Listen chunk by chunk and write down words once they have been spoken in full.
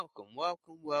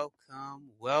welcome.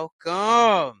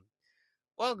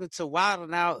 Welcome to Wild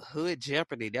and Out Hood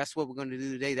Jeopardy. That's what we're going to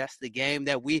do today. That's the game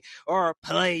that we are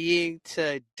playing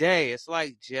today. It's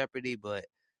like Jeopardy, but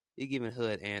you're giving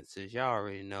hood answers. Y'all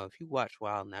already know. If you watch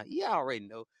Wild and Out, you already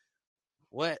know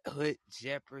what Hood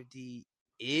Jeopardy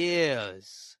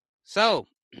is. So,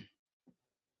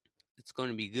 it's going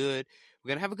to be good. We're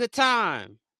going to have a good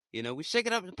time. You know, we're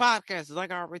shaking up the podcast.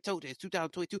 Like I already told you, it's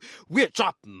 2022. We're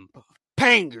dropping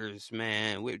bangers,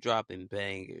 man. We're dropping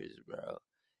bangers, bro.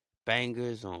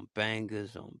 Bangers on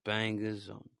bangers on bangers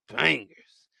on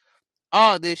bangers.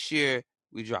 All this year,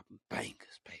 we dropping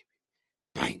bangers, baby.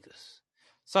 Bangers.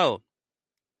 So,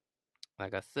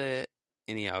 like I said,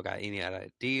 any of y'all got any other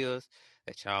ideas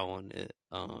that y'all want to,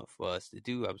 for us to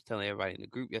do? I was telling everybody in the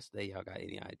group yesterday, y'all got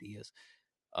any ideas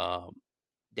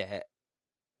that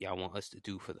y'all want us to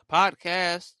do for the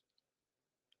podcast?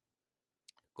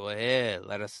 Go ahead,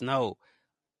 let us know.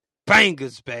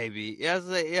 Bangers, baby. Yes,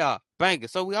 yeah,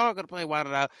 bangers. So we all gonna play Wild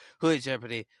 'N Out Hood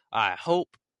Jeopardy. I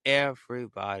hope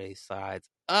everybody slides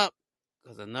up,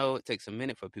 because I know it takes a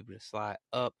minute for people to slide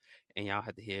up, and y'all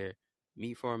have to hear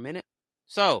me for a minute.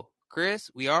 So,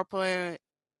 Chris, we are playing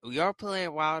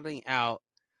Wilding Out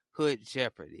Hood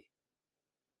Jeopardy.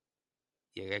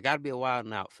 Yeah, I gotta be a Wild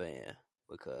 'N Out fan,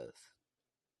 because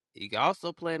you can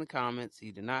also play in the comments.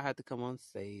 You do not have to come on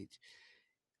stage.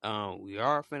 We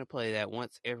are finna play that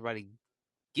once everybody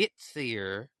gets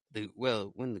here.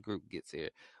 When the group gets here,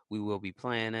 we will be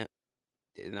playing it.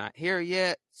 They're not here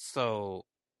yet, so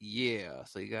yeah.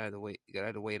 So you gotta wait. You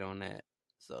gotta wait on that.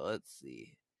 So let's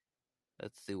see.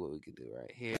 Let's see what we can do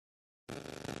right here.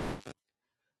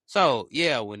 So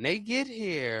yeah, when they get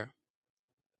here,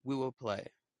 we will play.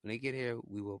 When they get here,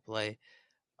 we will play.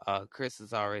 Chris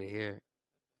is already here.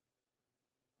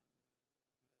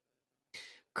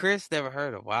 Chris never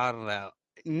heard of Wild 'N Out.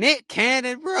 Nick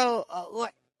Cannon, bro.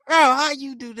 What, bro? How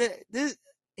you do that?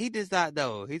 He does not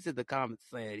know. He's in the comments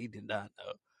saying he did not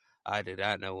know. I did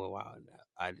not know what Wild 'N Out.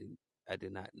 I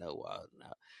did not know Wild 'N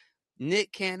Out.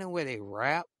 Nick Cannon, where they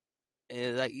rap,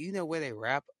 and where they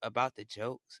rap about the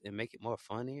jokes and make it more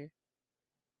funnier.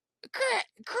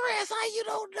 Chris, how you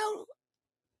don't know?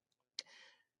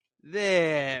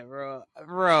 There, bro,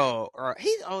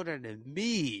 he's older than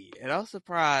me, and I'm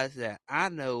surprised that I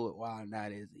know what Wild 'N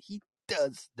Out is. He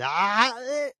does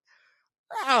not,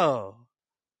 bro.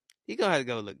 He gonna have to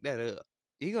go look that up.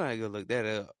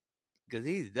 Because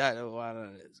he's not know Wild 'N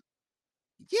Out is.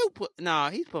 He's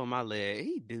pulling my leg.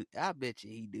 He do. I bet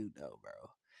you he do know,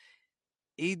 bro.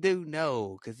 He do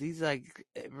know, because he's like,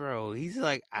 bro. He's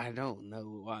like, I don't know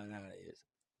what Wild 'N Out is.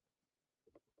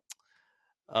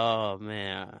 Oh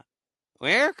man.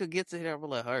 When Erica gets in here, I'm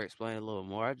gonna let her explain a little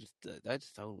more. I just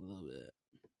told him a little bit.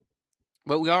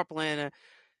 But we are planning,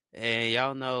 and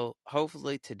y'all know,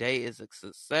 hopefully today is a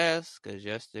success, because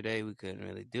yesterday we couldn't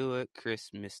really do it.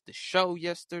 Chris missed the show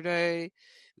yesterday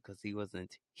because he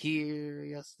wasn't here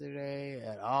yesterday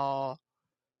at all.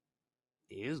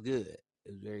 It was good. It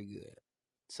was very good.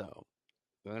 So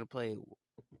we're gonna play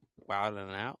Wild 'N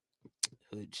Out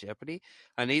Hood Jeopardy.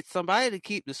 I need somebody to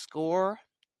keep the score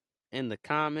in the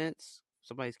comments.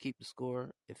 Somebody's keep the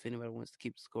score. If anybody wants to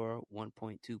keep the score, 1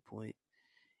 point, 2 point.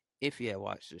 If you have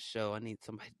watched the show, I need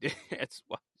somebody that's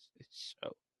watched the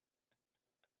show.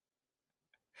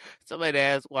 Somebody that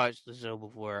has watched the show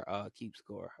before, keep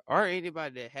score. Or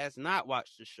anybody that has not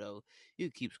watched the show, you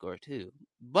can keep score too.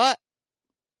 But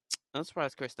I'm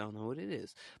surprised Chris don't know what it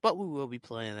is. But we will be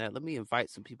playing that. Let me invite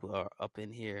some people who are up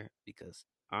in here, because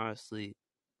honestly,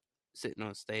 sitting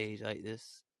on stage like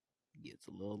this gets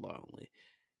a little lonely.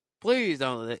 Please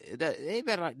don't. They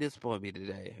better not disappoint me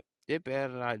today. They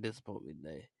better not disappoint me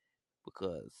today,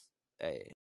 because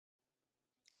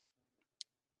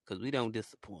we don't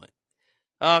disappoint.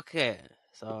 Okay,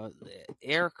 so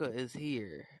Erica is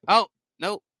here. Oh,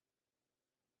 nope.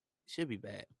 Should be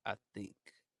back, I think.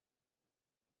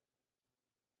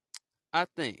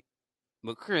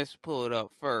 But Chris pulled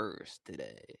up first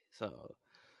today, so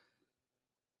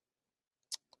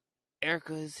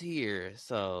Erica is here.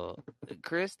 So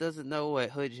Chris doesn't know what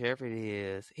Hood Jeopardy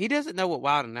is. He doesn't know what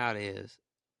Wild 'N Out is.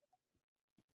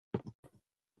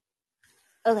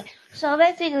 Okay, so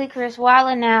basically, Chris, Wild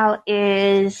 'N Out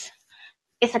it's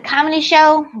a comedy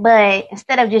show, but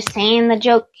instead of just saying the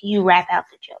joke, you rap out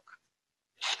the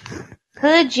joke.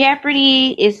 Hood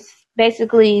Jeopardy is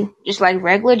basically just like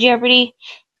regular Jeopardy,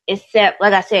 except,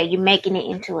 like I said, you're making it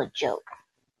into a joke.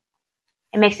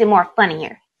 It makes it more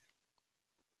funnier.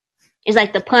 It's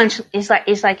like the punch. It's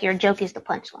like your joke is the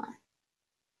punchline.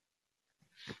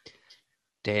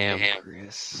 Damn,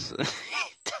 Chris.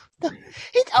 Go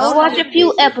watch a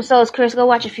few episodes, Chris. Go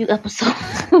watch a few episodes.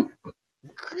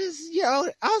 Yo,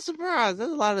 I'm surprised. There's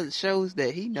a lot of shows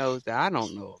that he knows that I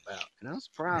don't know about, and I'm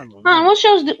surprised on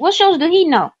that. What shows do he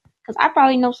know? Because I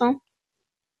probably know some.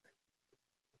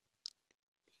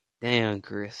 Damn,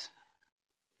 Chris.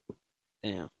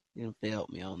 Damn, you failed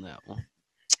me on that one.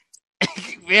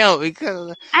 You failed me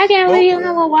because I can't both. really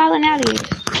know what Wildin' Out is.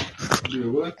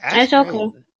 That's It's okay.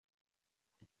 crazy.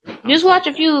 Just watch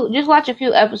a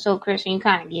few episodes, Chris, and you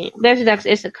kind of get it.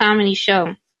 Basically, it's a comedy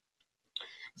show.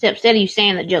 Except instead of you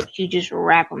saying the jokes, you just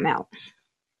rap them out.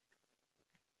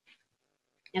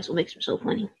 That's what makes them so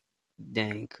funny.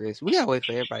 Dang, Chris. We gotta wait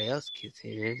for everybody else gets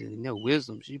here. You know,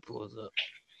 Wisdom, she pulls up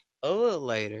a little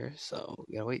later, so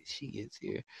we gotta wait till she gets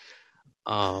here.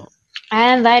 I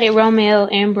invited Romeo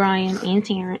and Brian and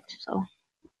Terrence, so.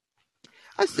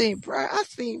 I seen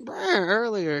Brian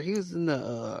earlier. He was in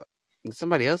the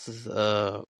somebody else's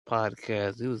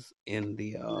podcast. He was in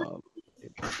the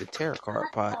Tarot Card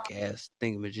podcast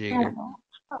thingamajigger.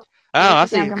 Oh, I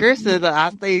seen Chris in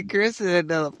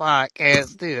another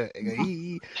podcast too.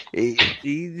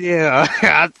 Yeah,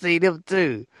 I seen him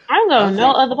too. I don't know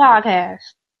no other podcast.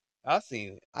 I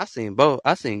seen both.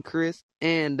 I seen Chris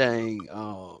and dang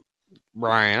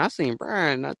Brian. I seen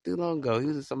Brian not too long ago. He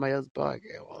was in somebody else's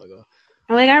podcast a while ago.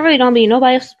 Like, I really don't be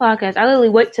nobody else's podcast. I literally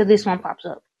wait till this one pops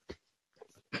up.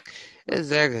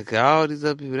 Exactly, because all these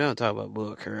other people don't talk about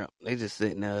bull crap. They just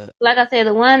sitting there. Like I said,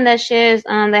 the one that shares,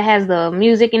 that has the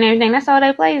music and everything, that's all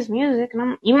they play is music.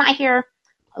 And you might hear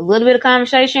a little bit of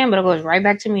conversation, but it goes right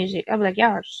back to music. I'll be like,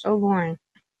 y'all are so boring.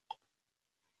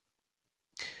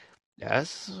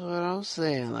 That's what I'm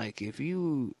saying. Like, if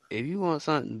you want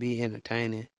something to be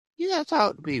entertaining, you gotta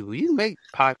talk to people. You can make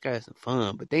podcasts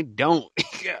fun, but they don't.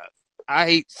 I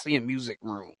hate seeing music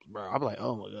rooms, bro. I'm like,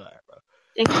 oh my god, bro.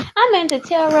 I meant to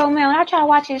tell Romeo, when I tried to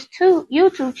watch his 2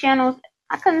 YouTube channels,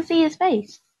 I couldn't see his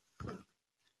face.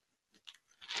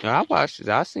 I watched it.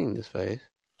 I seen his face.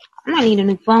 I might need a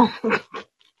new phone.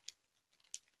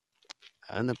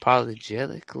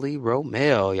 Unapologetically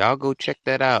Romeo. Y'all go check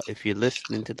that out. If you're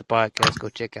listening to the podcast, go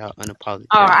check out Unapologetically.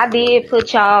 Oh, I did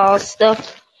put y'all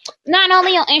stuff not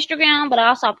only on Instagram, but I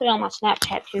also put it on my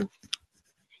Snapchat too.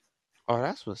 Oh,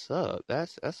 that's what's up.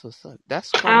 That's what's up.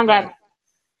 That's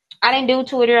I didn't do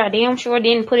Twitter. I damn sure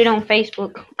didn't put it on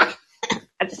Facebook. I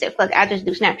just said, fuck it, I just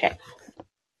do Snapchat.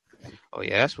 Oh,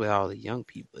 yeah, that's where all the young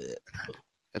people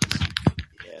at.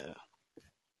 Yeah.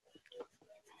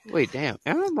 Wait, damn.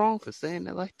 Am I wrong for saying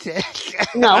that like that?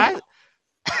 No.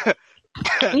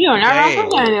 You're not wrong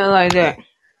for saying it like that.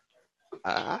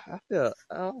 I feel,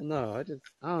 I don't know.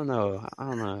 I don't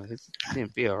know. It just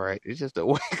didn't feel right. It's just the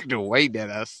way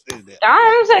that I said it. I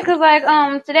don't say, because, like,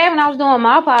 today when I was doing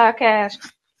my podcast,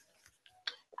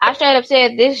 I straight up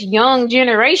said this young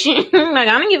generation. Like,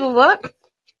 I don't give a fuck.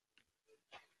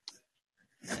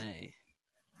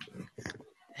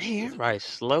 Hey, everybody's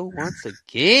slow once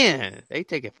again. They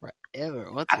take it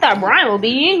forever. I thought Brian would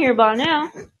be in here by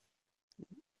now.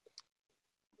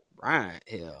 Brian,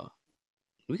 hell.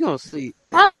 We gonna see.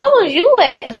 How was you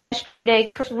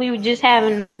yesterday? Because we were just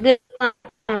having good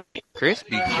fun.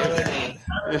 Crispy.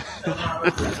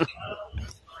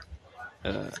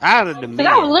 Out of the man.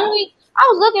 I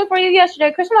was looking for you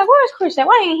yesterday, Chris. I'm like, where's Chris at?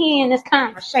 Why ain't he in this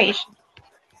conversation?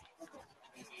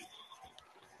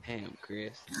 Damn,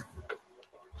 Chris.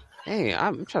 Hey,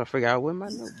 I'm trying to figure out where my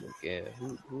notebook is.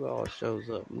 Who all shows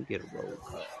up? Let me get a roll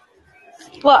call.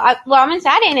 Well, I mean,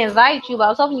 I didn't invite you, but I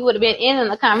was hoping you would have been in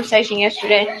the conversation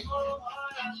yesterday.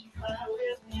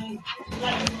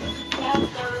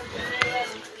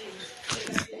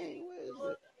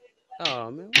 Oh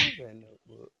man, where's that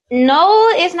notebook? No,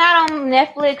 it's not on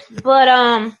Netflix, but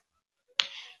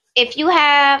if you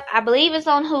have, I believe it's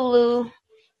on Hulu.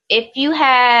 If you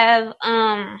have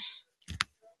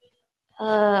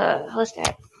what's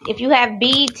that? If you have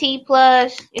BET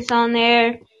Plus, it's on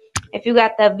there. If you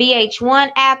got the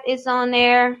VH1 app, it's on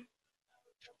there.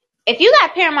 If you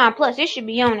got Paramount Plus, it should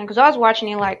be on there because I was watching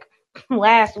it like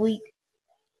last week.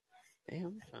 Damn,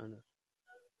 I'm trying to.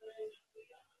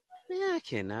 Man, I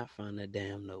cannot find that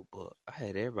damn notebook. I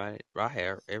had everybody.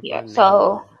 Yeah,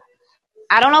 so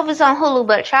I don't know if it's on Hulu,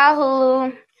 but try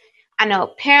Hulu. I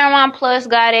know Paramount Plus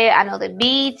got it. I know the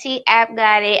BET app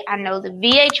got it. I know the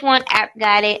VH1 app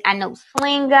got it. I know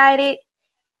Sling got it.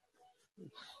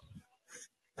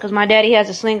 Because my daddy has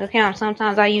a Sling account.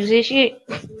 Sometimes I use this shit.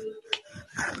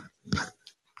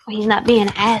 He's not being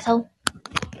an asshole.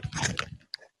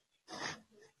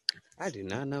 I do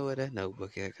not know where that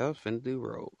notebook is. I was finna do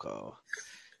roll call.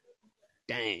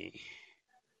 Dang.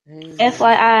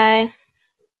 FYI,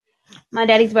 my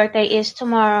daddy's birthday is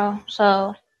tomorrow,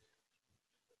 so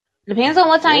depends on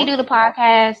what time you do the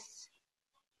podcast.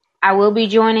 I will be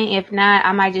joining. If not,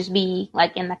 I might just be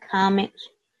like in the comments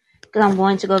because I'm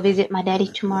going to go visit my daddy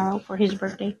tomorrow for his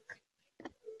birthday.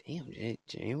 Damn,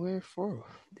 January 4th.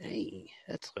 Dang,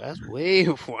 that's way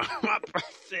before my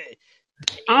birthday.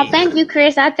 Oh, thank you,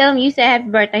 Chris. I tell him you said happy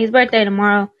birthday. His birthday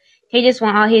tomorrow. He just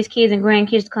want all his kids and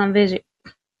grandkids to come visit.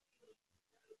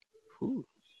 Ooh,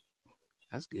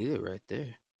 that's good right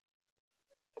there.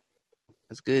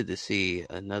 It's good to see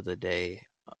another day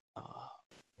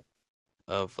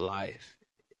of life.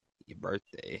 Your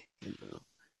birthday, you know.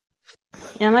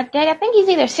 Yeah, my dad, I think he's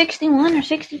either 61 or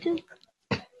 62.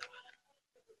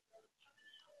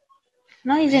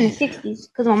 No, he's in the 60s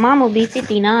because my mom will be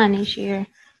 59 this year.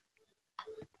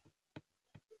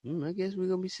 I guess we're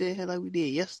gonna be sitting here like we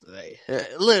did yesterday.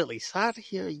 Literally sat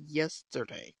here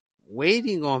yesterday,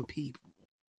 waiting on people.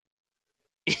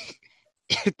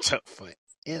 It took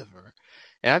forever,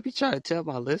 and I be trying to tell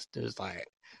my listeners like,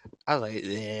 I was like,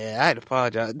 yeah, I had to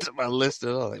apologize to my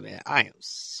listeners. I was like, man, I am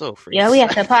so freaking Yeah, we have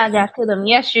to sorry. apologize to them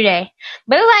yesterday.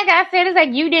 But like I said, it's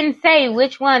like you didn't say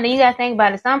which one. Then you gotta think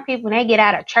about it. Some people, they get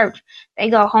out of church,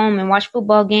 they go home and watch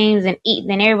football games and eat.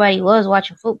 Then everybody was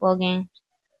watching football games.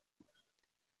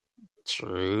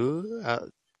 True.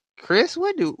 Chris,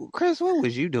 what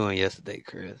was you doing yesterday,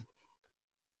 Chris?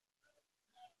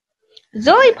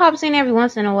 Zoe pops in every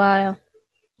once in a while.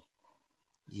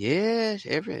 Yeah,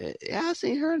 I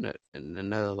seen her in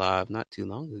another live not too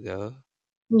long ago.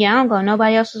 Yeah, I don't go to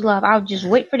nobody else's live. I'll just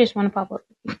wait for this one to pop up.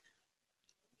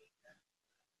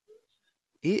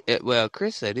 Well,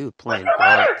 Chris said he was playing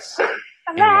darts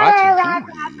and watching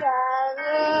TV.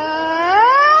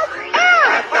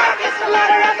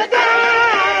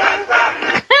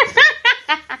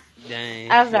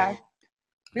 Dang. I'm sorry.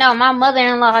 No, my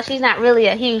mother-in-law, she's not really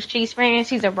a huge Chiefs fan.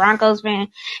 She's a Broncos fan.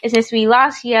 And since we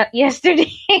lost yesterday,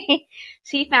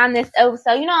 she found this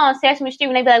episode. You know on Sesame Street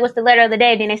when they be like, what's the letter of the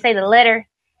day? Then they say the letter,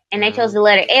 and they chose the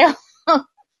letter L.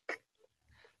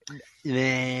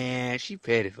 Man, she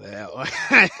petty for that one.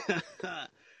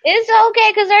 It's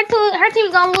okay because her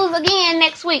team's going to lose again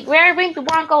next week. We already beat the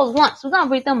Broncos once. We're going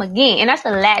to beat them again. And that's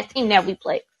the last team that we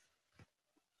play.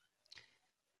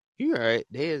 You're right.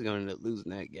 They is going to end up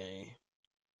losing that game.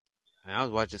 I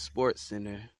was watching Sports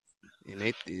Center, and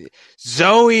they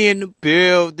Zoe in the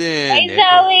building. Hey,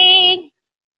 Zoe.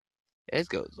 Let's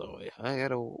go, Zoe. I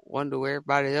gotta wonder where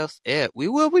everybody else at. We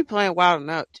will be playing Wild 'N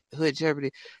Out Hood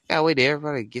Jeopardy. Gotta wait till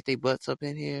everybody get their butts up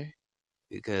in here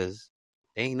because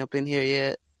they ain't up in here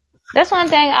yet. That's one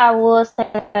thing I will say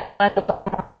like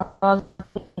about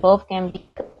both can be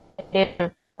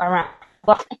different around.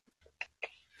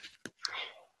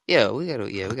 Yeah, we gotta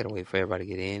wait for everybody to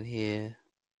get in here.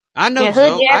 I know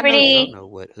Hood Jeopardy. I know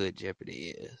what Hood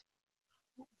Jeopardy is.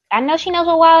 I know she knows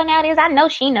what Wild 'N Out is. I know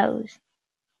she knows.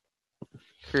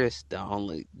 Chris, the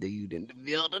only dude in the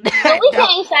building. But we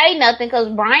can't say nothing because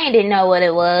Brian didn't know what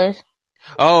it was.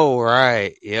 Oh,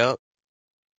 right. Yep.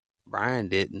 Brian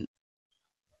didn't.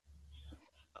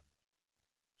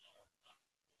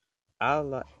 I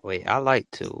like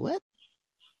to. What?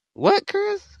 What,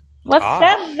 Chris? What's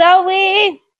up,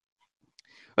 Zoe?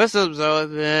 What's up, Zoe,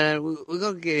 man? We're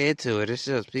going to get into it. It's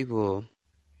just people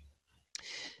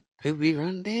be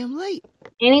running damn late.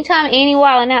 Anytime any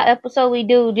Wild 'N Out episode we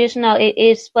do, just know it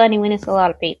is funny when it's a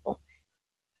lot of people.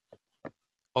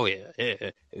 Oh, yeah.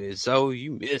 Zoe,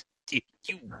 you missed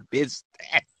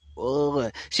that. Oh,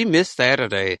 she missed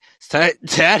Saturday.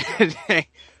 Saturday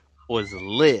was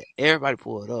lit. Everybody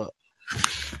pulled up.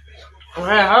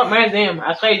 Well, man, damn,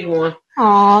 I saved you one.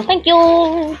 Aw, thank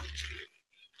you.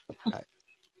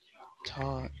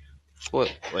 Todd.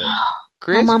 What?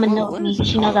 Chris? My mama knows me.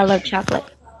 She knows I love chocolate.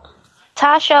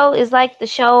 Tasho is like the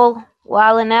show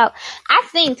Wild 'N Out. I've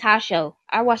seen Tasho.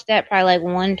 I watched that probably like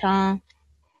one time.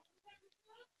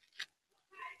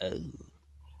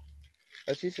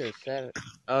 She said Saturday.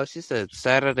 Oh, she said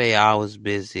Saturday I was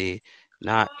busy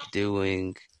not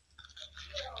doing.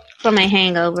 From a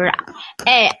hangover.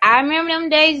 Hey, I remember them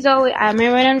days, Zoe. I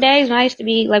remember them days when I used to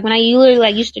be like when I literally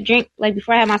like used to drink. Like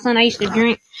before I had my son, I used to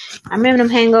drink. I remember them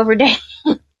hangover days.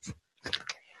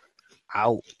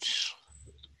 Ouch.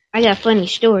 I got funny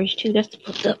stories too. That's the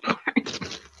fucked up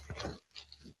part.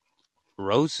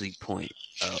 Rosie Point.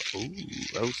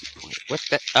 Rosie Point. What's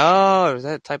that? Oh, is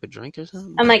that a type of drink or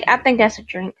something? I'm like, I think that's a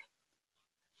drink.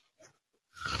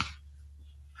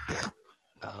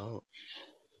 Oh.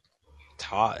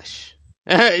 Tosh.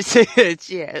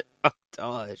 Yeah. Oh,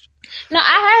 Tosh. No,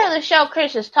 I heard of the show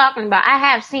Chris is talking about. I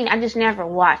have seen it. I just never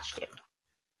watched it.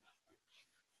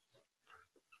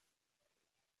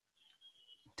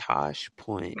 Tosh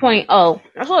Point. .0.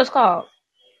 That's what it's called.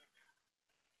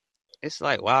 It's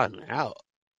like Wild 'N Out.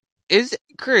 Is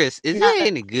Chris? Is No, it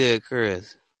any good,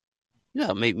 Chris? You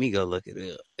gotta make me go look it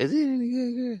up. Is it any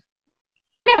good, Chris?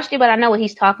 I watched it, but I know what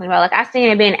he's talking about. Like, I've seen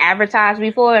it being advertised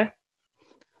before.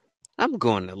 I'm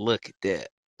going to look at that.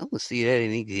 I'm gonna see that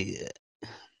any good.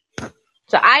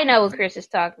 So I know what Chris is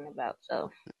talking about.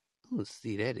 So I'm gonna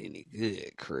see that any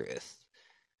good, Chris.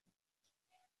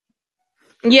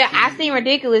 yeah, I seen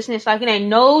Ridiculousness. Like, it ain't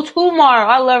no tomorrow.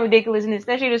 I love Ridiculousness.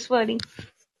 That shit is funny.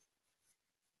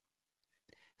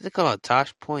 Is it called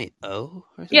Tosh Point O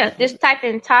or something? Yeah, just type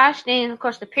in Tosh, then of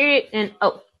course the period, and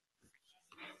oh.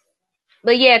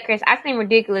 But yeah, Chris, I seen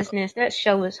Ridiculousness. That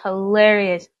show was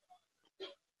hilarious.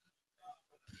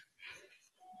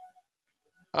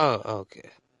 Oh, okay.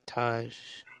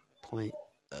 Tosh Point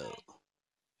O.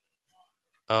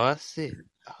 Oh, I see.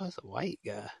 Oh, it's a white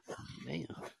guy. Damn.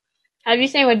 Have you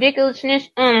seen Ridiculousness?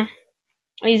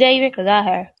 Xavier, because I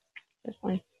have. That's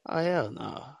funny. Oh, hell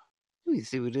no. Let me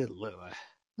see what this look like.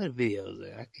 What video is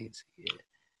that? I can't see it.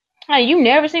 Hey, you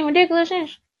never seen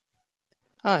Ridiculousness?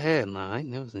 Oh, hell no. I ain't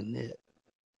never seen that.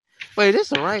 Wait, this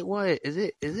the right one? Is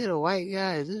it a white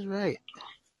guy? Is this right?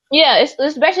 Yeah, it's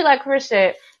basically like Chris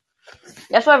said.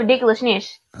 That's what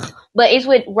Ridiculousness. But it's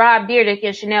with Rob Dyrdek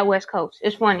and Chanel West Coast.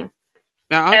 It's funny.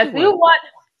 Now, If you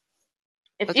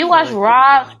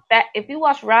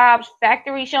watch Rob's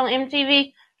Factory show on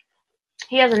MTV,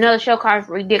 he has another show called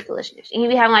Ridiculousness, and he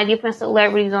be having like different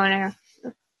celebrities on there.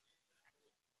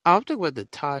 I'm talking about the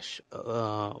Tosh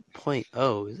Point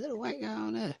O. Is that a white guy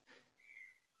on there?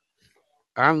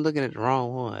 Or I'm looking at the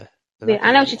wrong one. Yeah,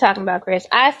 I know what you're talking about, Chris.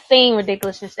 I've seen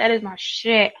Ridiculousness. That is my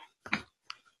shit.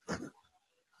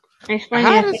 It's funny.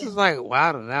 How this is like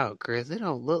wilding out, Chris? It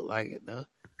don't look like it though.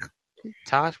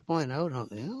 Tosh Point O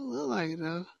don't look like it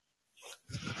though.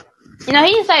 You know,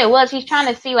 he didn't say it was. He's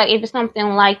trying to see like if it's something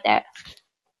like that.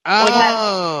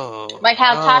 Oh, like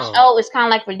how Tosh O is kind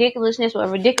of like Ridiculousness, but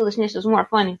Ridiculousness is more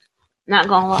funny. Not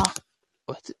gonna lie.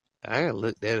 What's it? I gotta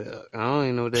look that up. I don't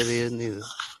even know what that is neither.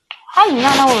 How do you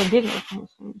not know what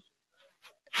Ridiculousness is?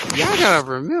 Y'all gotta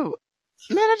remember.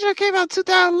 Man, that just came out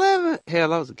 2011.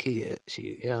 Hell, I was a kid.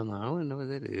 Shit, hell no, I wouldn't know what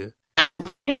that is.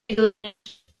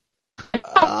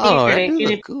 Oh, that do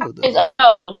look cool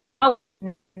though.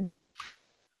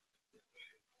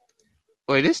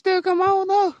 Wait, this still come on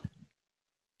though?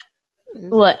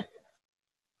 What?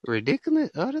 Ridiculous?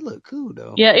 Oh, that look cool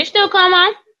though. Yeah, it still come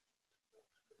on.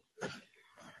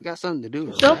 Got something to do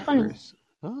with So rappers.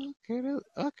 funny. Okay,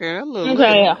 that look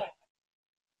Okay, yeah.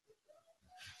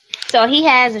 So he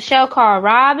has a show called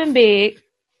Rob and Big.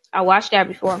 I watched that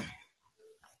before.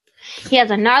 He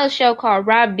has another show called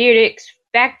Rob Dyrdek's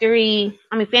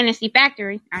Fantasy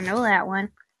Factory. I know that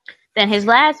one. Then his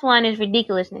last one is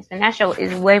Ridiculousness, and that show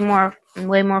is way more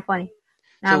funny.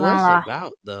 So what's it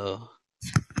about though?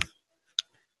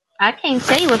 I can't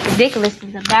tell you what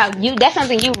Ridiculousness is about. That's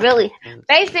something you really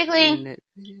basically.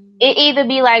 It either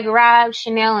be like Rob,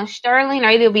 Chanel, and Sterling, or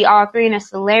either be all three in a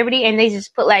celebrity, and they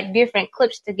just put like different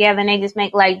clips together, and they just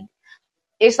make like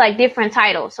it's like different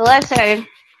titles. So let's say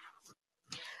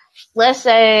you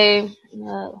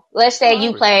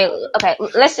play. Okay,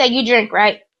 let's say you drink,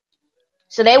 right?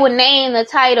 So they would name the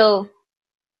title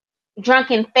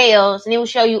 "Drunken Fails," and it will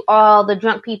show you all the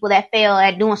drunk people that fail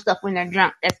at doing stuff when they're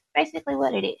drunk. That's basically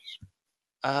what it is.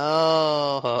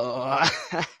 Oh.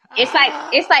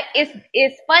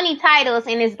 It's funny titles,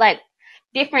 and it's like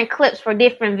different clips for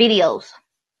different videos.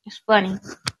 It's funny.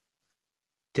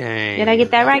 Dang. Did I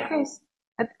get that right, Chris?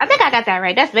 I think I got that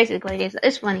right. That's basically what it is.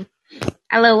 It's funny.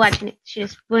 I love watching it.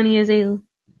 Shit's funny as hell.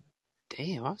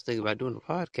 Damn, I was thinking about doing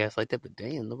a podcast like that, but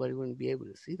damn, nobody wouldn't be able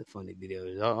to see the funny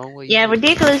videos. Yeah,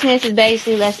 Ridiculousness is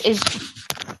basically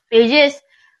it's just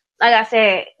like I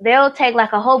said, they'll take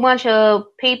like a whole bunch of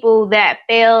people that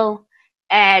fail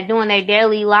at doing their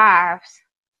daily lives,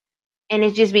 and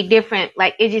it just be different.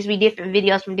 Like it just be different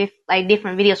videos from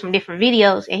different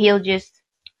videos, and he'll just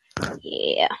But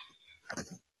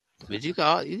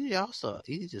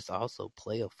you just also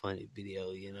play a funny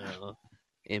video, you know,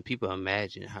 and people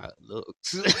imagine how it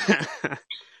looks. You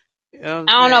know I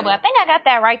don't know, but I think I got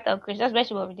that right though, Chris. That's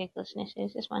basically what Ridiculousness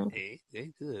is. It's funny.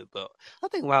 They good, but I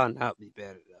think Wild 'N Out be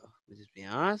better though. To just be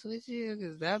honest with you,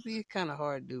 because that'd be kind of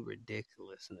hard to do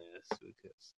Ridiculousness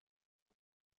because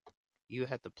you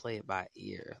have to play it by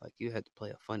ear. Like you have to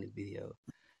play a funny video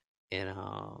and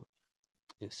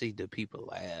see the people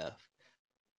laugh.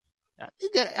 I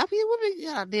mean, it would be a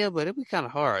good idea, but it'd be kind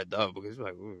of hard though because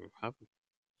like,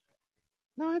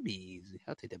 no, it'd be easy.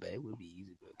 I'll take that back. It would be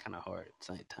easy, but kind of hard at the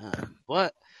same time.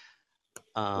 But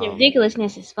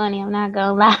Ridiculousness is funny. I'm not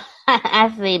gonna lie. I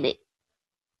seen it.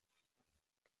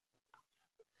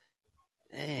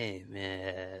 Hey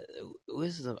man,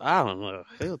 Wisdom, I don't know.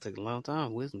 It'll take a long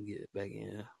time. Wisdom get it back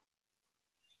in.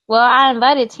 Well, I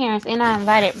invited Terrence and I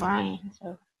invited Brian.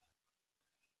 So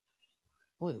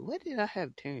Wait, what did I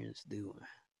have Terrence doing?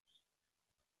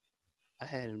 I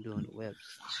had him doing the website.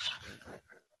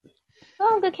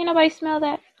 oh, good. Can nobody smell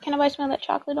that? Can nobody smell that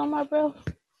chocolate on my breath?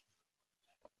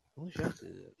 I wish I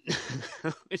could.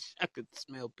 I wish I could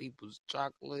smell people's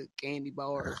chocolate, candy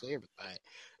bars, everything.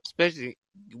 Especially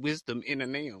Wisdom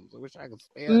M&Ms. I wish I could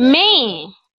smell that.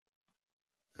 Man,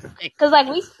 cause like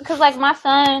my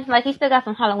son, like he still got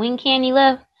some Halloween candy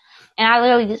left, and I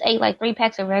literally just ate like 3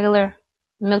 packs of regular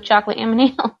milk chocolate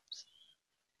M&Ms. Oh,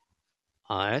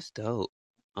 that's dope.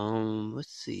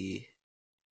 Let's see.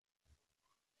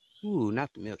 Ooh,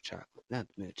 not the milk chocolate. Not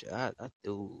the milk chocolate.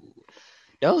 Ooh.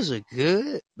 Those are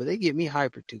good, but they get me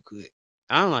hyper too quick.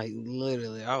 I'm like,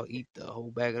 literally, I'll eat the whole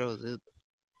bag of those.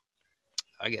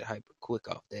 I get hyper quick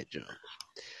off that junk.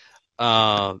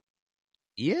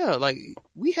 Yeah, like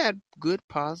we had good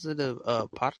positive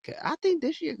podcast. I think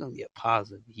this year gonna be a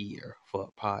positive year for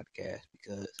a podcast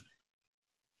because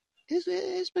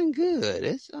it's been good. I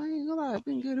ain't gonna lie, it's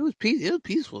been good. It was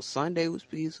peaceful. Sunday was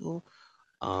peaceful.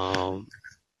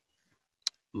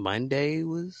 Monday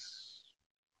was.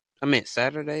 I meant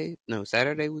Saturday. No,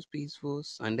 Saturday was peaceful.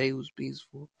 Sunday was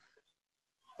peaceful.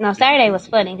 No, Saturday was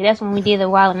funny. That's when we did the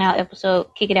Wild 'N Out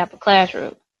episode, Kick It Out the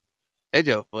Classroom. That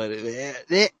joke funny, man.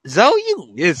 Zoe,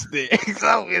 you missed it.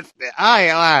 Zoe missed it. I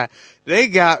ain't lying. They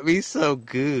got me so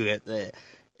good that.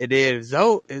 And then if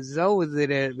Zoe was in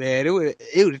there, man, it would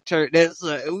have turned that.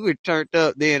 We were turned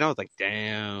up. Then I was like,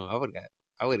 damn, I would have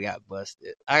got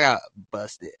busted. I got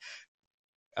busted.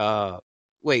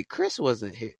 Wait, Chris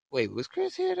wasn't here. Wait, was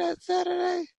Chris here that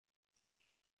Saturday?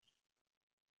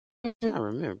 I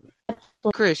remember.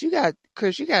 Chris, you got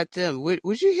to tell me.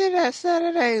 Was you here that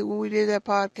Saturday when we did that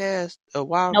podcast, a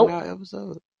Wild 'N Nope. Out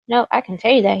episode? Nope, I can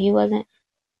tell you that he wasn't.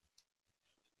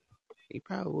 He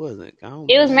probably wasn't.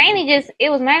 It was mainly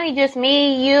just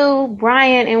me, you,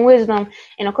 Brian, and Wisdom,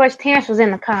 and of course Terrence was in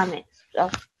the comments.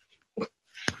 So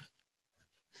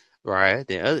Right.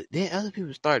 Then other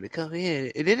people started to come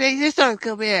in. And then they started to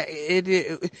come in.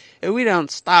 And we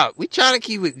don't stop. We try to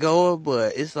keep it going,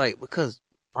 but it's like because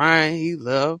Brian, he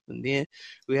left, and then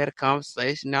we had a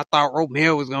conversation. I thought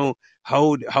Romeo was gonna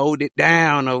hold it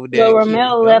down over there but and keep it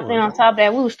Romel left, and going. on top of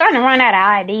that, we were starting to run out of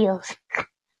ideas.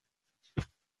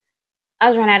 I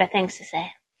was running out of things to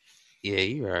say. Yeah,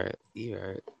 you're right. You're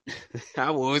right. I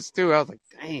was too. I was like,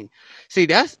 dang. See,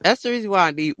 that's the reason why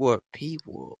I need more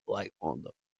people like on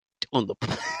the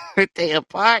damn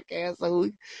podcast. So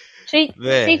See,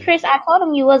 man, Chris, I told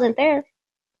him you wasn't there.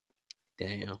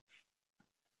 damn,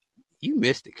 you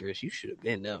missed it, Chris. You should have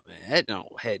been up, man. That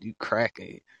don't had you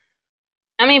cracking.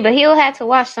 I mean, but he'll have to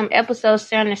watch some episodes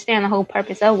to understand the whole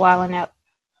purpose of Wild 'N Out.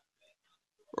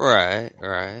 Right.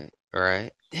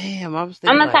 Damn, I was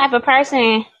I'm thinking the type of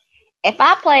person. If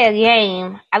I play a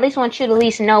game, I at least want you to at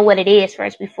least know what it is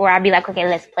first before I be like, okay,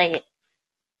 let's play it.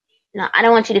 No, I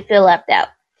don't want you to feel left out.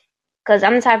 Because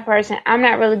I'm the type of person, I'm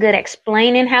not really good at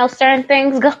explaining how certain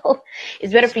things go.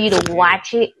 It's better for you to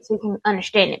watch it so you can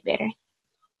understand it better.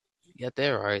 You got that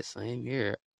right. Same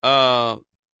here. My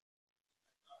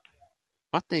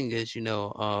thing is,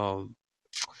 I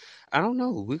don't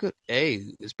know. We could, hey,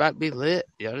 it's about to be lit.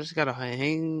 Y'all just gotta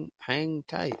hang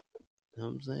tight. You know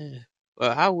what I'm saying?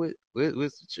 Well, how with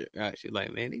the church? Actually,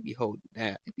 like, man, they be holding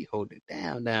down. They be holding it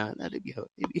down. Now they be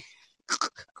holding. They be.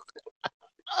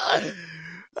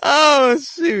 Oh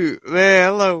shoot, man! I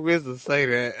love Wisdom say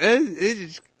that.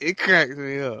 It cracks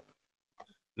me up.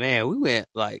 Man, we went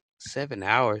like 7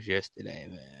 hours yesterday,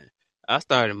 man. I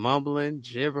started mumbling,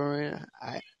 gibbering.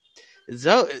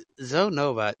 Zoe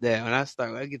know about that. When I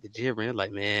get the gibbering, it's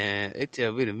like, man, they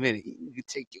tell me in a minute, you can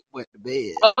take your butt to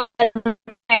bed.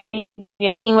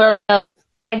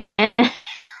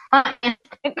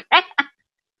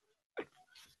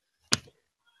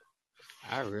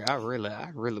 I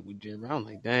really would gibber. I'm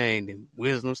like, dang, then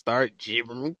Wisdom start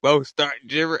gibbering. We both start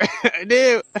gibbering.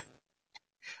 Then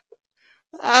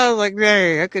I was like,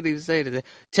 dang, I couldn't even say that.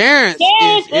 Terrence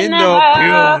is in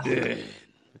the building.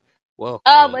 Welcome.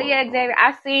 Oh, but yeah, Xavier,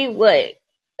 I see what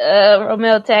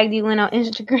Romel tagged you in on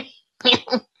Instagram.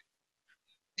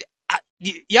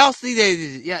 Y'all see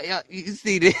that? Yeah, you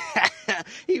see that?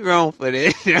 He wrong for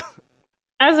that.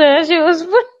 I said that shit was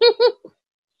funny.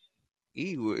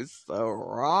 He was so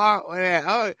wrong with that.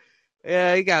 Oh,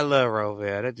 yeah, he got love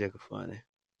Romel. That joke funny.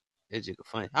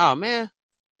 Oh man,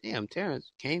 damn,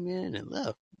 Terrence came in and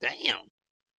left. Damn.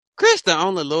 Chris, the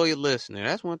only loyal listener.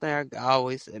 That's one thing I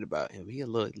always said about him. He a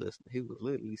loyal listener. He would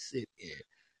literally sit there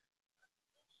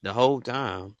the whole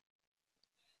time.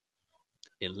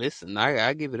 And listen,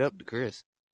 I give it up to Chris.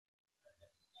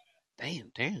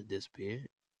 Damn, Terrence disappeared.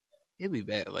 He'll be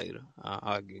back later.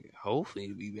 Hopefully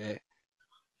he'll be back.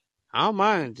 I don't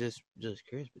mind just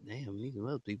Chris, but damn, we need some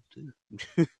other people too.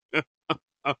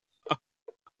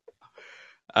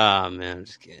 Ah man, I'm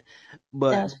just kidding.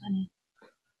 But That was funny.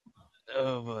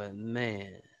 but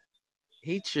man,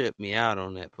 he tripped me out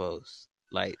on that post.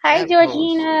 Like Hi, that post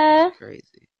Georgina. was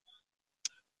crazy.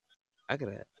 I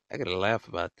gotta laugh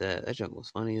about that. That joke was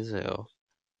funny as hell.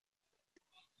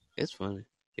 It's funny.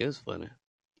 It was funny.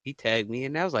 He tagged me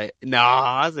and I was like,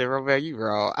 nah, I said, Robert, you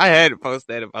wrong. I had to post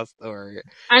that in my story.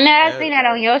 I know I seen that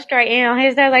on your story and on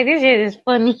his. I was like, this shit is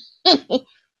funny.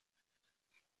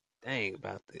 Dang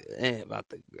about the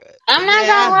I'm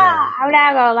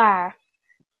not gonna lie.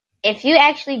 If you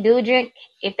actually do drink,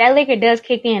 if that liquor does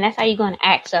kick in, that's how you're gonna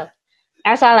act. So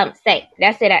that's all I'm saying.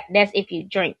 That's it. That's if you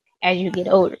drink as you get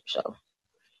older. So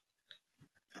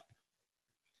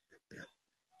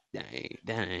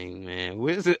Dang, man.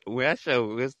 Where I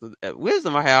show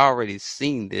wisdom I had already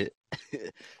seen it.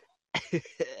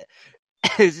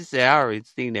 She said I already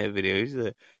seen that video. She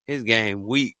said his game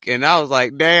weak. And I was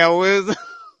like, damn, Wisdom.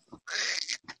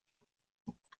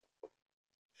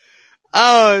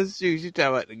 Oh shoot, she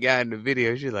talking about the guy in the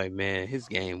video. She's like, man, his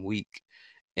game weak.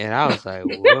 And I was like,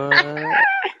 what?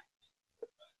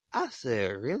 I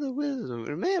said, really, Wisdom?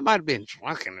 The man might have been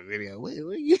drunk in the video. What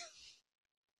you?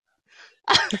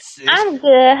 I'm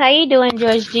good. How you doing,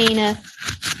 Georgina?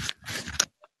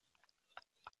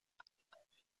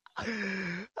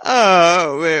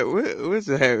 Oh man, what's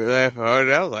the happy laugh on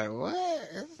it? I was like, what?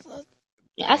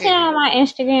 I seen it on my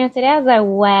Instagram today. I was like,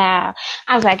 wow.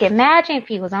 I was like, imagine if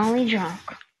he was only drunk.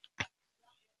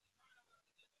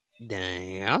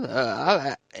 Dang,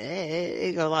 I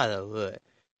ain't gonna lie though, but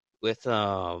with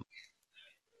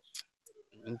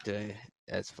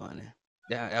that's funny.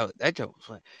 That joke was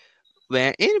funny.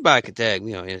 Man, anybody can tag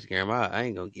me on Instagram. I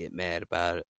ain't gonna get mad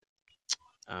about it.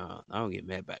 I don't get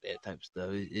mad about that type of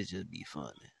stuff. It just be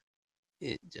funny.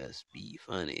 It just be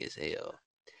funny as hell.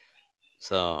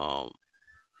 So,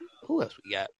 who else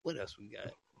we got? What else we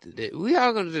got? We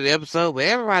all gonna do the episode, but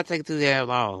everybody take too damn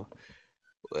long.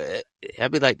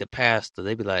 I'd be like the pastor.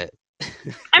 They be like,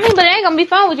 I mean, but it ain't gonna be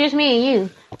fun with just me and you.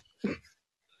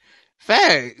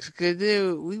 facts, because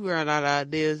then we run out of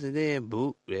ideas and then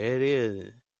boop, there it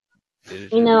is.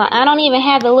 You know, I don't even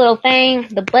have the little thing,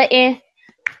 the button.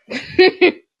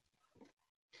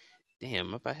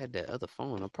 Damn, if I had that other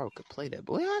phone, I probably could play that.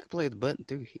 But well, I can play the button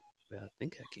through here. I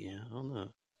think I can. I don't know.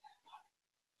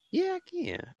 Yeah, I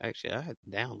can. Actually, I had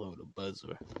to download a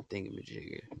buzzer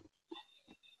thingamajigger.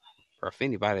 Or if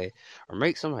anybody, or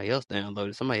make somebody else download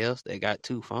it. Somebody else that got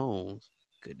two phones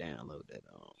could download that.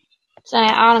 So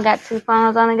I only got two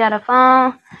phones. I only got a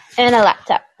phone and a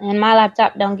laptop. And my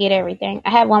laptop don't get everything. I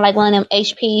have one like one of them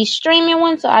HP streaming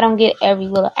ones, so I don't get every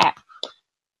little app.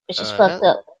 It's just fucked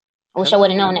up. I wish I would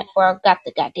have known that before I got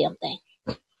the goddamn thing.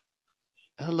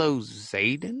 Hello,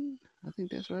 Zayden? I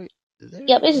think that's right.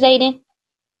 Yep, it's Zayden.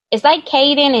 It's like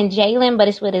Caden and Jalen, but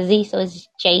it's with a Z, so it's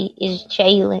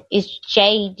Jalen. It's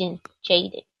Jaden.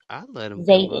 I let him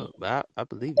Zayden. come up, but I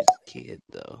believe it's a kid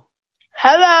though.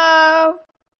 Hello.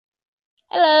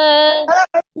 Hello.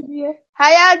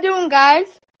 How y'all doing, guys?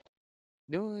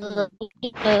 Doing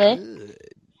good.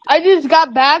 I just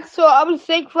got back, so I was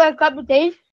sick for a couple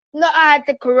days. No, I had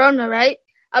the corona, right?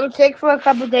 I was sick for a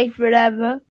couple days,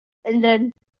 whatever, and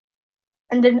then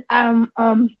today I'm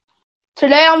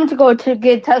going to go to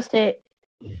get tested.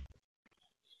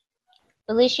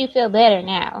 At least you feel better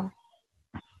now.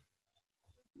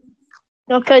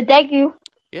 Okay, thank you.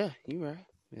 Yeah, you're right.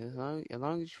 As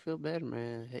long as you feel better,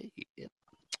 man. Hey,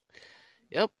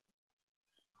 yep.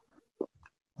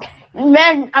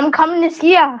 Man, I'm coming this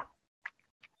year.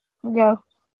 Yeah.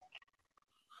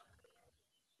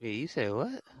 Yeah, you said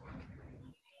what?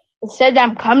 It said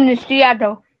I'm coming this year,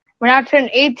 though. When I turn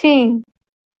 18.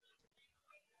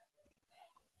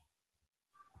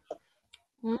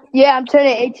 Yeah, I'm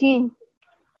turning 18.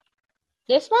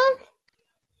 This one?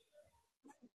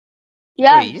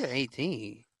 Yeah. Wait, you're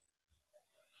 18.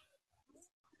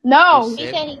 No,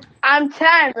 I'm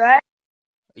 10, right?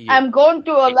 Yeah. I'm going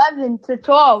through 11 to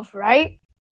 12, right?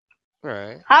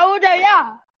 Right. How old are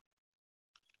you?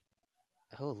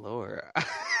 Oh, Lord.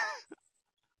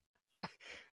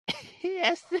 He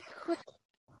asked the question.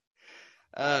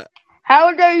 How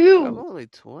old are you? I'm only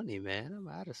 20, man. I'm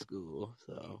out of school,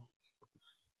 so.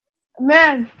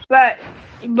 Man, but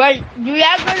do you go to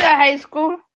high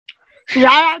school? Shout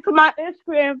out to my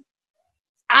Instagram.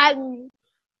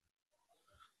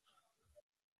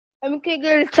 Let me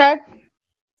get a check.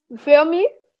 You feel me?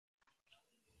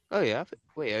 Oh yeah.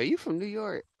 Wait, are you from New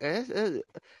York?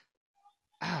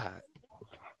 Ah,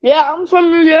 Yeah, I'm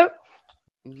from New York.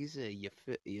 you said you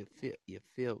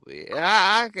feel me.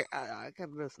 I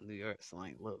can listen to New York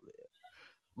slang a little bit,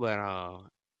 but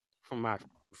from my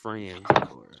friends, of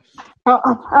course,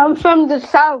 I'm from the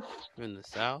South. from the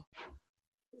South.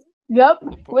 Yep.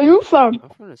 What Where you from? I'm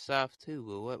from the South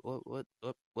too, but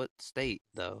what state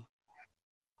though?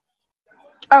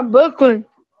 I'm Brooklyn.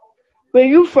 Where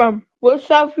you from? What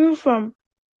South you from?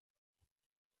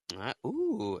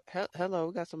 Hello,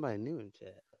 we got somebody new in the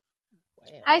chat.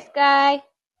 Hi, Wow, Sky.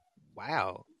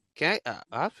 wow. Can I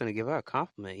was finna give her a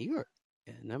compliment.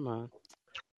 Yeah, never mind.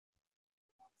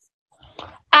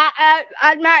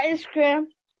 I my Instagram.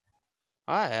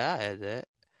 I had that.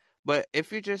 But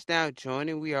if you're just now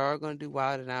joining, we are going to do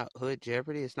Wild and Out Hood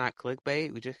Jeopardy. It's not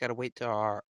clickbait. We just got to wait till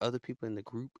our other people in the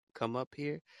group come up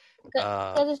here.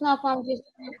 Because it's not fun.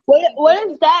 What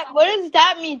is that? What does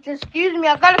that mean? Excuse me,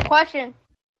 I got a question.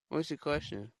 What's your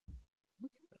question?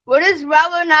 What does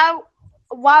Wildin'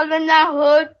 Out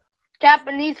Hood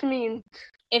Japanese mean?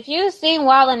 If you've seen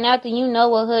Wild and Out, then you know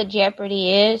what Hood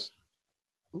Jeopardy is.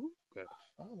 Ooh, gotta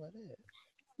follow that.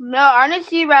 No, I didn't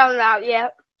see Wildin' Out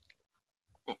yet.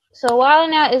 So Wild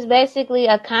and Out is basically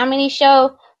a comedy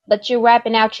show, but you're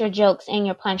rapping out your jokes and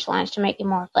your punchlines to make it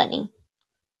more funny.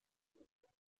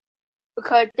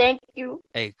 Okay, thank you.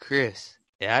 Hey, Chris.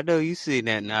 Yeah, I know you seen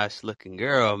that nice looking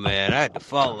girl, man. I had to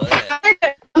follow that.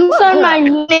 I'm sending my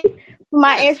name,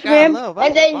 my Yeah, Sky Instagram, Love. I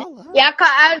and had to then follow her. y'all can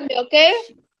add me, okay?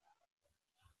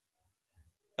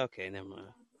 Okay, never mind.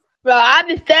 Bro, I've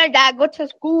been saying that. Go to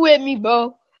school with me,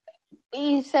 bro.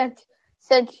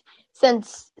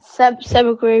 Since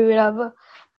seventh grade, whatever.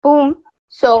 Boom.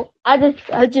 So I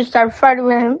just started fighting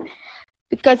with him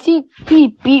because he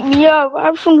beat me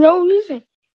up for no reason.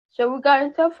 So we got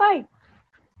into a fight,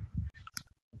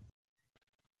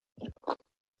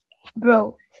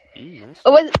 bro. Nice. It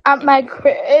was at my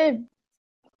crib.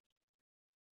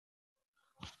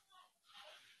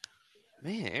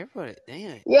 Man, everybody,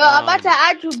 damn. Yo, I'm about to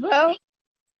add you, bro.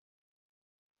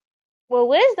 Well,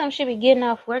 Wisdom should be getting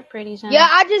off work pretty soon. Yeah,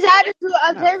 I just added you,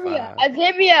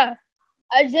 Not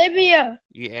Azivia.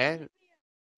 You added?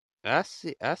 I see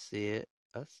it. I see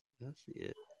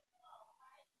it.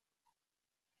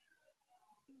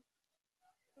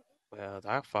 Well,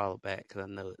 I follow back because I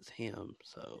know it's him.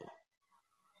 So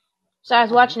I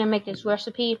was watching him make this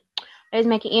recipe. He was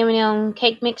making M&M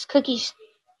cake mix cookies.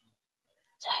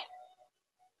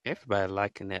 everybody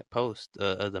liking that post,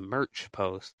 the merch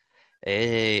post.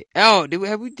 Hey, oh, did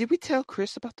we tell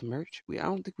Chris about the merch? I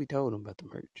don't think we told him about the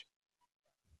merch.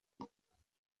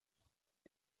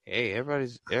 Hey,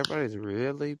 everybody's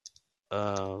really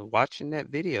watching that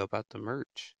video about the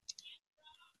merch.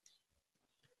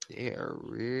 They are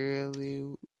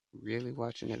really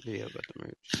watching that video about the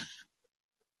merch.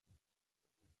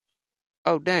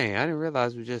 Oh dang, I didn't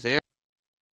realize we just aired.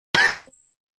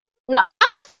 No,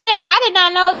 I did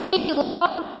not know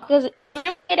because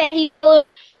I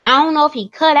don't know if he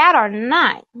cut out or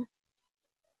not.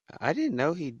 I didn't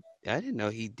know he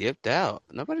dipped out.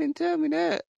 Nobody didn't tell me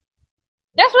that.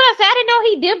 That's what I said. I didn't know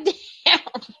he dipped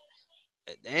out.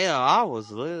 Damn, I was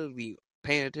literally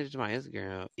paying attention to my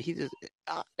Instagram. He just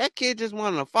that kid just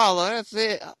wanted to follow. That's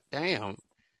it. Damn,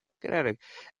 get out of.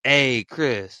 Hey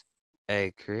Chris.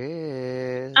 Hey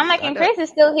Chris. I'm like, and Chris is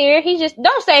still here. He just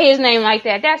don't say his name like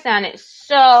that. That sounded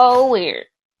so weird.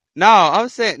 No, I'm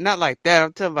saying not like that.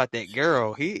 I'm talking about that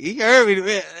girl. He heard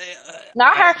me.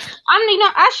 Not her.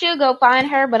 I should go find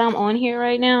her, but I'm on here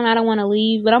right now and I don't want to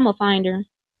leave. But I'm gonna find her.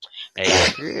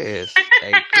 Hey Chris.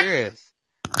 Hey Chris.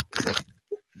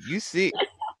 You see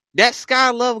that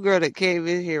Sky Love girl that came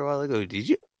in here a while ago? Did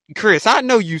you, Chris? I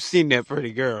know you seen that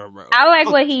pretty girl, bro. I like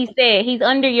what he said. He's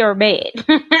under your bed.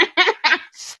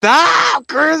 Stop,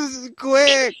 Chris!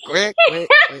 Quit!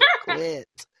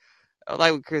 I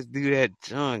like when Chris do that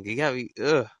junk. He got me.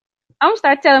 Ugh. I'm gonna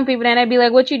start telling people that. I'd be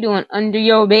like, "What you doing under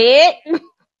your bed?"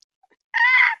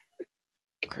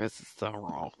 Chris is so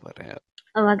wrong for that.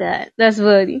 Oh my god, that's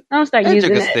funny. I'm gonna start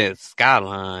using that. Said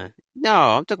Skyline. No,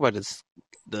 I'm talking about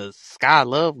the Sky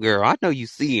Love girl. I know you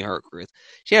seen her, Chris.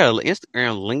 She had her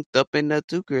Instagram linked up in there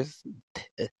too, Chris.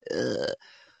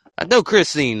 I know Chris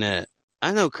seen that.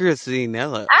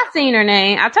 Look. I seen her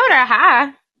name. I told her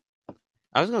hi.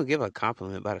 I was gonna give her a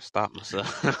compliment, but I stopped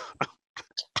myself.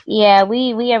 Yeah,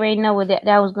 we already know where that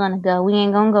was gonna go. We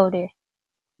ain't gonna go there.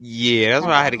 Yeah, that's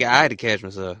why I had to catch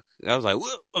myself. I was like,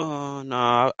 oh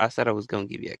no, I said I was gonna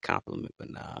give you a compliment, but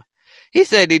nah. He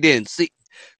said he didn't see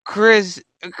Chris.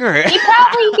 He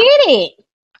probably did it.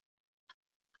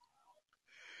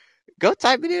 Go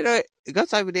type it in. Go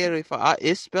type it in.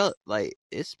 It's spelled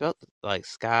like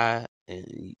sky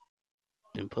and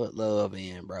put love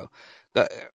in, bro.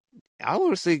 I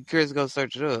want to see Chris go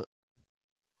search it up.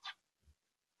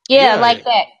 Yeah, like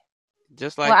that.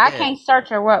 Just like well, that. I can't search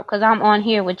her up because I'm on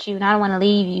here with you, and I don't want to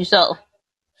leave you. So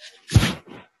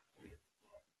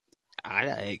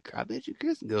I bet you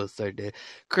Chris can go search that.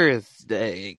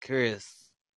 Chris.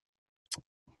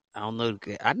 I don't know.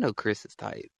 I know Chris is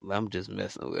tight. But I'm just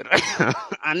messing with her.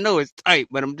 I know it's tight,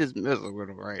 but I'm just messing with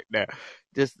him right now,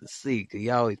 just to see. Cause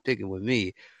you always picking with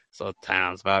me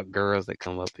sometimes about girls that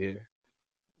come up here.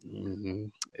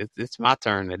 It's my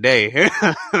turn today.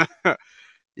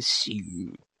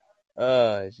 Shoot.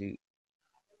 Shoot.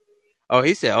 Oh,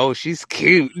 he said, "Oh, she's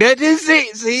cute." That just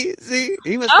see.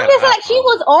 He must. I'm just like, she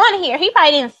was on here. He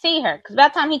probably didn't see her because by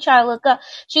the time he tried to look up,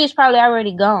 she was probably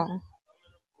already gone.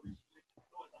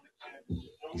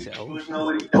 He said, "Oh,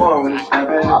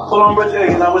 pull on Bridge Egg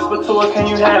and I whisper to her, can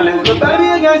you handle it? Look, baby,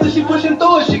 a gangster, she pushing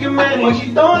through it, she can manage. When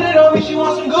she throwing it on me, she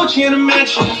wants some Gucci in a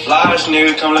mansion. Flyest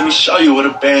nigga, come let me show you what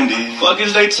a band is. Fuck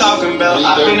is they talking about?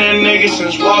 I've been that nigga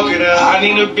since walking out. I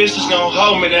need a bitch that's gonna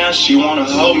hold me down. She wanna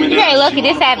hold me down. You're very lucky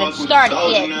this haven't started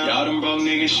yet. Y'all them broke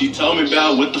niggas she told me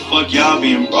about. What the fuck y'all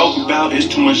being broke about? It's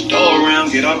too much dough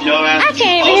around. Get off your ass. I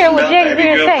can't even hear what Jay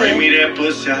Beer saying. Bring me that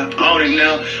pussy. I own it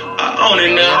now. I own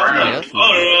it now.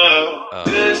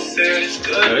 This is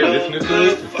good.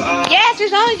 Yes,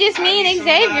 it's only just me and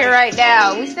Xavier right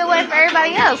now. We still wait for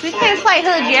everybody else. We can't play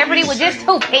Hood Jeopardy with just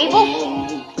two people.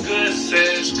 Good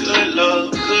sex, good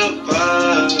love, good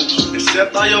vibes.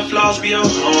 Except all your flaws be your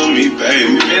homie,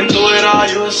 baby. Been through it all,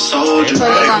 you a soldier, So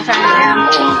we're gonna turn it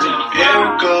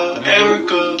down.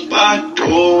 Erica,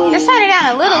 Badu. Just turn it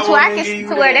down a little to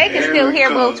where they can still hear,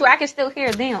 but to where I can still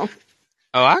hear them.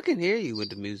 Oh, I can hear you with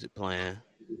the music playing.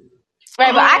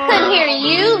 Right, but I couldn't hear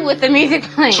you with the music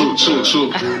playing.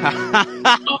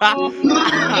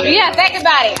 Yeah, think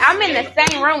about it. I'm in the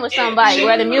same room with somebody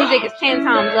where the music is 10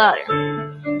 times louder.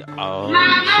 Oh.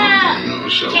 Mama,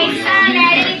 can't sign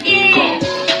that again.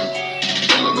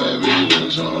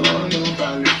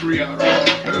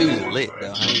 He was lit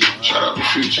though.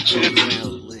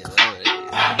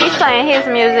 He's playing his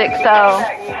music, so.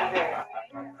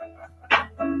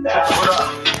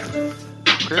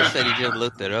 Chris said he just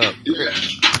looked it up.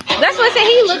 That's what I said.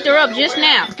 He looked her up just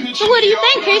now. So what do you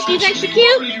think, Chris? Do you think she's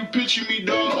cute? Chris,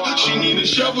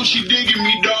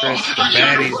 the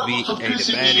baddies be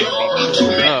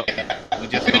pulling up. We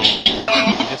just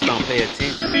don't pay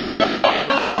attention.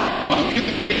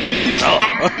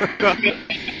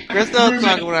 Chris don't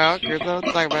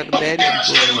talk about the baddies.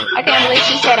 I can't believe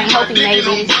she said ain't hoping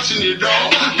maybe.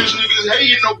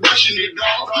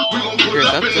 Chris,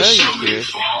 I'm telling you,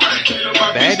 Chris.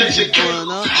 Baddies is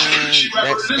pulling up, man.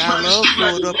 That Sky Love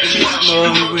pulled up in this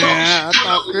mug, man. I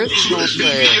thought Chris was gonna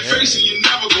say it.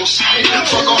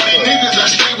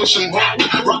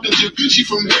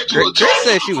 Chris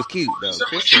said she was cute, though.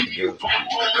 Chris said the girl was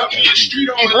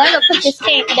cute. And Lena put this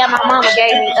candy that my mama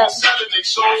gave me up.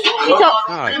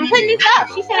 I'm putting this up.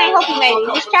 She said ain't hoping maybe.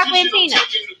 It's chocolate and peanut.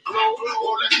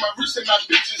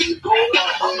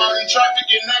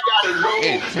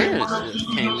 Hey, Terrence just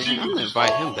came in. I'm gonna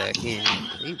invite him back in.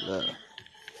 He love.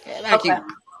 I keep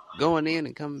going in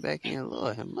and coming back in.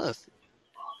 Lord have mercy.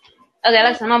 Okay,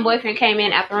 listen, my boyfriend came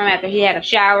in after he had a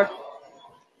shower.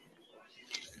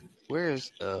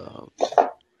 Where's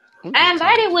I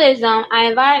invited Wisdom, I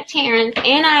invited Terrence,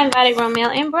 and I invited Romeo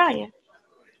and Brian.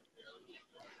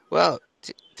 Well,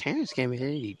 Terrence came in here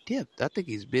and he dipped. I think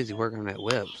he's busy working on that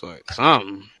website.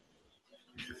 Something.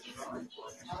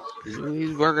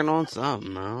 He's working on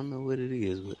something. I don't know what it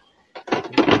is, but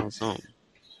he's working on something.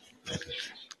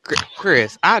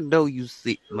 Chris, I know you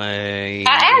see my.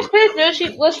 I asked Chris,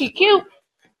 was she cute?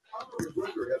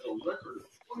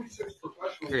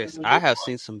 Chris, I have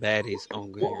seen some baddies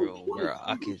on Good Hero, girl.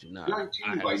 I kid you not. I have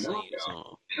seen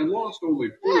some.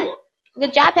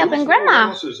 Good job helping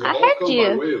Grandma. I heard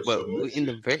you. But it's in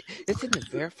the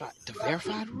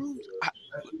verified rooms.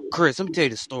 Chris, let me tell you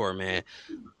the story, man.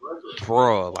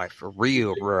 Bro, like for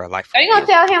real, bro. Like, are you gonna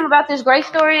tell him about this great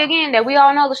story again that we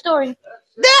all know the story?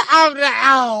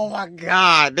 Oh my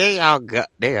God, they all go.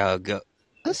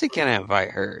 Let's see, can I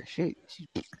invite her? She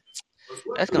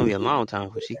that's gonna be a long time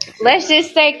before she can. Let's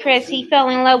just say, Chris, he fell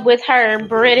in love with her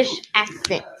British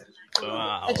accent.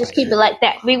 Let's just keep it like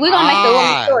that. We're gonna make the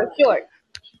long story short.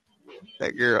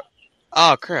 That girl.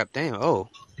 Oh crap! Damn. Oh,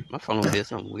 my phone did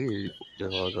something weird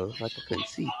just a while ago. Like I couldn't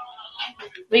see.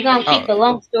 We're gonna keep the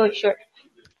long story short.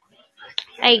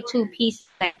 Hey, 2 pieces.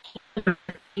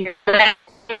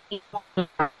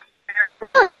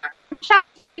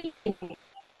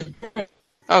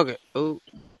 Okay.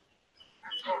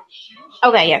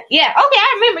 Okay, yeah. Okay,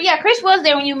 I remember. Yeah, Chris was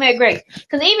there when you met Grace.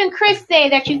 Because even Chris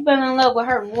said that you fell in love with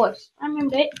her voice. I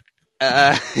remember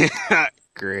that.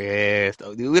 Chris,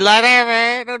 don't do me like that,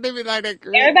 man. Don't do me like that,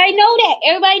 Chris. Everybody know that.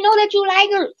 Everybody know that you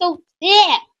like her. So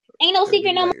yeah, ain't no Don't do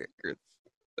secret me no more. like that, Chris.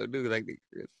 Don't do me like that,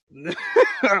 Chris.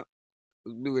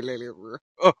 Don't do it like that, bro.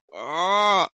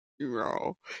 Oh, you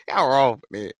wrong. Y'all wrong for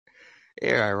that.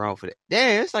 Everybody wrong for that.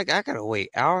 Damn, it's like I gotta wait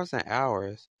hours and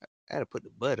hours. I gotta put the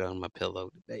butter on my pillow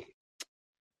today.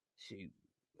 Shoot,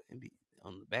 it be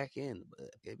on the back end, but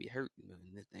it be hurting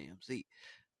in this damn seat.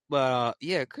 But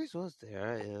yeah, Chris was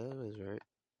there. Yeah, that was right.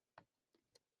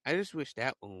 I just wish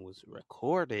that one was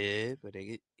recorded, but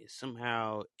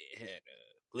somehow it had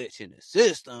a glitch in the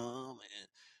system, and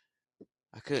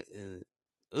I couldn't.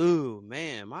 Ooh,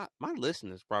 man, my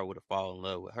listeners probably would have fallen in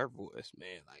love with her voice,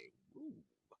 man. Like, ooh.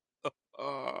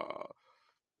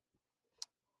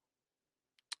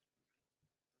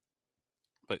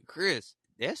 But Chris,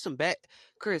 there's some bad.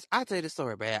 Chris, I'll tell you the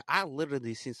story, man. I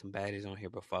literally seen some baddies on here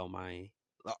before mine.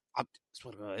 I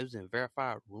swear to God, it was in a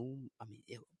verified room. I mean,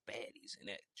 it was baddies in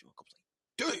that junk. I was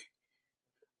like, dang.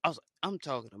 I was like, I'm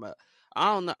talking about.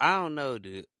 I don't know,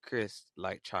 dude. Chris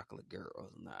like chocolate girls or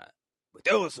not, but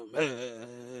there was some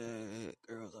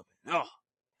girls up in.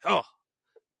 Oh,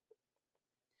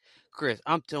 Chris,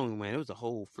 I'm telling you, man, it was a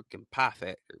whole freaking pie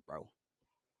factory, bro.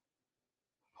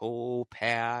 Whole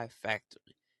pie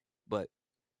factory. But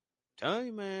tell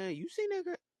you, man, you seen that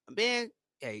girl? Man,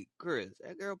 hey, Chris,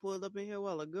 that girl pulled up in here a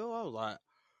while ago. I was like,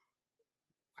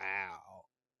 wow.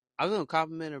 I was gonna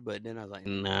compliment her, but then I was like,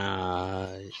 nah,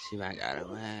 she might got it,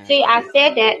 man. See, I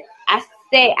said that.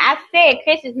 I said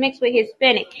Chris is mixed with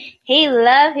Hispanic. He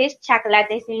love his chocolate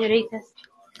señoritas.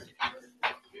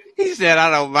 He said, I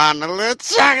don't mind a little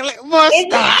chocolate mustard.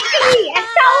 Exactly. I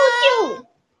told you.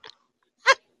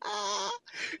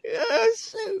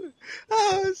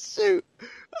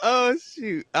 Oh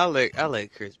shoot! I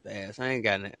like Chris Bass. I ain't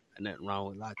got nothing wrong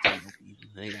with Latino people.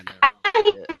 I ain't got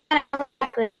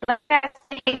nothing wrong with that.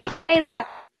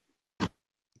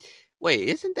 Wait,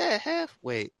 isn't that half?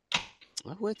 Wait,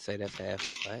 I would say that's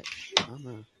half. Right? I don't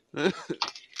know.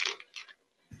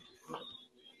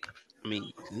 I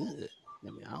mean, good.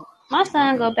 My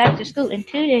son go back to school in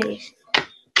 2 days.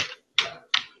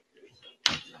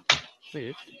 Wait,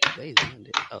 it's days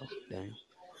Monday. Oh, dang.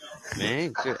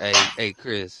 Man, hey,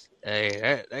 Chris.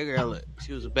 Hey, that girl,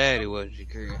 she was a baddie, wasn't she,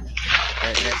 Chris?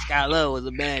 That Skylar was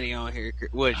a baddie on here,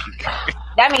 wasn't she, Chris?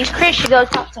 That means Chris should go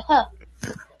talk to her.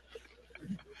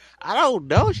 I don't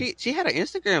know. She had an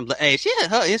Instagram. Hey, she had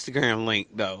her Instagram link,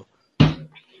 though.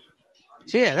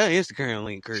 She had her Instagram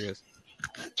link, Chris.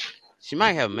 She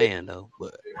might have a man, though,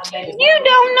 but... You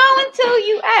don't know until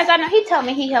you ask. I know he told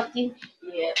me he helped you.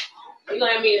 Yeah. You're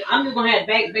gonna have me, I'm just going to have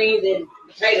baked beans and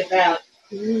potato salad.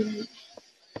 Mm-hmm.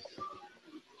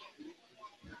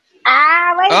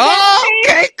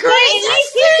 Okay, Chris. But at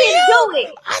least he can do it.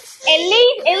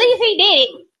 At least he did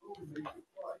it.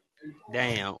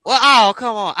 Damn. Well,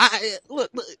 come on. Look,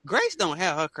 Grace don't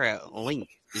have her crowd link.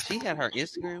 If she had her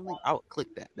Instagram link, I would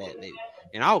click that lady.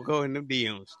 And I would go in the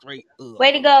DM straight up.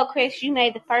 Way to go, Chris. You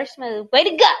made the first move. Way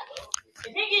to go.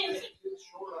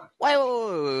 Wait.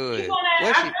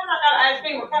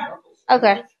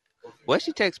 Okay. What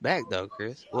she text back, though,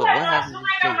 Chris? What happened when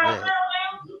she text back?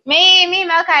 Me and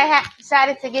Malachi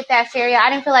decided to get that cereal. I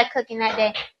didn't feel like cooking that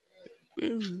day.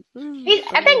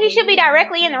 I think he should be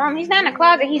directly in the room. He's not in the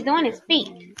closet. He's doing his feet.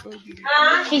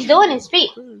 He's doing his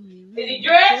feet. Is he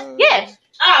dressed? Yes.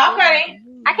 Oh, okay.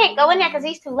 I can't go in there because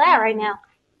he's too loud right now.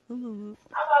 I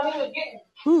thought he was getting.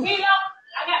 You know,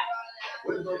 I got.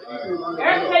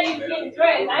 Erica said you was getting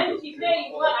dressed. I didn't. She said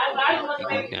you what? I didn't want to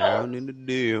make it down in the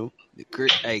deal.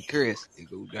 Hey, Chris, they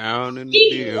go down in the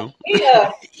deal. He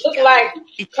look like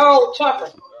cold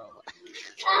chocolate.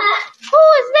 Who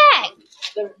is that?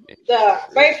 The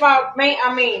baseball boy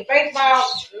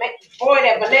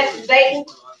that Vanessa's dating.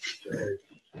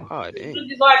 Oh, dang.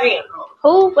 Just like him.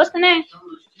 Who? What's the name?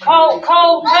 Cole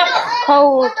Tucker.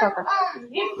 Cole Tucker.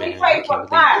 He played for the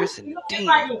Pirates.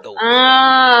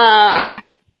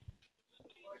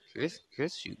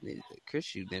 Chris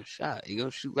shoot them shot. You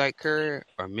gonna shoot like Curry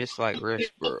or miss like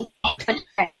Westbrook?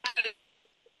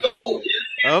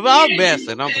 I'm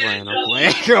messing. I'm playing. My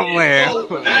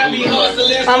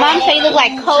mom said you look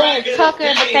like Cole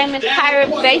Tucker, the famous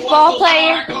Pirates baseball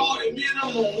player.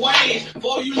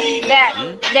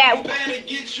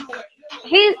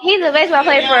 He's a baseball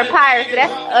player for the Pirates,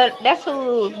 but that's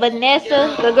who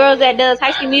Vanessa, the girl that does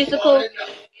High School Musical,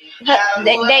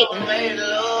 dating.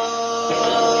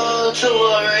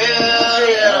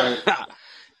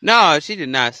 No, she did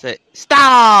not say.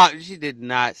 Stop! She did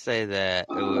not say that.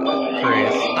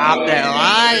 Chris, stop that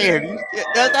lying.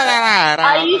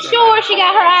 Are you sure she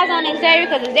got her eyes on Xavier?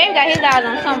 Because Xavier got his eyes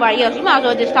on somebody else. You might as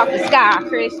well just talk to Sky,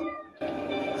 Chris. Oh,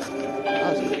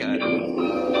 she got it.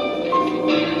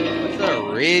 What's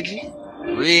up, Reggie?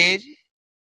 Reggie?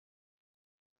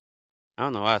 I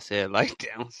don't know why I said it like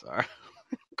that. I'm sorry.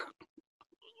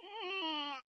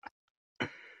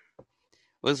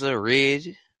 What's up,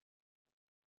 Reggie?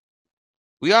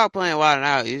 We all playing Wild 'N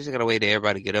Out. You just gotta wait till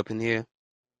everybody get up in here.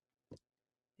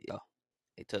 Yeah.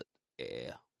 They took.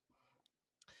 Yeah.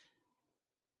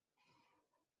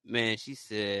 Man, she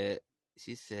said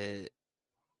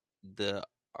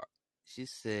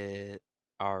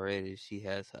already she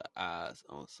has her eyes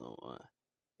on someone.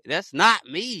 That's not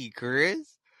me,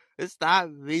 Chris. It's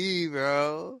not me,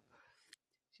 bro.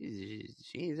 She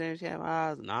ain't saying she had my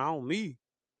eyes. Not on me.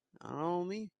 Not on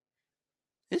me.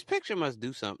 This picture must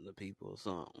do something to people or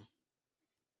something.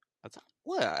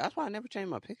 What? That's why I never changed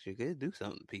my picture. Cause it do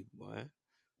something to people, boy.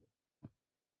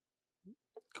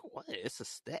 What? It's a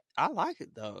stat. I like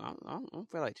it though. I don't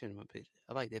feel like changing my picture.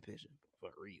 I like that picture for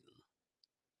a reason.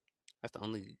 That's the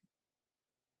only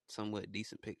somewhat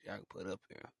decent picture I can put up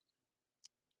here.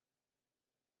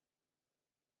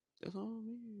 That's on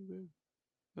me, baby.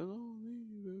 That's on me,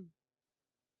 baby.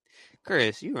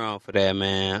 Chris, you wrong for that,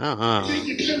 man.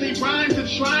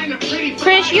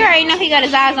 Chris, you already know he got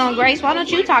his eyes on Grace. Why don't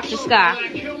you talk to Sky?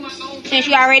 Since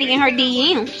you already in her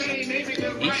DM.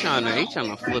 He's trying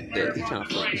to flip that. He's trying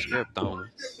to flip the script on me.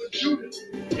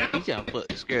 He's trying to flip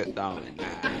the script on me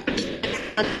now.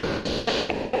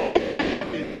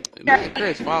 Me and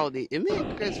Chris followed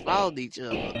each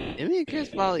other. I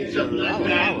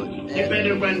would. You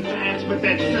better run fast with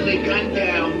that silly gun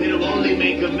down. It'll only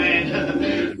make a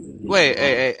man. Wait,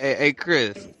 hey,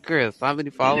 Chris, how many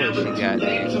followers you got,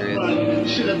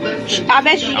 Chris? I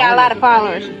bet you got a lot of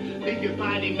followers.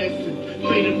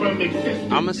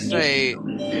 I'm gonna say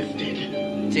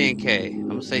 10K. I'm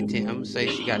gonna say 10. I'm gonna say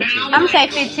she got 10. I'm gonna say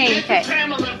 15K.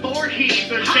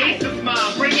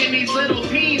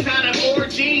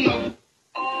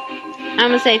 I'm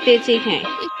gonna say 15K.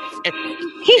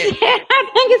 He said, "I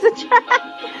think it's a troll."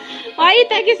 Why do you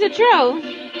think it's a troll?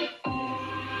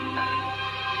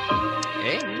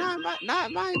 Hey,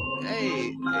 not my.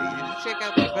 Hey, check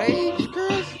out the page,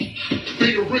 Chris.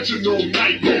 The original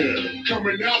nightmare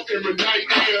coming out in the night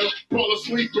air. Fall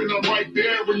asleep and I'm right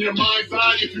there in your mind's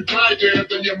eye. If you die there,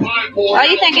 then your mind more. Why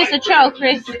do you think it's a troll,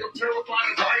 Chris?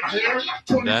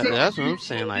 That's what I'm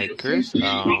saying, like Chris.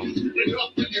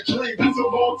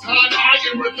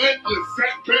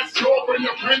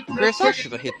 Chris, I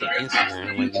should have hit the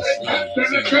Instagram when you see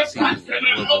was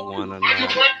the one or not.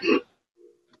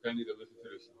 I need to listen to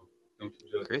this song. Don't you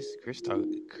just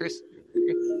Chris.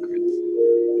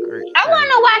 I wanna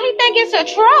know why he think it's a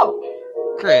troll.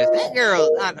 Chris, that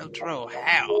girl's not no troll.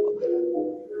 How?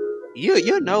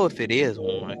 You know if it is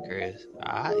one, Chris.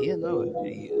 You know if it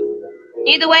is.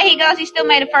 Either way he goes, he still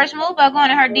made the first move by going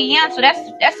to her DM, so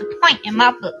that's a point in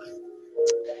my book.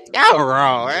 Y'all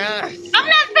wrong. I'm not saying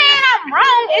I'm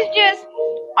wrong. It's just,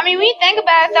 I mean, when you think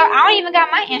about it, though, I don't even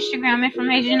got my Instagram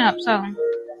information up, so.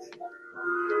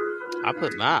 I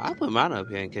put mine up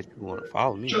here in case people want to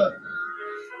follow me.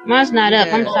 Mine's not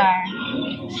up. I'm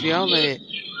sorry. She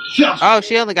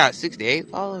only got 68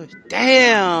 followers.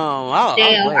 Damn.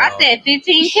 I said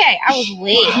 15K. I was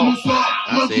way off.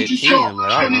 I said 10,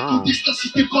 but I'm wrong.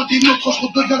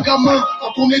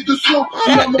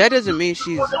 That doesn't mean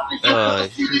she's a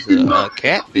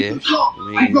catfish. I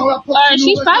mean,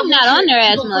 she's probably not on there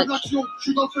as much. Yeah, she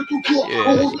ain't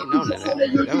on that.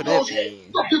 That would that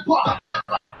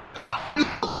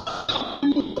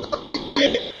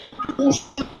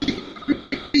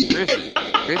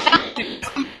Chris,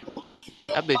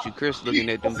 I bet you Chris looking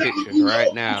at them pictures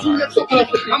right now.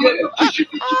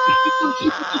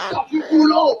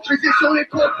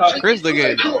 Chris looking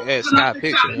at Sky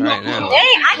pictures right now. Dang,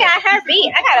 I got her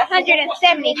beat. I got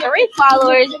 173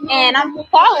 followers, and I'm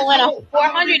following a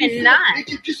 409.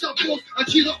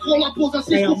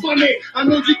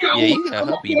 Yeah, you got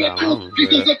her beat by long,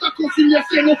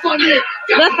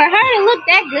 But for her to look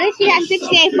that good, she got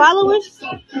 68 followers.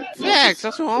 Facts,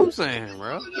 that's what I'm saying,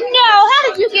 bro. No, how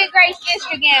did you get Grace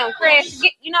Instagram, Chris?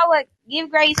 You know what? Give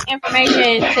Grace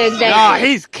information to Xavier. No,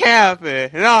 he's capping.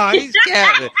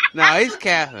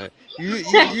 You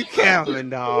capping,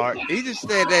 dog. He just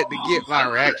said that to get my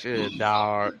reaction,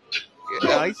 dog.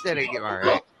 No, he said that to get my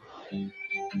reaction.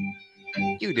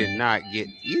 You did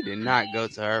not go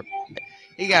to her.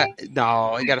 He got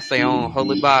to stay on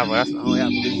Holy Bible. That's the only I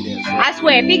believe that. I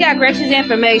swear, if he got Grace's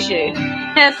information,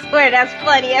 I swear that's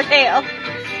funny as hell.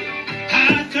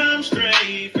 I come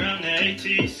straight from the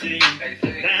ATC.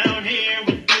 Down here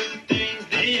we do things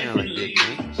Sound like Big differently.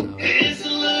 Pink. So. It's a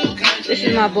little country. This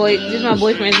is my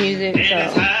boyfriend's music, And it's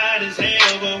so hot as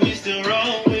hell, but we still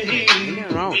roll with Ain't heat.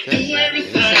 nothing wrong with that.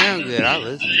 It sound good. I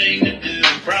listen to it.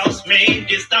 Cross me,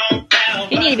 get stoned out.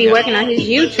 he need to be working on his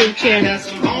YouTube I channel. got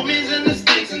some homies in the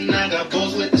sticks, and I got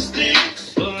boys with the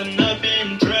sticks. Pulling up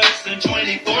in trucks and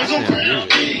 24s on Crown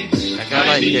Beach. Like, I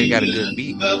like they got a good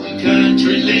beat. But we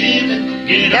country living.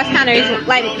 Get That's on kind of reason,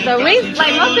 like the reason,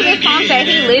 like most of his songs that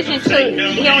he listens to,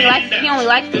 he only likes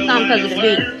the song because of the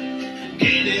beat.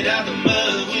 Get it out the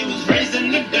mud, we was raised in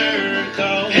the dirt.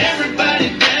 Cause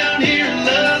everybody down here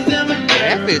loves them a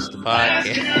That dirt. fits the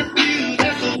podcast.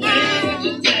 That's the way that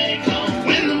you take home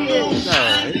when the moon's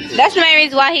No, it's That's the main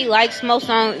reason why he likes most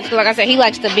songs. 'Cause like I said, he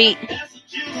likes the beat. That's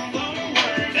what you gon' go to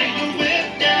work. Take a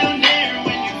whip down there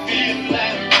when you feel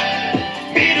like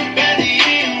riding. Beat up at the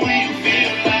end when you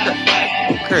feel like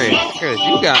fighting. Chris,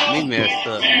 you got me messed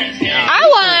up. I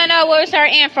want to know where's her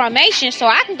information so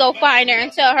I can go find her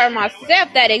and tell her myself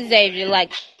that Xavier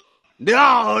like.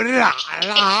 No.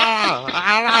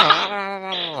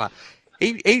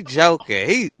 He joking.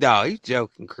 He's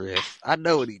joking, Chris. I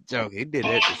know what he's joking. He did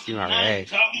that to see my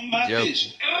reaction. He joking.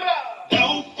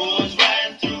 Dope boys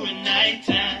riding through at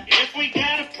nighttime. If we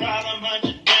got a problem, hunt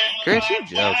you down. Chris, you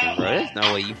joking, bro. There's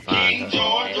no way you find her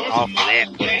off of that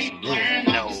person. There's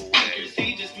no way.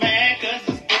 He just mad 'cause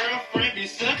his girlfriend be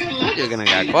sucking You like just gonna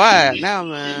got quiet now,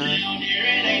 man.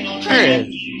 Chris,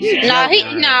 you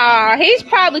joking, right? He's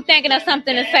probably thinking of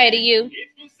something to say to you.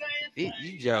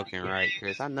 You joking, right,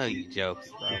 Chris? I know you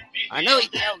joking, bro. I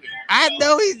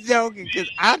know he's joking because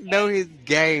I know his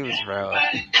games, bro.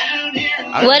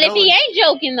 What if he ain't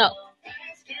joking though?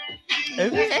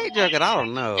 If he ain't joking, I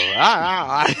don't know.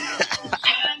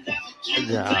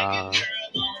 Nah.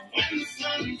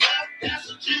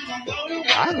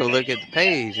 I go look at the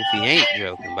page if he ain't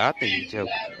joking, but I think he's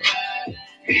joking.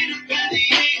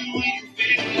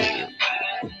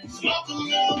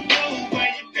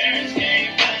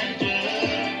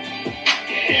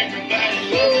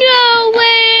 No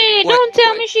way! What? Don't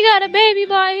tell me she got a baby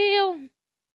by him.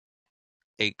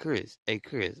 Hey Chris,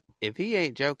 if he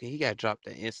ain't joking, he gotta drop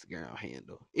that Instagram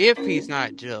handle. If he's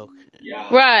not joking.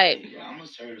 Right. I'm a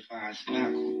certified sniper.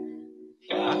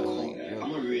 I don't think I'm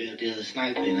joking. a real deal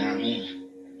sniper, you know what I mean?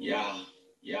 Yeah.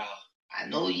 I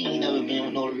know you ain't never been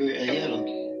with no real hitter.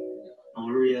 No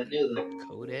real nigga.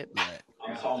 Kodak Black.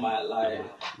 I'm talking about like.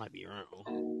 Might be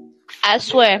wrong. I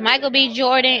swear, Michael B.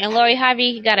 Jordan and Lori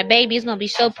Harvey got a baby. It's gonna be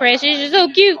so precious. It's so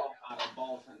cute.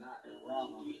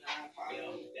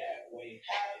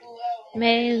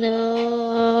 May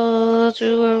love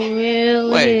to a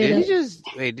real Wait,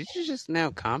 hitter. did you just now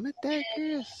comment that,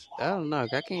 Chris? I don't know.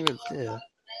 I can't really tell.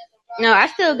 No, I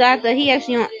still got he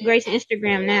actually on Grace's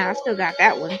Instagram now. I still got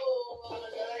that one.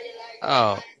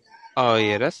 Oh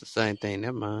yeah, that's the same thing.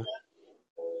 Never mind.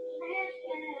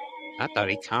 I thought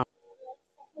he commented.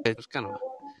 It was kind of.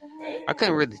 I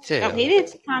couldn't really tell. Oh, he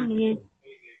did comment.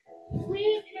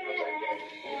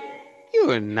 You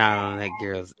were not on that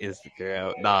girl's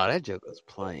Instagram. Nah, that joke was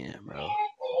playing, bro.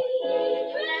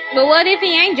 But what if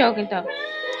he ain't joking though?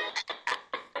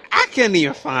 I couldn't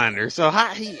even find her. So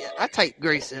I typed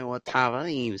Grace in one time. I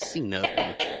didn't even see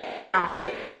nothing.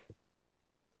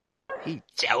 He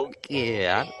joking.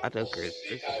 Yeah, I know Grace.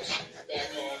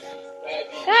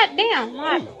 God damn,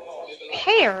 my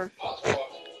hair.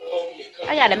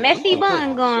 I got a messy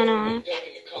bun going on.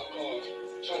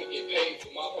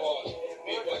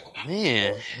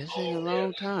 Man, it's been a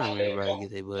long time. Everybody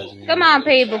get their buzz in. Come on,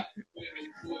 people.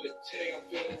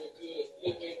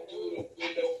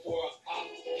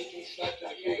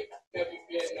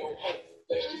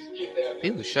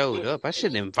 People showed up. I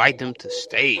should invite them to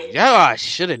stage. Oh, I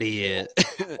should have did.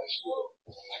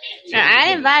 So I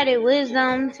invited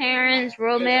Wisdom, Terrence,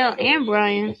 Romel, and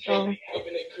Brian. So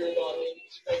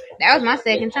that was my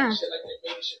second time.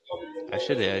 I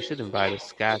should invite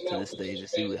Scott to the stage and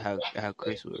see how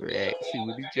Chris would react. See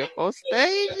when he jump on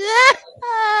stage. Yeah.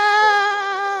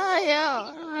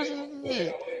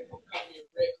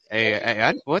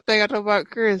 Hey, one thing I know about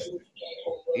Chris,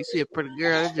 you see a pretty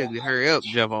girl, that just hurry up,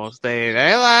 jump on stage.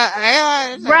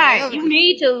 Right, you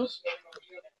need to.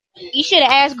 You should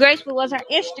have asked Grace what was her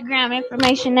Instagram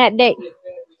information that day.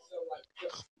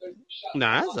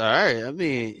 Nah, that's alright. I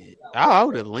mean, I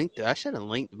would have linked it. I should have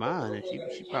linked mine, and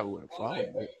she probably would have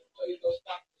followed it.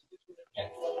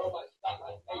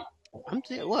 I'm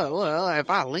saying, well, if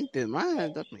I linked it mine,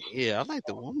 I mean, yeah, I like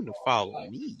the woman to follow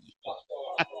me.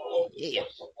 Yeah.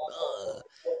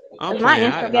 My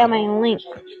Instagram ain't linked.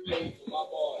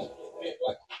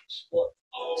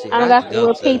 See, I don't got the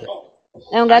little people.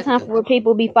 I don't got time for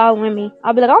people be following me.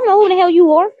 I'll be like, I don't know who the hell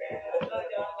you are.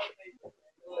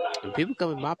 When people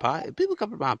come to my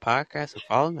podcast and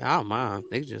follow me, I don't mind.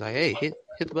 They just like, hey, hit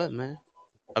the button, man.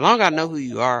 As long as I know who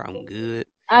you are, I'm good.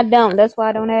 I don't. That's why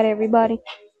I don't add everybody.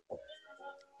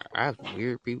 I have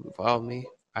weird people follow me.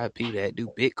 I have people that do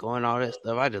Bitcoin and all that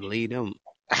stuff. I just leave them.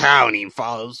 I don't even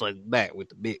follow them like back with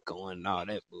the Bitcoin and all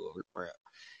that bull crap.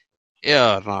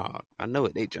 Yeah, no, I know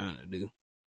what they trying to do.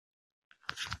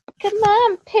 Come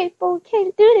on, people,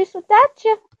 can't do this without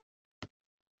you.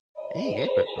 Hey,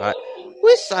 everybody,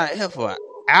 we sat here for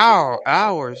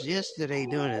hours yesterday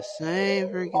doing the same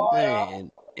freaking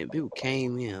thing, and people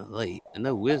came in late. I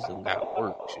know Wisdom got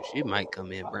work, so she might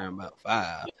come in around about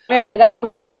 5.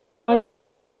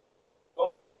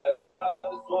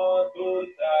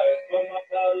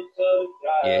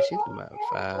 Yeah, she come about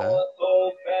 5.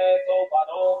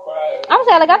 I'm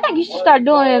saying, like, I think you should start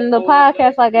doing the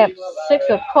podcast like at 6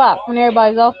 o'clock when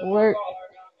everybody's off of work.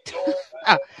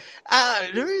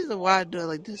 The reason why I do it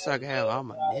like this, so I can have all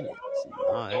my minutes and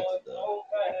all that stuff.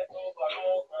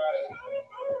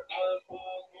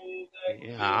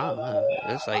 Yeah, I don't know.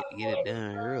 It's like to get it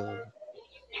done early.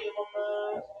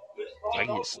 I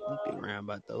get sleepy around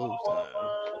about those times.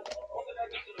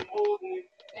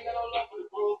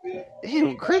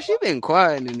 Damn, Chris, you been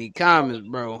quiet in the comments,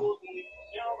 bro.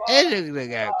 That nigga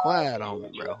got quiet on me,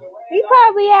 bro. You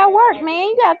probably at work, man.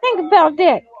 You gotta think about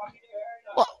that.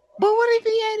 Well, but what if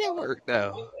he ain't at work,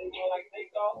 though?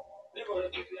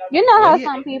 You know how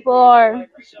some people are.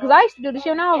 Because I used to do the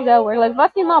shit when I was at work. Like, if I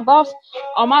see my boss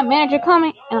or my manager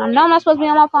coming, and I know I'm not supposed to be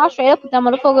on my phone, I'll straight up put that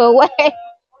motherfucker away.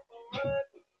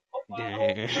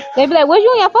 Damn. They be like, was you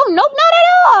on your phone? Nope, not at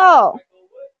all.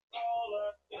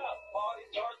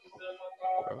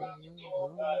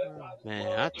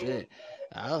 Man, I tell you,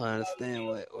 I don't understand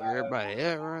where everybody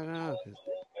at right now. Cause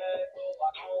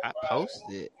I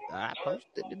posted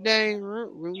today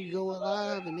when we go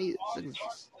live, and these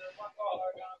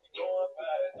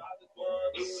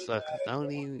suckers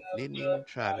didn't even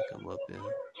try to come up here.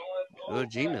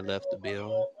 Georgina left the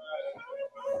building.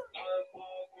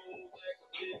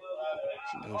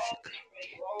 She knows she couldn't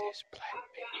get this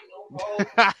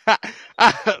black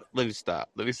man. Let me stop.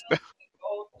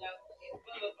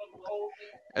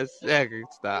 A second,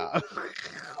 stop.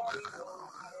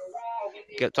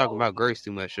 Kept talking about Grace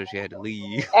too much, so she had to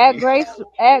leave. At Grace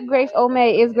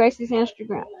Omay is Grace's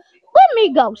Instagram. Let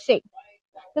me go see.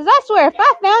 Because I swear, if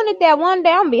I found it that one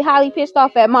day, I'm going to be highly pissed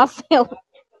off at myself.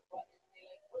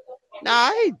 Nah,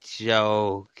 I ain't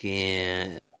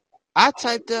joking. I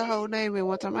typed that whole name in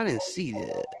one time. I didn't see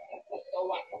that.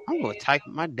 I'm going to type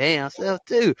it my damn self,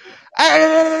 too.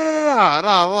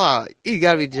 No. You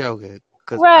got to be joking.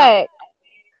 Right.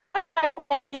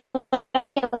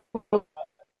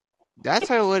 That's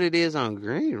how what it is on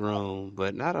Green Room,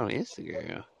 but not on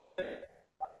Instagram.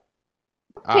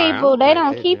 People, they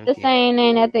don't keep the same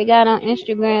name that they got on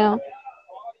Instagram.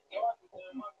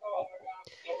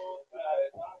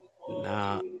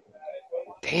 Nah.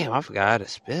 Damn, I forgot how to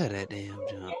spell that damn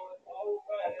junk.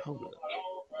 Hold up.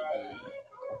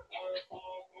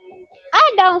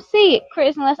 I don't see it,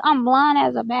 Chris, unless I'm blind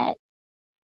as a bat.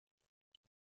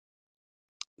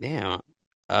 Damn.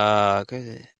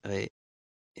 Wait.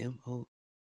 M-O.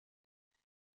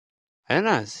 I did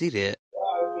not see that.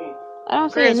 I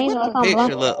don't Chris, see it neither. what the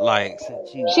picture look like?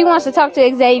 She wants to talk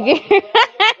to Xavier.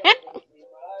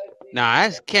 Nah,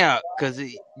 that's cap. Cause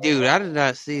dude, I did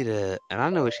not see that, and I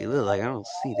know what she look like. I don't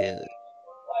see that.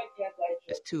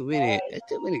 There's too many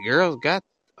girls got.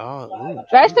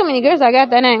 There's too many girls that got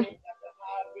that name.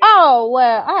 Oh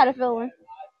well, I had a feeling.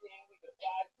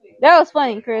 That was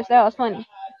funny, Chris. That was funny.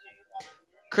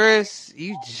 Chris,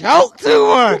 you joke too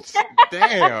much.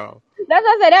 Damn. That's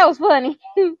why I said that was funny.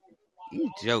 You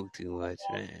joke too much,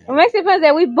 man. It makes it funny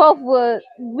that we both was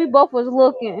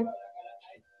looking.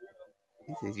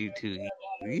 He said you too.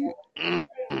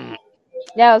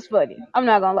 That was funny. I'm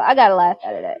not gonna lie. I got a laugh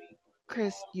out of that.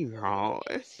 Chris, you wrong.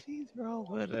 She's wrong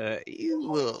with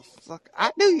you little sucker.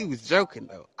 I knew he was joking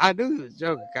though. I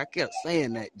kept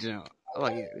saying that junk. Oh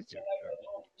yeah, this joke.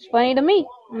 It's funny to me.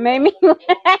 It made me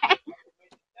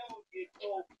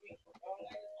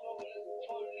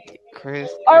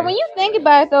Chris. Or when you think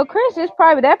about it though, Chris is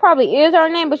probably is her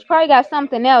name, but she probably got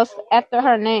something else after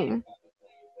her name.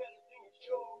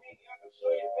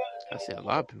 I see a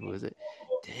lot of people with it.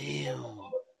 Damn.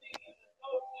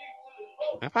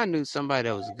 If I knew somebody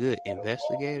that was a good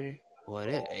investigator,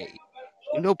 boy,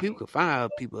 people can find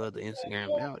people other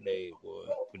Instagram nowadays, boy,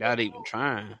 without even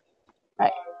trying.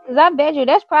 Right. Because I bet you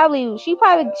she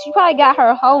probably got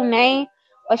her whole name,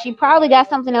 but she probably got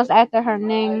something else after her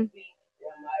name.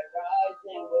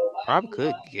 Probably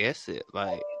could guess it.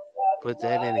 Like, put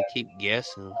that in and keep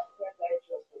guessing.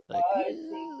 Like,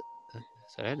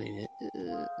 so that ain't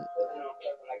it.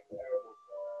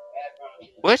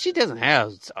 Well, she doesn't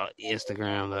have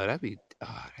Instagram though. That'd be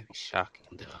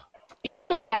shocking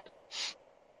though.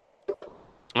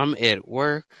 I'm at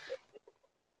work.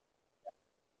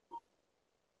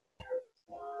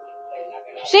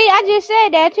 See, I just said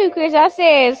that too, Chris. I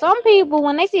said some people,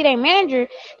 when they see their manager,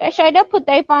 they straight up put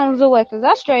their phones away, because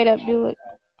I straight up do it.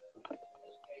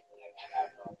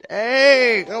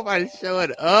 Hey, nobody's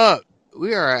showing up.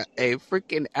 We are a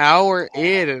freaking hour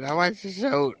in and nobody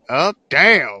showed up.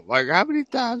 Damn. Like, how many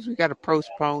times we got to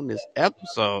postpone this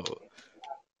episode?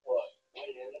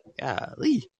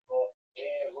 Golly.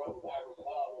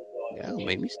 That'll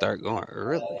make me start going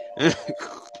early.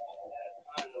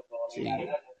 See,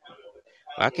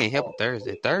 I can't help it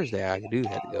Thursday. Thursday, I do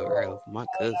have to go early for my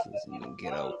cousins and then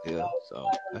get over here. So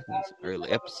I can get some early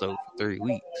episode for 3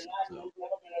 weeks. So,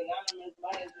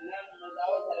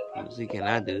 see, can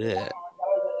I do that?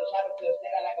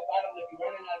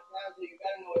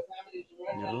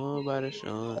 Nobody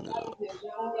showing up.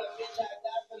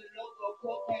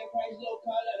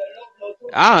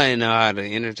 I don't even know how to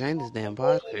entertain this damn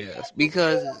podcast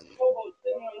because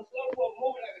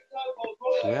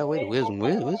we gotta wait to Wisdom.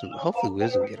 Hopefully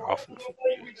Wisdom get off in a few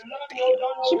minutes.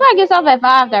 She probably gets off at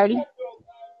 5:30.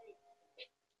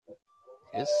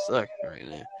 It sucks right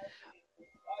now.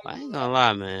 I ain't gonna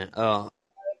lie, man.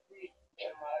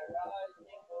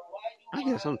 I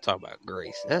guess I'm talking about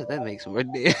Grace. That makes more.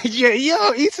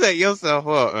 Yo, you set yourself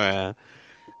up, man.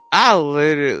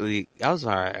 I'm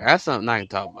sorry. That's something I can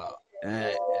talk about.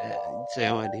 You say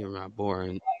I want to hear my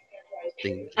boring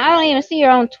thing. I don't even see her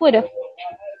on Twitter.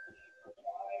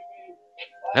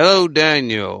 Hello,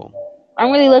 Daniel.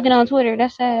 I'm really looking on Twitter.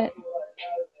 That's sad.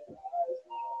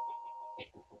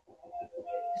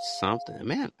 It's something,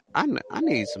 man. I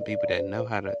need some people that know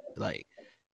how to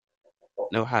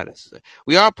say.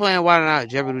 We are playing Why Not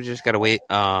Jeopardy. We just gotta wait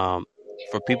for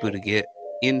people to get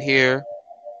in here.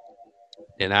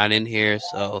 They're not in here,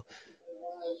 so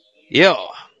yeah.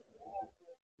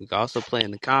 We can also play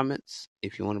in the comments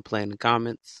if you want to play in the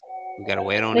comments. We gotta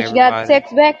wait on everybody. You got to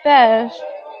text back fast.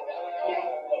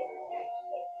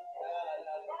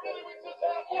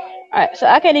 Alright, so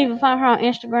I can't even find her on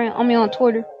Instagram. On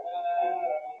Twitter.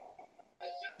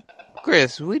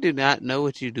 Chris, we do not know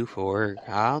what you do for work.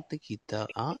 I don't think he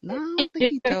told. I don't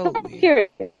think he told me.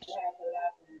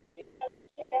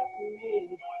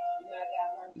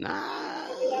 Nah.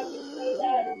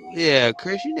 Yeah,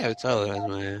 Chris, you never told us,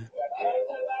 man.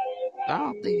 I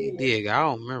don't think he did. I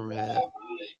don't remember that.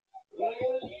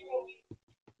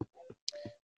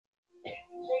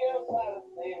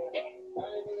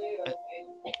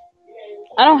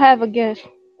 I don't have a guess.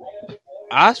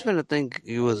 I was finna think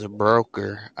he was a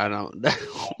broker. I don't know.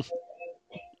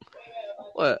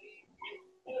 What?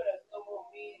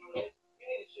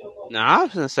 No, I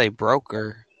was gonna say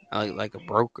broker. Like a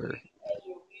broker.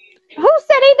 Who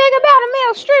said anything about a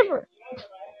male stripper?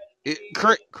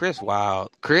 Chris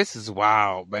wild. Chris is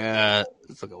wild, man.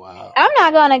 It's like a wild. I'm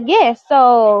not gonna guess,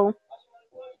 so.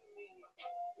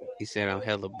 He said I'm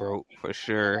hella broke for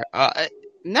sure.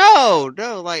 No,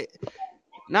 like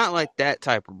not like that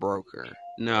type of broker.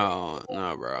 No,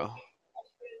 bro.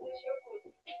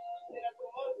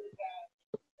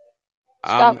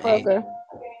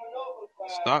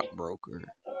 Stockbroker.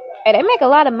 Hey, they make a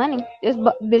lot of money.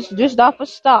 Just off of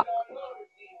stock.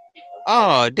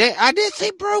 Oh, I did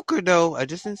say broker though. I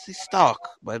just didn't say stock,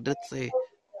 but I did say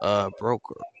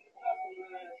broker.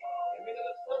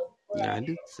 Yeah, I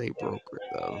did say broker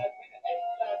though.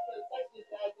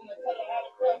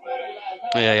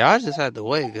 Yeah, y'all just had to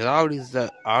wait because all these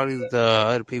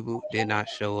other people did not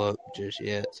show up just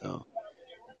yet. So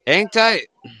hang tight.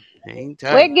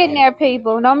 We're getting there,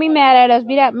 people. Don't be mad at us.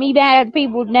 Be mad at the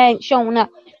people that ain't showing up.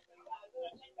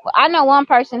 Well, I know one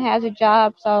person has a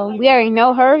job, so we already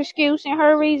know her excuse and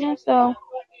her reason. So,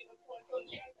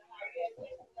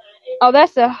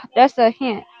 that's a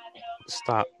hint.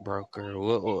 Stockbroker.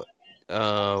 What?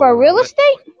 For real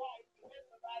estate?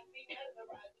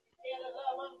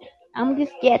 I'm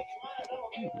just guessing.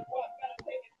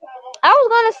 I was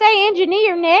gonna say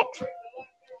engineer next.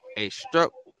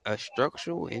 A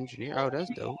structural engineer. Oh, that's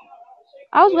dope.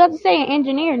 I was about to say an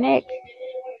engineer next.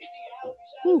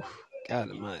 Whew.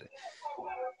 God almighty.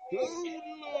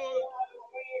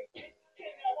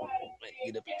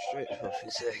 Get up and stretch for a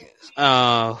few seconds.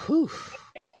 Whew.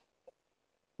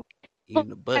 Even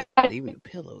the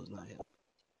pillow's not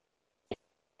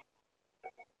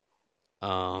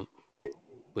helping.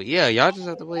 But yeah, y'all just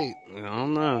have to wait. I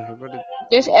don't know. Everybody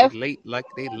Just They late like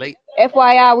they late.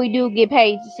 FYI, we do get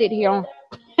paid to sit here on.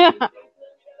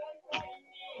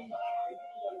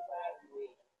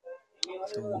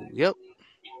 So, yep.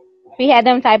 We had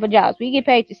them type of jobs. We get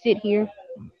paid to sit here.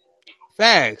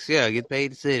 Facts. Yeah, get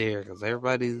paid to sit here because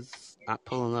everybody's not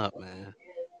pulling up, man.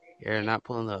 You're not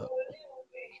pulling up.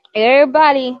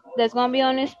 Everybody that's gonna be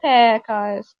on this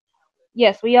podcast,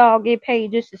 yes, we all get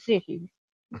paid just to sit here.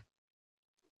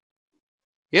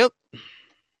 Yep.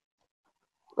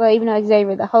 Well, even though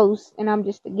Xavier the host and I'm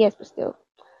just the guest, but still,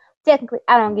 technically,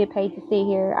 I don't get paid to sit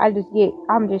here. I'm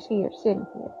just here sitting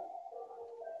here.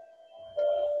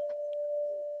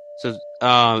 So,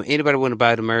 anybody want to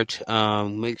buy the merch?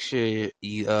 Make sure you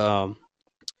we got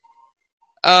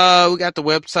the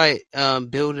website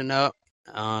building up.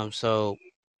 So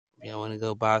if you want to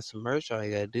go buy some merch, all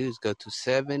you gotta do is go to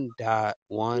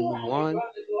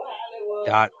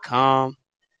 7.11.com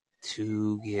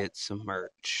to get some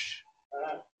merch.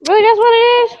 Really, that's what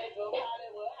it is?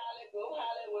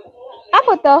 I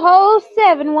put the whole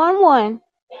 711.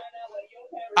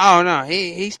 Oh no,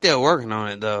 he's still working on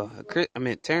it though.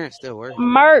 Terrence still working.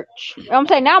 Merch. I'm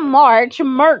saying not March,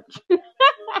 merch.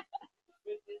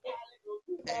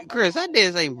 Chris, I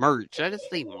didn't say merch. I just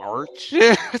say merch.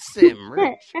 I said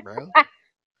merch, bro.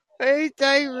 I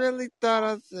really thought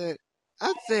I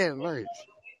said merch.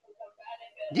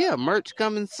 Yeah, merch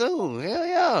coming soon. Hell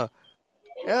yeah.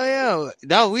 Hell yeah.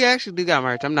 No, we actually do got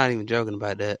merch. I'm not even joking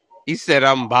about that. He said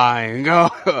I'm buying.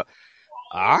 All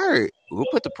right. We'll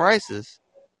put the prices.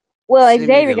 Well, Send me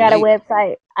Xavier the got a link.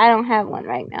 website. I don't have one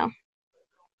right now.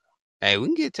 Hey, we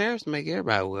can get Terrence to make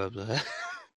everybody a website.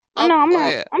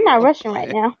 I'm not rushing right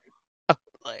now.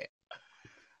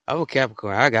 I'm a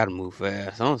Capricorn. I gotta move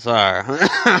fast. I'm sorry.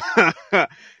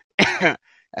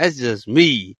 That's just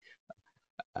me.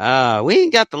 We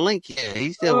ain't got the link yet.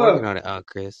 He's still working on it,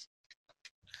 Chris.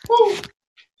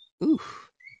 Oof.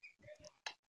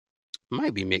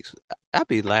 Might be mixed. I'd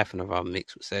be laughing if I'm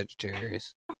mixed with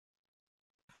Sagittarius.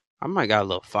 I might got a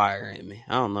little fire in me.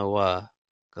 I don't know why.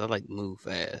 Cause I like to move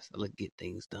fast. I like to get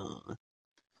things done. I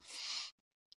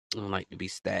don't like to be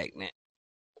stagnant.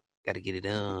 Got to get it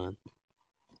done.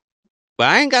 But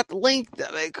I ain't got the link.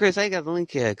 Chris, I ain't got the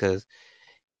link yet because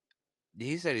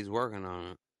he said he's working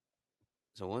on it.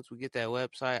 So once we get that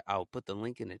website, I'll put the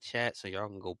link in the chat so y'all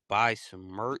can go buy some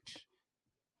merch.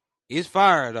 It's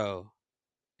fire though.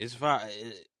 It's fire.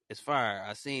 It's fire.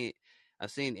 I seen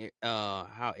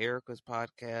how Erica's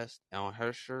podcast on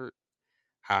her shirt,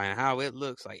 how it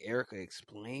looks like Erica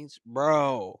explains,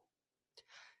 bro.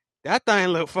 That thing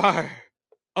look fire.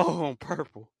 Oh, on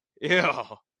purple. Yeah.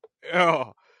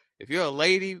 If you're a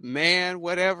lady, man,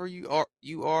 whatever you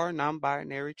are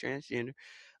non-binary, transgender,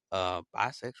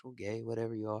 bisexual, gay,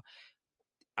 whatever you are.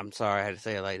 I'm sorry I had to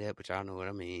say it like that, but y'all know what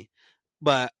I mean.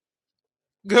 But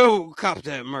go cop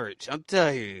that merch. I'm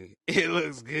telling you, it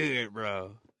looks good,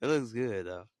 bro. It looks good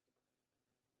though.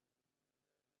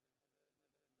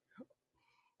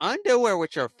 Underwear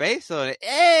with your face on it.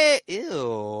 Hey,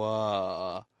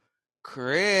 ew.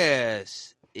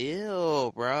 Chris.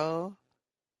 Ew, bro.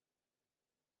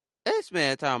 This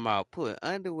man talking about putting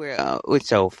underwear on with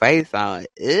your face on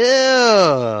it.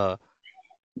 Ew.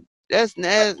 That's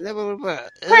nasty. Chris,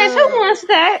 who wants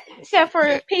that? Except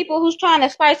for people who's trying to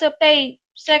spice up their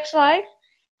sex life.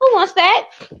 Who wants that?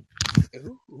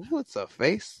 Who wants a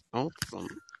face on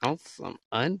some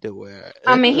underwear?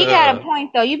 I mean, he got a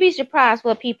point though. You'd be surprised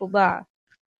what people buy.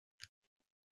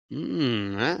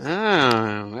 That'd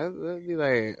be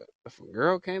like if a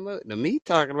girl came up to me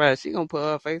talking about it, she gonna put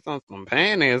her face on some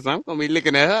panties. I'm gonna be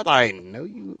looking at her like, no,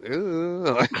 you.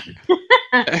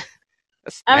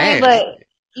 That's I mean, nasty. but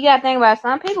you gotta think about it.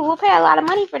 Some people will pay a lot of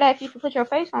money for that if you can put your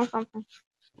face on something.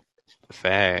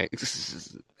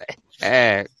 Facts.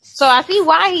 So I see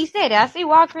why he said it. I see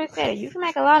why Chris said it. You can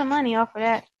make a lot of money off of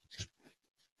that.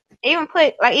 Even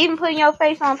putting your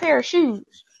face on a pair of shoes.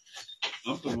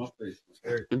 I'm putting my face.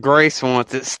 Grace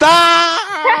wants it.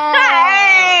 Stop!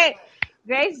 Hey!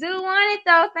 Grace do want it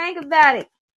though. Think about it.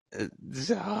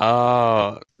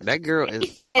 Oh, that girl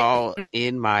is all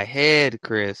in my head,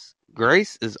 Chris.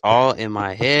 Grace is all in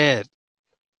my head.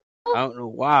 I don't know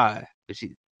why, but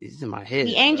she's in my head.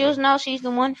 The angels know she's the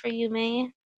one for you,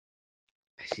 man.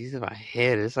 She's in my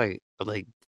head. It's like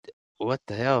what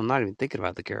the hell? I'm not even thinking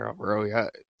about the girl, bro.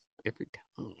 Every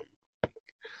time.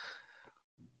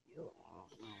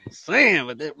 I'm saying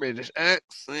with that British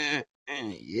accent,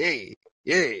 yeah.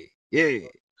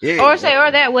 Or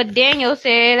that what Daniel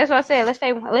said. That's what I said. Let's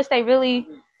say really.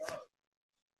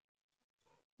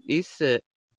 He said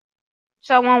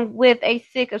someone with a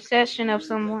sick obsession of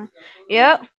someone.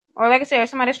 Yep. Or like I said,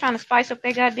 somebody that's trying to spice up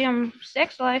their goddamn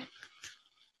sex life.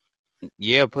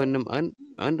 Yeah, putting them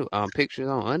pictures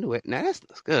on underwear. Now that's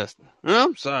disgusting.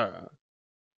 I'm sorry.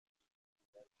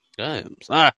 I'm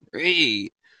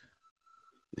sorry.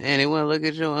 Man, they want to look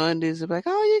at your undies and be like,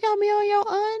 oh, you got me on your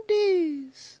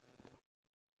undies.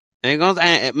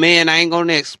 Man, I ain't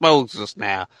gonna expose us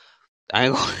now. I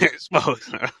ain't gonna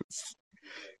expose us.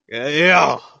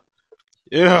 Yeah.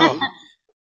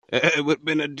 It would have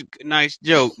been a nice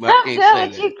joke, but I can't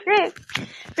say that. Chris.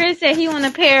 Chris said he want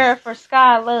a pair for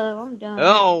Sky Love. I'm done.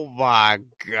 Oh my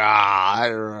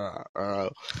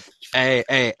God. Hey.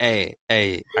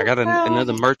 I got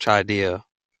another merch idea.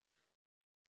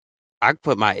 I could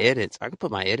put my edits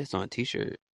on a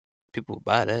t-shirt. People would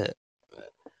buy that.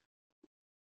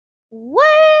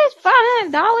 What?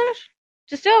 $500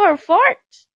 to sell her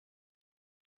farts?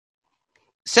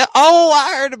 So,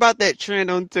 I heard about that trend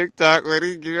on TikTok where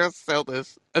these girls sell their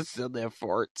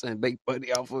farts and make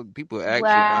money off of people actually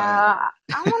Wow.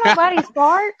 I want nobody's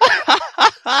fart.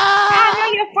 I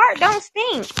know your fart don't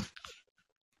stink.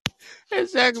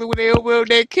 Exactly when they open up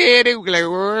that can, they be like,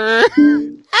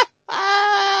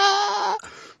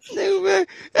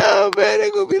 oh man, they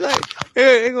gonna be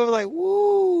like,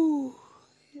 woo.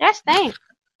 That stink.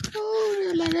 Oh,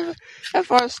 they're like, that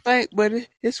fart stink, but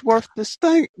it's worth the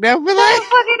stink. They'll be like,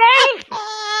 fuck it ain't.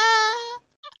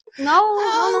 No.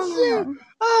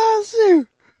 Oh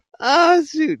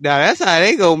shoot. Now that's how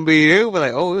they gonna be. They gonna be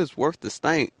like, oh, it's worth the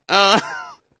stink. Chris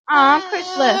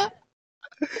left.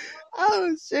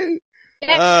 Oh shoot.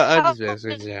 I'm just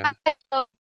messing with you.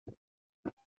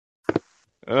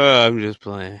 I'm just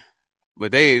playing.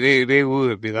 But they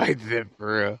would be like that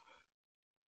for real.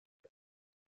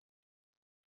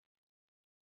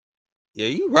 Yeah,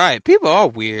 you're right. People are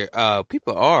weird.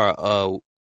 People are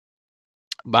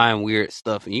buying weird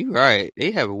stuff, and you're right.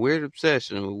 They have a weird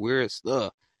obsession with weird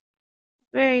stuff.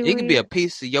 Very weird. It could be a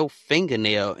piece of your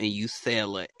fingernail, and you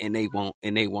sell it, and they want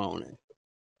it.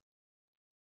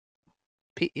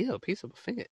 A piece of a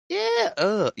finger. Yeah,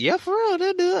 for real,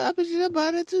 they'll do it. I bet you they'll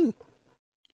buy that too.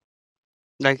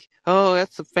 Like, oh,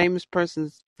 that's a famous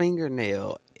person's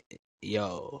fingernail.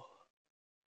 Yo.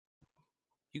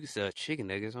 You can sell chicken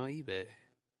nuggets on eBay.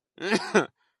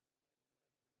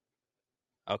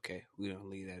 Okay, we don't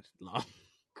leave that long.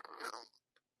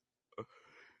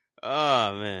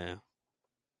 Oh, man.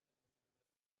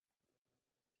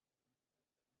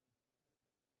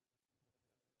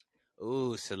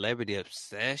 Ooh, celebrity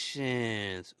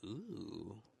obsessions.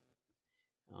 Ooh.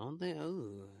 I don't think,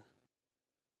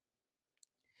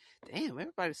 damn,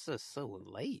 everybody's so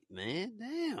late, man.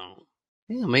 Damn.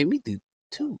 They gonna make me do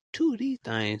two of these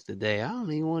things today. I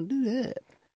don't even want to do that.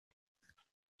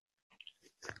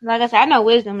 Like I said, I know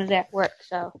Wisdom is at work,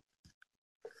 so.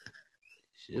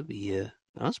 Should be, yeah.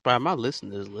 I'm surprised my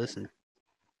listeners listen.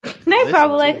 They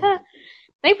probably like, huh?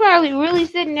 They probably really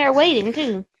sitting there waiting,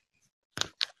 too.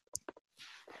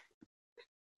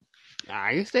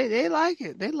 I guess they like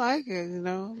it. They like it, you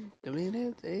know. I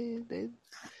mean, they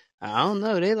I don't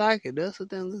know. They like it. That's what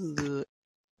they listen to it.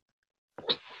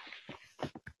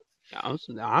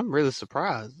 I'm really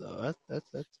surprised though.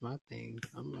 That's my thing.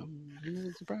 I'm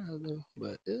really surprised though.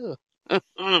 But yeah.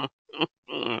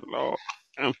 Lord.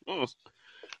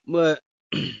 But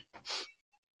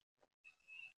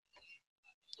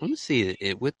let me see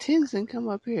it. Would Tenzin come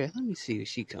up here? Let me see if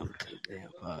she comes to the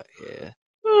damn pod. Yeah.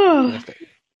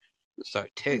 Let's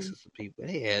start texting some people.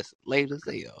 They ass late as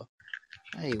they are.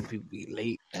 I hate when people be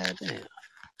late. God damn.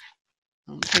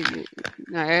 I'm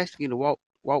not asking you to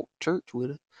walk church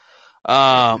with her.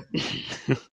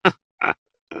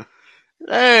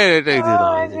 Hey, they too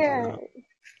long.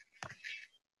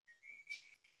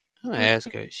 I'm gonna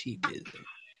ask her if she busy.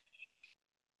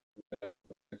 I'm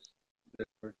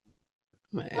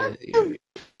gonna ask you.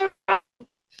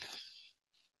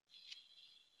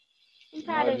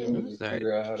 I just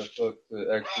figure out how the fuck to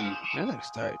actually. I gotta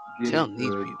start telling these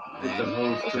people. Get the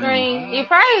whole screen. You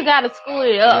probably gotta scoot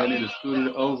it up. I need to scoot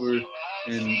it over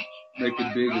and make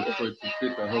it bigger for it to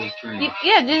fit the whole screen.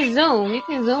 Yeah, just zoom. You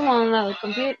can zoom on the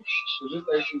computer. So this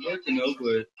actually working though,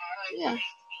 but yeah.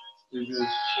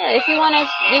 Yeah, if you want to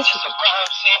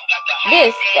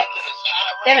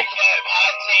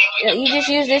you just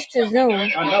use this to zoom. I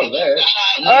know that.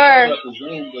 I'm not about to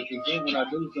zoom, but the zoom when I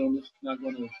do zoom, it's not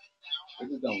gonna. It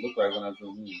just don't look right when I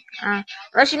zoom in.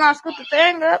 Unless you gonna scoot the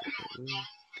thing up.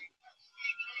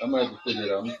 I might have to figure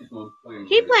it out.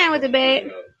 Keep playing with the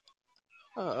bed.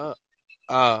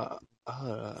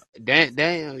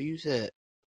 Daniel, you said,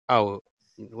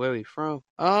 where we from?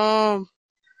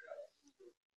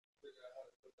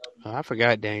 I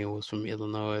forgot Daniel was from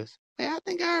Illinois. Hey, I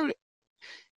think I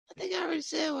already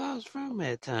said where I was from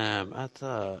that time. I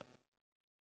thought.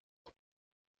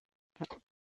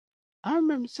 I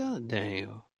remember telling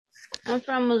Daniel. I'm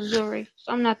from Missouri,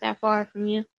 so I'm not that far from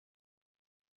you.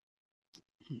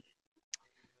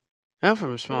 I'm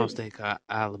from a small state called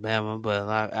Alabama, but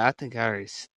I think I already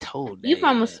told You Daniel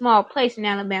from a that. small place in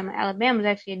Alabama. Alabama's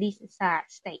actually a decent sized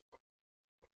state.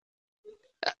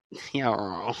 Y'all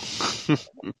wrong.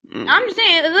 I'm just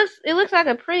saying it looks like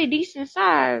a pretty decent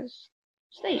sized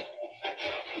state.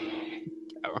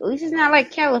 At least it's not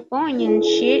like California and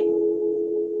shit.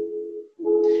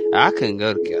 I couldn't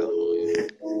go to California.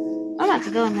 I'm about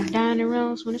to go in the dining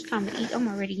rooms when it's time to eat. I'm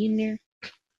already in there.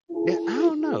 Yeah, I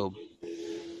don't know.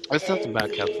 There's something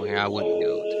about California I wouldn't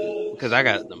go to because I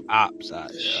got them ops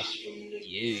out there.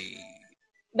 Yeah.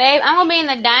 Babe, I'm gonna be in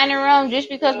the dining room just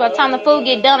because by the time the food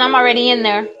get done, I'm already in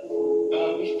there.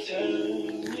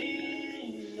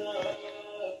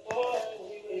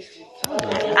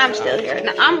 I'm still here.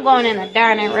 Now, I'm going in the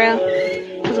dining room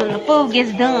because when the food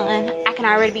gets done, I can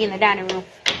already be in the dining room.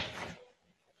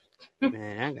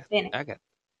 Man,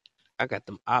 I got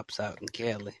them ops out in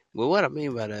Cali. Well, what I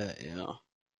mean by that, yeah,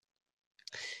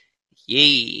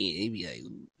 they be like,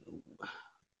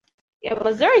 Yeah, but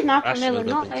Missouri's not I from showed up in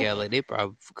Illinois. Cali, they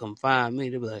probably come find me.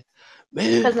 They be like,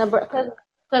 man,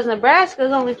 Because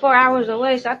Nebraska's only 4 hours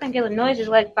away, so I think Illinois is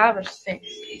like 5 or 6.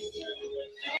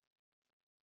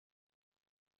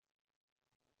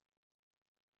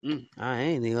 I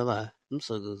ain't even gonna lie. Them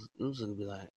suckers be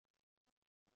like,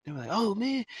 they be like, oh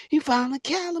man, you finally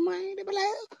Cali, man. They be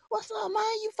like, what's up, man?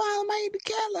 You finally made the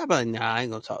Cali. I be like, nah, I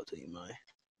ain't gonna talk to you, man.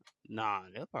 Nah,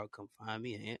 they'll probably come find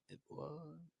me and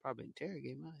probably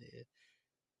interrogate my head.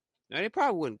 No, they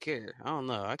probably wouldn't care. I don't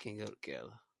know. I can't go to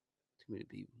Cali. Too many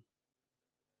people.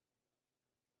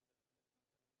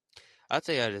 I'll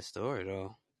tell you this story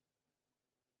though.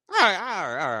 All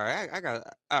right. I got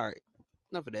all right.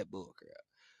 Enough of that bull crap.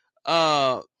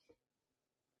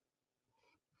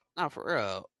 Not for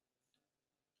real.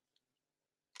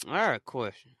 All right,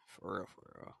 question for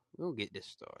real. We'll get this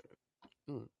started.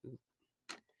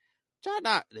 Try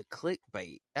not to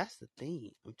clickbait. That's the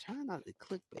thing. I'm trying not to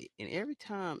clickbait, and every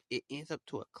time it ends up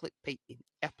to a clickbait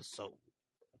episode.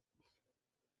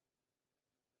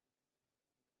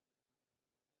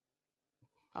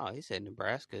 Oh, he said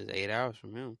Nebraska is 8 hours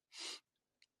from him.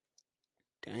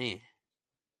 Dang,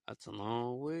 that's a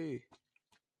long way.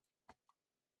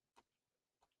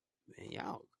 Man,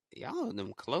 y'all in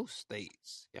them close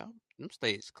states. Y'all, them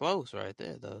states close right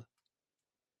there though.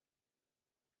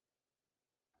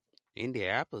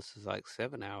 Indianapolis is like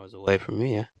 7 hours away from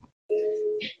here.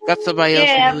 Got somebody else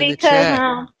Yeah, new in the because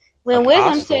chat. when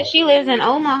Wisdom said she lives in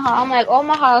Omaha, I'm like,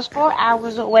 Omaha is 4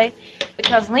 hours away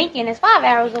because Lincoln is 5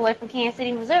 hours away from Kansas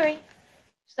City, Missouri.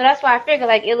 So that's why I figure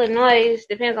like Illinois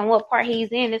depends on what part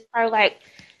he's in. It's probably like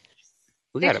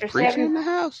We 6 got a or preacher 7. in the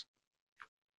house.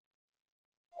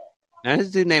 Now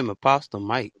this dude named Apostle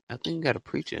Mike. I think we got a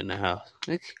preacher in the house.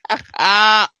 We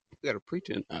got a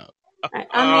preacher in the house.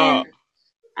 Right,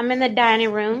 I'm in the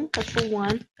dining room because for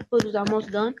one, the food is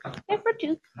almost done, and for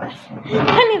two,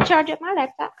 I need to charge up my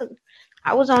laptop because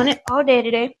I was on it all day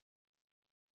today.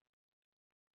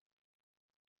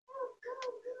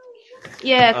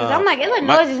 Yeah, because I'm like,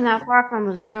 Illinois is not far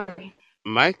from Missouri.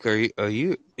 Mike, are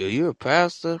you a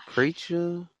pastor,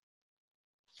 preacher?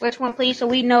 Which one, please, so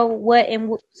we know what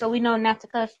and so we know not to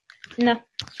cuss. No.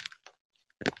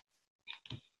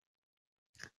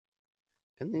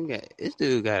 I think this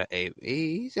dude got a.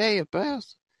 He's a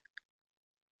pastor.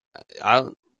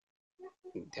 Chicago's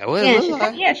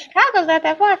not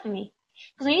that far from me.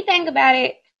 Because when you think about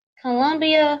it,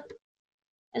 Columbia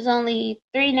is only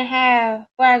 3.5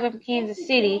 hours away from Kansas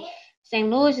City. St.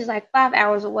 Louis is like 5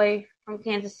 hours away from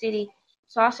Kansas City.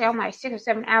 So I'll say I'm like 6 or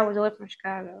 7 hours away from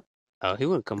Chicago. Oh, he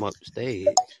wouldn't come up the stage.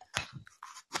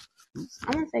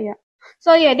 I'm gonna say yeah.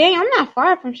 So yeah, dang, I'm not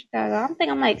far from Chicago. I'm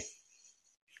thinking I'm like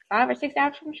 5 or 6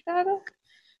 hours from Chicago.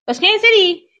 But Kansas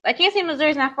City, Missouri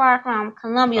is not far from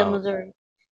Columbia, Missouri.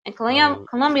 And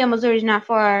Columbia, Missouri is not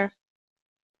far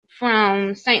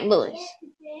from St. Louis.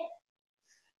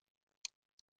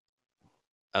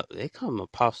 They call him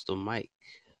Apostle Mike.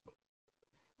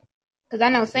 Because I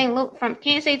know St. Louis, from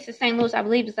Kansas City to St. Louis, I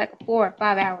believe it's like a 4 or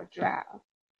 5 hour drive.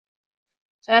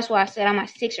 So that's why I said I'm like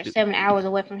 6 or 7 hours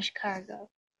away from Chicago.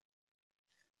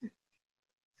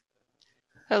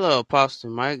 Hello, Apostle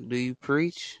Mike. Do you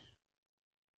preach?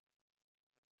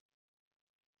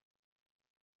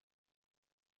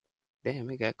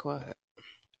 Damn, it got quiet.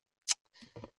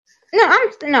 No,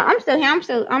 I'm still here.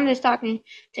 I'm just talking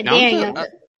to Daniel.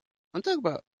 I'm talking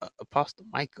about Apostle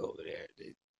Mike over there,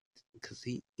 because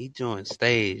he joined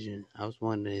stage, and I was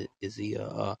wondering, is he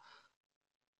a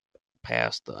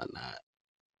pastor or not?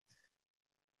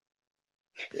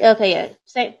 Okay, yeah.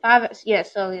 Say 5. Yeah,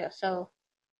 so I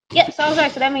was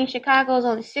right. So that means Chicago is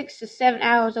only 6 to 7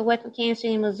 hours away from Kansas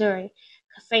City, Missouri.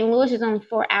 St. Louis is only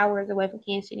 4 hours away from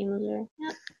Kansas City, Missouri.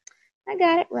 Yep, I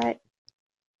got it right.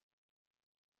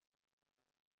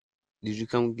 Did you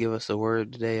come give us a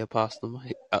word today, Apostle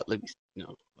Mike? Let me.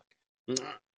 No.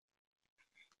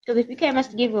 Because if you came us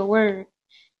to give you a word,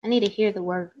 I need to hear the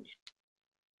word.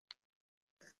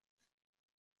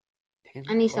 Damn,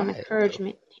 I need some quiet,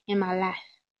 encouragement in my life.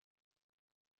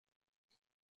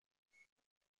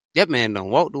 That man done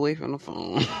walked away from the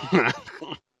phone.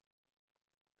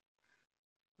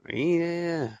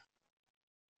 Yeah.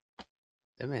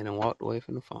 That man done walked away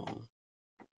from the phone.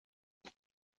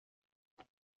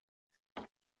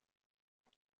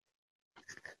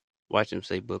 Watch him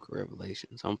say Book of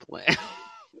Revelations. I'm playing.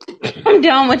 I'm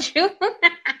done with you.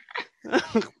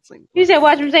 You said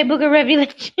watch him say Book of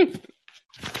Revelation.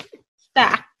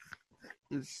 Stop.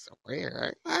 It's so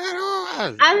rare.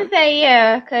 I would say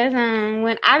yeah, because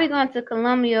when I be going to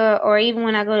Columbia or even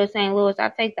when I go to St. Louis, I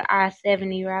take the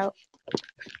I-70 route.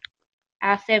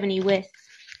 I-70 west.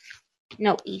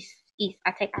 No, east.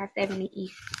 I take I-70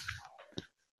 east.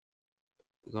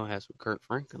 We're going to have some Kurt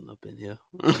Franklin up in here.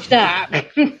 Stop.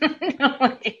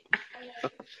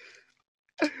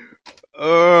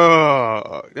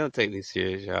 Oh, don't take me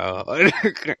serious, y'all.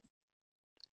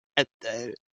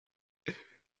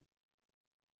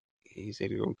 He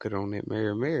said he gonna cut on that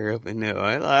Mary up in there.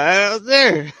 I was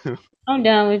there. I'm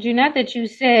done with you. Not that you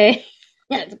said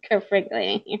that's Kurt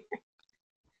Franklin.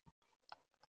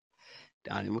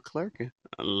 Donnie McClurkin.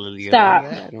 Stop.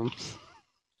 Adams.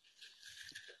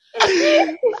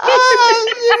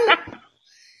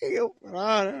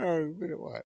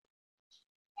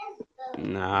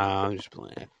 Nah, I'm just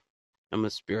playing. I'm a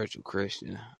spiritual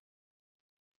Christian,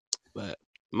 but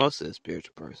most of the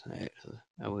spiritual person, actually.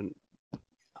 I wouldn't.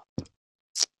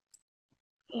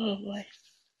 Oh boy.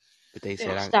 But they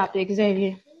said stop it,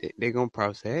 Xavier. They gonna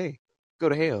probably say, "Hey, go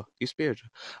to hell. You spiritual."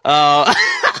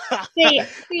 See,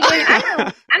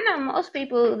 I know most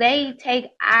people they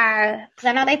take because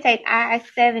I know they take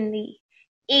I-70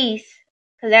 east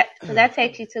because that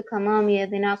takes you to Columbia,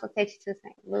 then also takes you to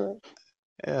St. Louis.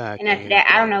 Yeah, and after that,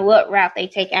 I don't know what route they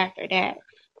take after that.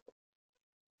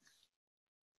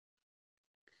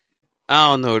 I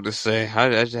don't know what to say. I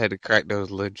just had to crack those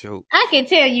little jokes. I can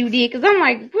tell you did because I'm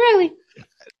like, really?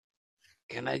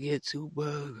 Can I get 2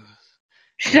 burgers?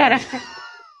 Shut up.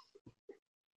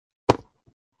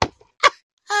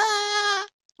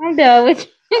 I'm done with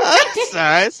you. I'm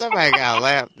sorry. Somebody got to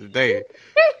laugh today.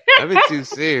 I've been too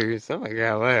serious. Somebody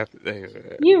got to laugh today.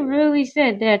 Man. You really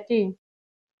said that too.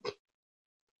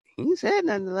 He ain't said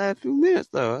nothing the last few minutes,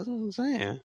 though. That's what I'm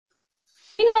saying.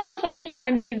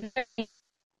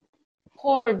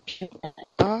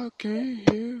 I can't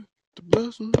hear the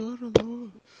blessings of the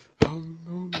Lord.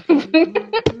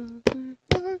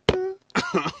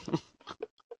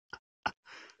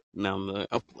 No,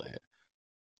 I'm playing.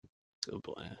 I'm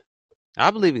playing. I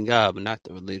believe in God, but not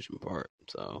the religion part.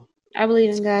 So I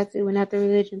believe in God too, but not the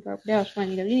religion part. That was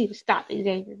funny though. You need to stop it,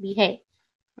 Xavier. Behave.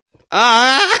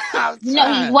 You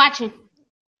know he's watching.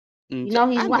 You know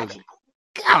he's watching.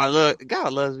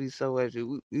 God loves me so much.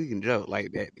 We can joke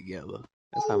like that together.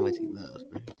 That's how much He loves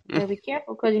me. Better be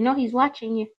careful because you know he's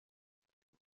watching you.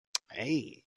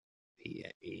 Hey,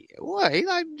 what? He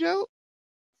like to joke?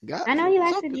 God, I know he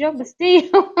likes to joke, but still.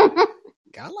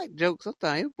 God like to joke.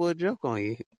 Sometimes he'll pull a joke on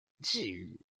you.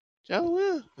 Shoot. Joe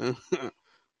will.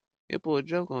 He'll pull a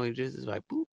joke on you just as like,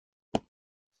 boop.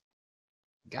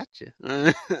 Gotcha.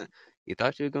 You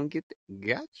thought you were going to get that?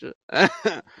 Gotcha.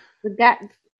 We got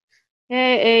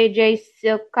hey, AJ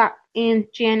Silcock and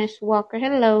Janice Walker.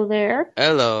 Hello there.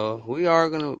 Hello. We are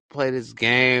going to play this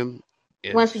game.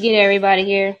 Once we get everybody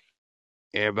here.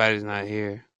 Everybody's not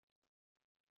here.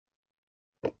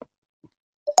 Oh,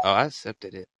 I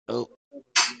accepted it. Oh.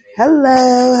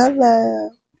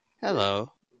 Hello.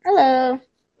 Hello.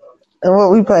 And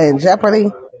what we playing?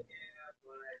 Jeopardy?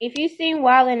 If you've seen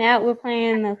Wildin' Out, we're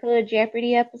playing the Hood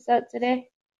Jeopardy episode today.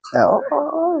 Oh,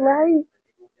 all right.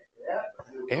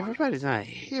 Everybody's not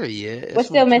here yet. We're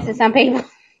still missing some people.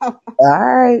 All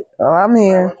right. Oh, I'm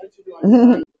here.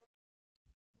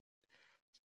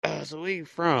 So where you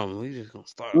from? We just gonna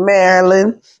start.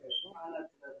 Maryland. Is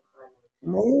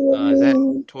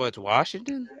that towards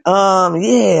Washington?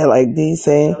 Yeah, like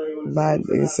DC. By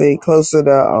DC, closer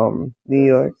to New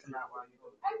York.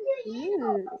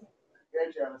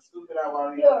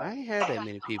 I ain't had that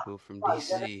many people from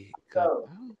DC.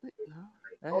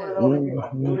 I don't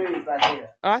think no.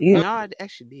 No, I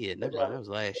actually did. Never mind. That was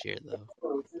last year though.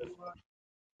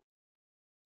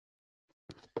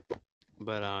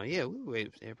 But yeah, we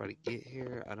wait for everybody to get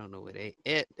here. I don't know where they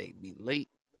at. They be late.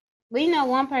 We know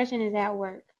one person is at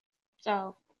work,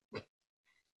 so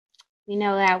we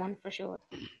know that one for sure.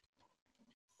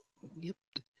 Yep.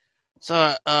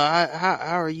 So how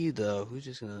are you though? We're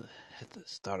just gonna have to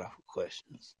start off with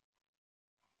questions.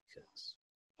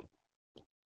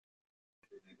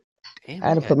 Damn, I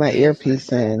had to got put my this.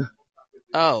 earpiece in.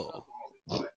 Oh,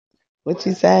 What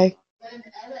you say?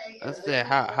 I said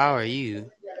how are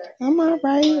you? I'm all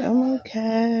right. I'm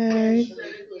okay.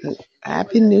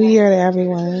 Happy New Year to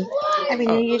everyone. Happy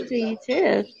New Year to you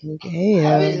too.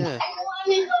 Yeah.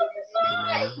 You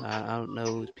know, I don't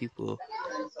know if people.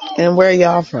 And where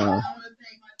y'all from?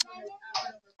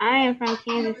 I am from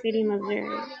Kansas City,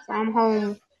 Missouri, so I'm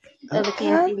home of the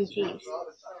Kansas City Chiefs.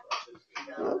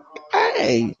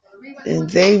 Hey, and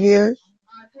Xavier?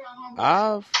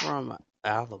 I'm from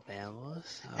Alabama.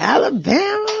 So.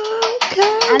 Alabama. Okay.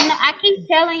 I keep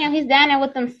telling him he's down there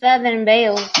with them Southern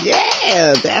Bells.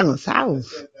 Yeah, down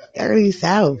south. Dirty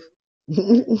south.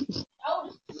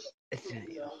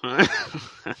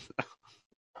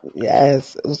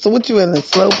 Yes. So what you in the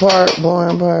slow part,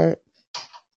 boring part?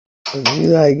 You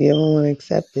like you don't want to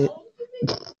accept it.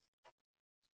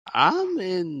 I'm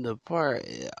in the part.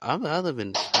 I live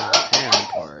in the small town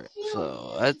part,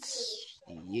 so that's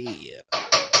yeah.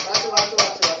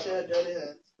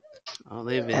 I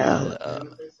live in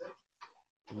the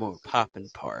more popping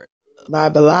part. By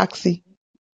Biloxi,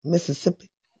 Mississippi.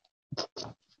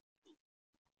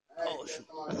 Oh, shoot.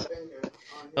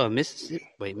 Oh, Mississippi.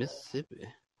 Wait, Mississippi.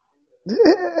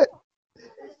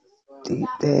 Deep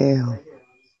down.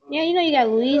 Yeah, you know you got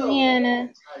Louisiana.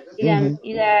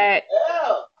 You got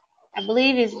I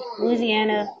believe it's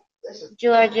Louisiana,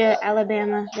 Georgia,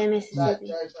 Alabama, then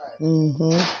Mississippi.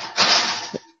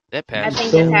 That I passes.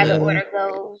 think that's how the order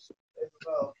goes.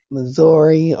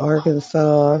 Missouri,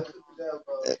 Arkansas,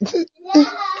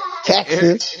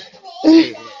 Texas.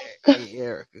 Hey,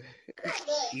 Erica.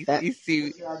 You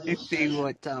see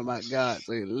what talking about God,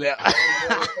 so he left.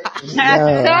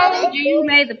 I told you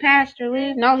made the pastor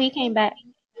leave. No, he came back.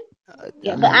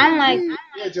 Yeah, but I'm like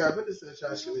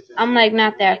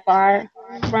not that far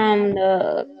from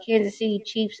the Kansas City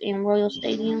Chiefs in Royal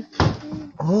Stadium.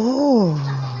 Oh,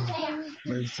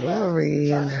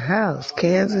 Missouri in the house,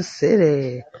 Kansas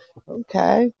City.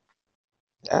 Okay,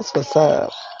 that's what's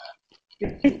up.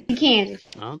 Kansas.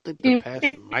 I don't think the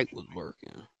pastor mic was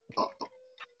working.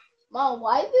 Mom,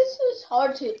 why this is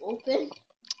hard to open?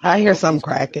 I hear something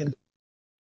cracking.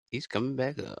 He's coming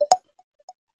back up.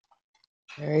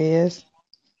 There he is.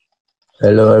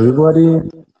 Hello, everybody.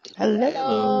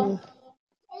 Hello.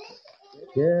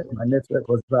 Yeah, my network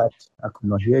was bad. I could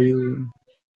not hear you.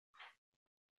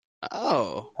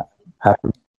 Oh. Happy.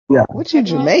 Yeah. What you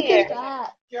Jamaican?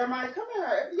 Jeremiah, come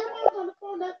here. If your mom's on the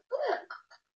phone, come here.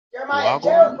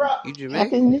 Jeremiah, You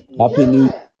Jamaican? Happy New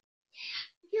Year.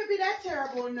 You can't be that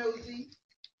terrible and nosy.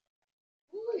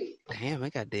 Damn, I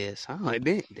got dead sound like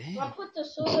that. Damn. I put the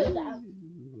soda down.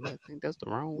 I think that's the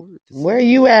wrong word. Where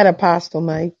you at, Apostle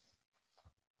Mike?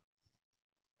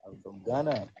 I'm from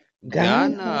Ghana.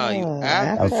 Ghana, you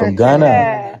African? I'm from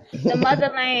Ghana. The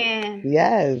motherland.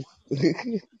 Yes.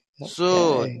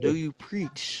 So, do you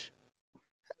preach?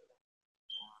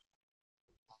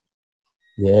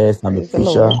 Yes, I'm a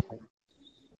preacher.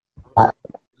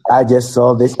 I just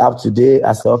saw this app today.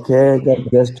 I said, okay,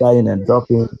 just try in and drop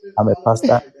in. I'm a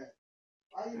pastor.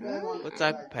 What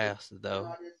type of pastor,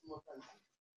 though?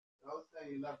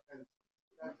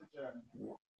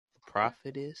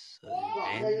 Prophetess?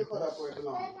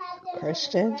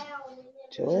 Christian?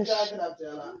 Jewish?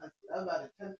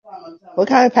 What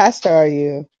kind of pastor are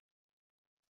you?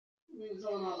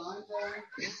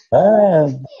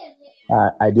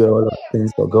 I do a lot of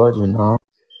things for God, you know.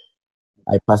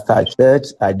 I pastor a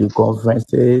church. I do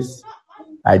conferences.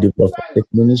 I do prophetic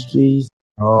ministries.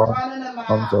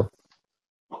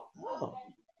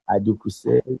 I do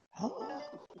crusade.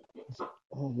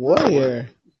 Warrior.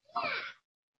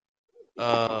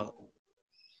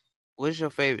 What's your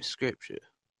favorite scripture?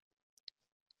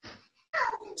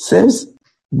 Since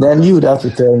then, you would have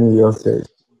to tell me your favorite.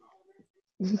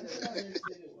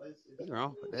 What's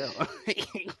wrong with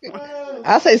that?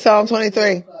 I'll say Psalm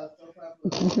 23.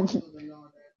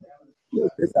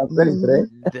 Psalm 23.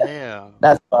 Damn.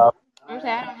 That's powerful. I don't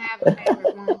have a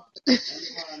favorite one.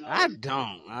 I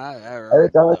don't. I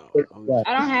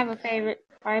don't have a favorite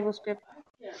Bible scripture.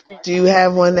 Do you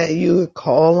have one that you would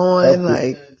call on?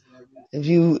 Like, if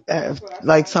you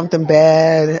like something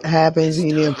bad happens and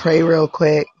you need to pray real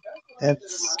quick,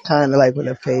 that's kind of like with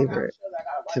a favorite.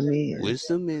 to me is.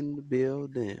 Wisdom in the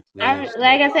building.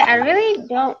 Like I said, I really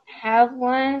don't have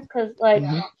one because, like,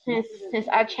 since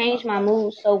I changed my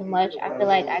mood so much, I feel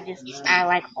like I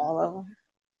like all of them.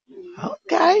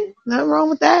 Okay, nothing wrong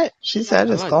with that. She said,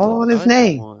 just call on his I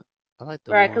name. like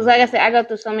the Right, one. because like I said, I go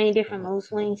through so many different mood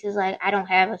swings. It's like I don't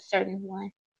have a certain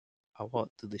one. I walk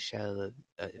through the shadow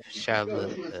of shadow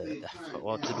of death.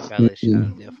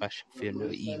 I should fear no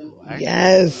evil.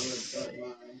 Yes.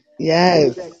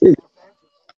 Yes.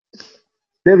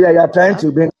 David, you are trying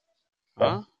to bring.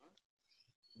 Huh?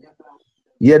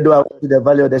 Yet do I walk through the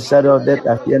valley of the shadow of death,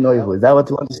 I fear no evil. Is that what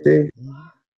you want to say?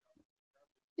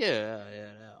 Yeah,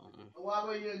 that one.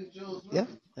 Yeah,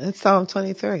 that's Psalm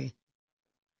 23.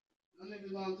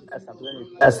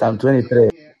 That's Psalm 23.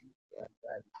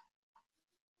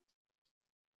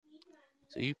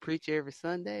 So you preach every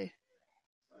Sunday?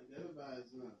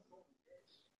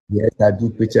 Yes, I do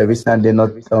preach every Sunday,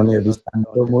 not only every Sunday,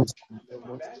 almost.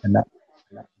 And I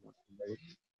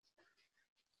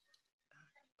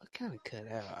kind of cut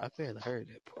out. I barely heard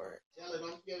that part.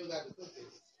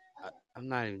 I'm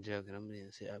not even joking. I'm going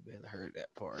to say I barely heard that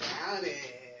part.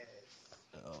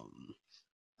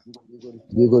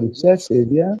 You go to church,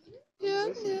 Xavier? Yeah.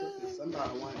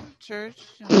 Church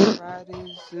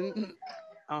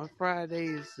on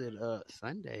Fridays and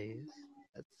Sundays.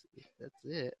 That's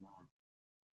it.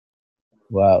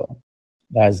 Wow,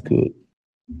 that's good.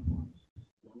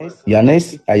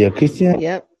 Yanis, are you a Christian?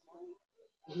 Yep.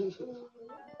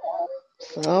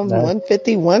 Psalm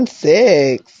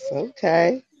 151:6.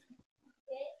 Okay.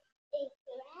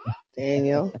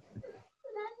 Daniel.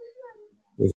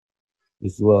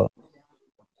 As well.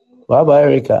 What about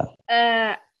Erica?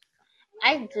 I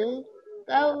do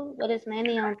go, but it's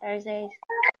mainly on Thursdays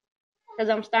because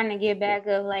I'm starting to get back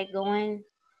of going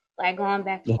back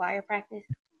to choir practice.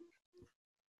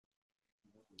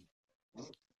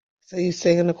 So you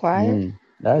sing in the choir?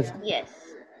 Yes.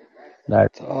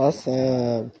 That's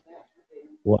awesome.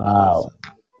 Wow.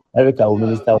 Erica will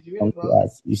minister to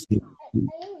us. You see.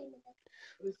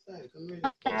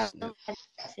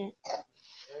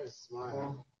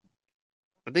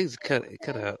 I think it's cut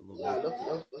out a little bit.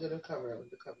 Look at the cover. What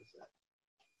the cover says.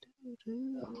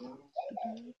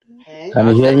 Can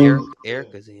you hear me?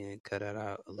 Erica's in. Cut it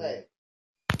out a little.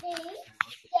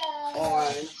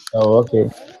 Oh, okay.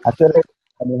 I feel like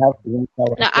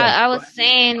I was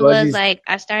saying was like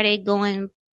I started going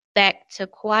back to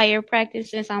choir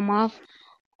practice since I'm off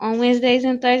on Wednesdays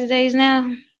and Thursdays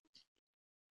now.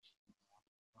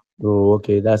 Oh,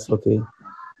 okay. That's okay.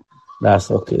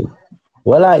 That's okay.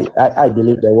 Well, I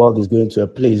believe the world is going to a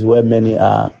place where many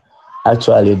are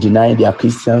actually denying their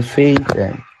Christian faith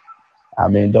and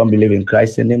don't believe in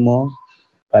Christ anymore.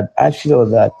 But I feel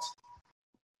that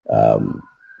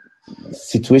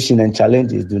situation and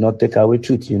challenges do not take away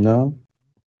truth, And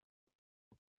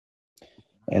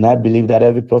I believe that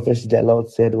every prophecy the Lord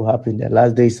said will happen, the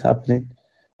last day is happening.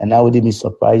 And I wouldn't be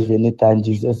surprised anytime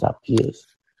Jesus appears.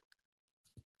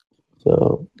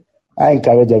 So I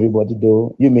encourage everybody,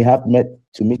 though. You may have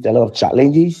to meet a lot of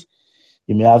challenges.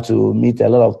 You may have to meet a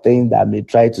lot of things that may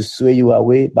try to sway you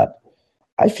away. But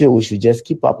I feel we should just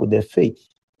keep up with the faith.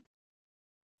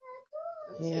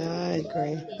 Yeah, I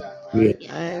agree. Yeah.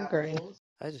 I agree.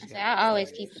 I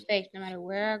always keep the faith no matter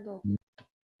where I go.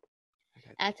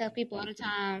 I tell people all the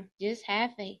time, just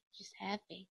have faith. Just have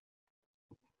faith.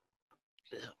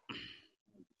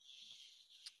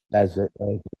 That's very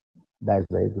good. That's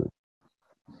very good.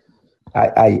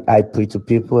 I pray to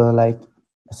people like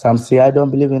some say, I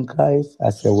don't believe in Christ. I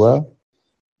say, well,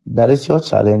 that is your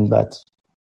challenge, but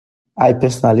I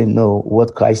personally know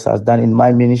what Christ has done in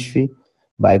my ministry.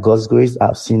 By God's grace,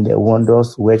 I've seen the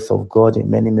wondrous works of God in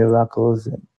many miracles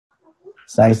and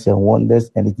signs and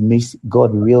wonders, and it makes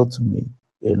God real to me,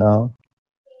 I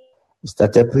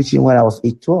started preaching when I was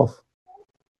 12.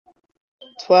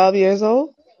 12 years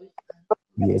old?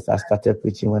 Yes, I started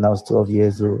preaching when I was 12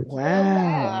 years old.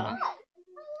 Wow.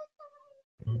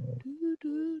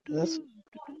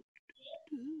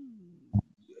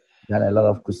 Done a lot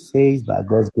of crusades. By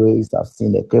God's grace, I've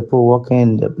seen the cripple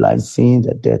walking, the blind seeing,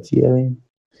 the deaf hearing.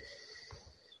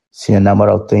 Seen a number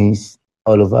of things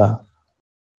all over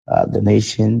the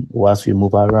nation whilst we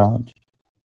move around,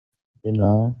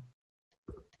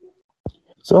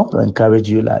 So I want to encourage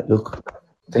you, look,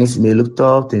 things may look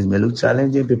tough, things may look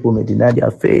challenging, people may deny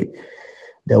their faith,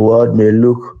 the world may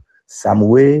look some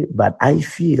way, but I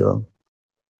feel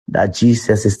that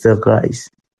Jesus is still Christ.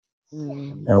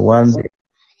 And one day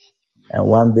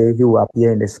he will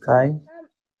appear in the sky,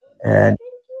 and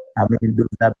those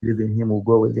that believe in him will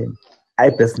go with him. I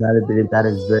personally believe that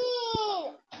is very.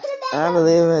 I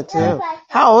believe it too.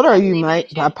 How old are you,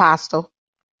 Mike? Apostle?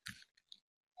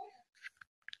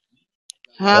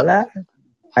 How Well,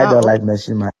 I how don't old? like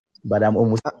mentioning my, but I'm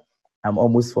almost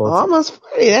 40. Almost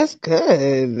 40. That's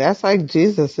good. That's like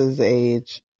Jesus's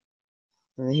age.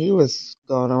 And he was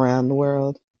going around the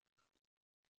world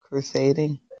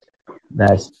crusading.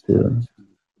 That's true.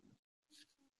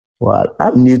 Well,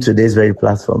 I'm new to this very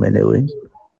platform anyway.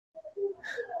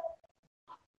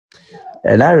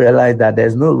 And I realized that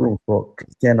there's no room for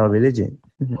Christian or religion.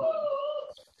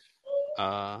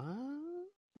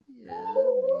 Yeah.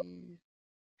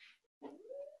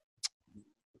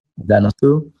 Is that not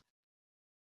true?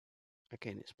 I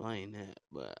can't explain that,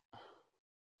 but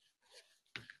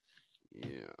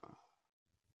yeah.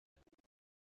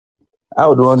 I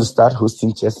would want to start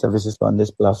hosting church services on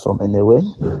this platform anyway.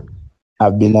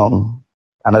 I've been on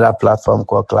another platform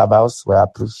called Clubhouse where I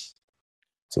preach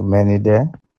to many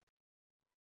there.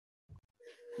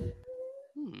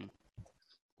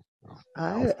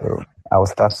 I will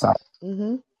start some.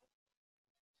 Mm-hmm.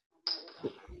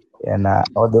 And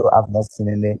although I've not seen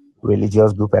any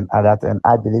religious group and other, and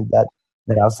I believe that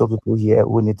there are also people here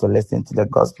who need to listen to the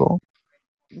gospel.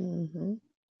 Mm-hmm.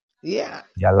 Yeah.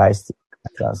 Their lives to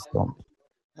transform.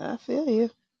 I feel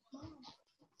you.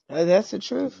 That's the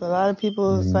truth. A lot of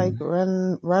people is like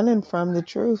running from the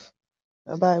truth.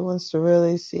 Nobody wants to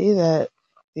really see that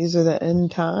these are the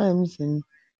end times and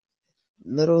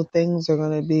little things are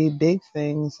going to be big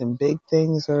things and big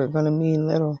things are going to mean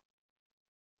little.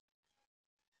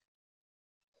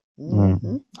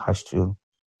 Mm-hmm. That's true.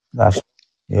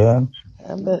 Yeah.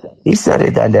 He said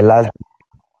it in the last.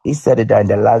 He said it in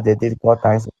the last day. Difficult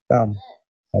times will come,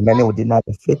 and many will deny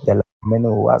the faith. Many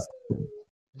will ask.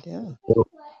 Yeah. So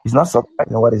it's not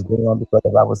surprising what is going on because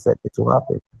the Bible said it will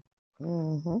happen.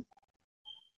 Mm-hmm.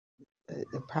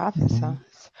 The prophecy.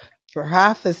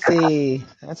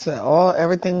 That's what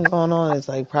everything going on is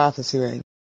like prophecy, right?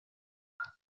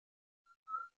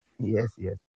 Yes.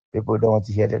 People don't want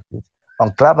to hear the truth.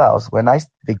 On Clubhouse, when I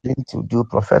begin to do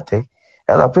prophetic,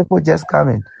 a lot of people just come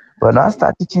in. When I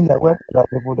start teaching the word, a lot of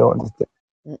people don't understand.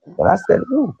 But I said,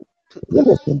 you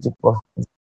listen to prophecy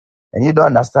and you don't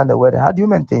understand the word. How do you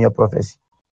maintain your prophecy?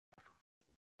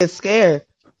 Get scared.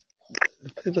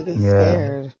 People get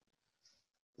scared.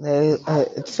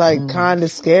 It's like kind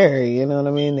of scary, you know what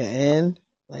I mean? The end,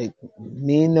 like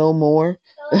me no more.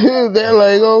 They're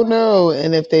like, oh no.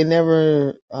 And if they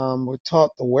never were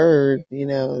taught the word,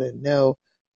 that know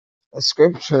a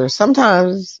scripture,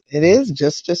 sometimes it is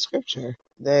just a scripture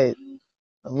that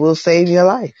will save your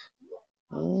life.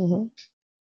 Mm-hmm.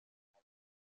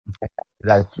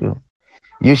 That's true.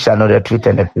 You shall know the truth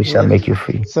and the truth shall make you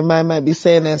free. Somebody might be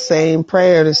saying that same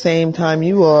prayer at the same time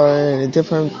you are in a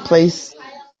different place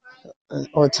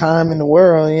or time in the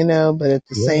world, but at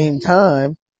the same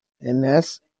time, and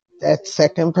that's that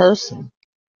second person.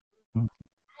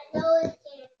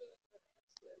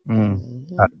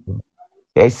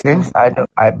 Okay, since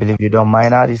I believe you don't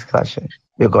mind our discussion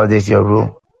because it's your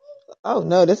room. Oh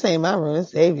no, this ain't my room.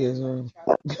 It's Xavier's room.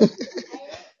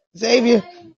 Xavier.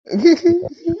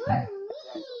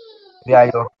 Yeah,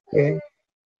 you okay?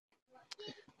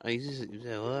 You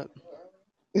said what?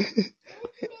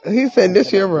 He said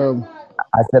this your room.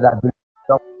 I said I believe you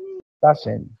don't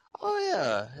discussion. Oh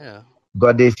yeah.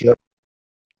 God is your.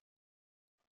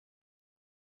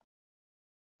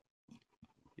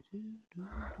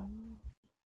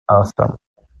 Awesome.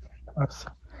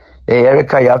 Hey,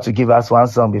 Erica, you have to give us one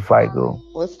song before I go.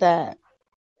 What's that?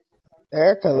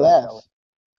 Erica left.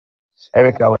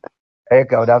 Erica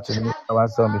would have to give one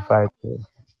song before I go.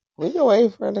 We can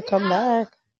wait for her to come back.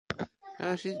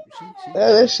 Oh,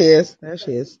 There she is. There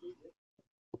she is.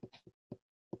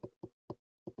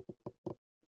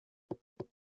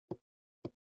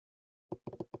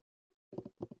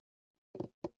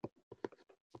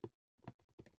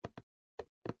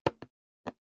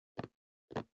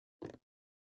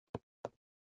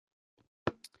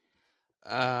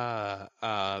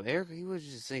 Erica, he was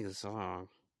just singing a song.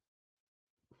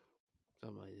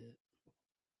 Something like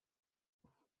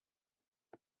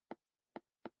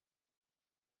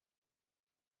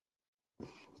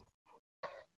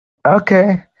that.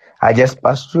 Okay. I just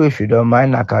passed through. If you don't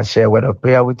mind, I can share a word of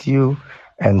prayer with you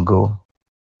and go.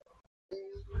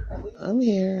 I'm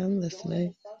here. I'm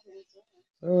listening.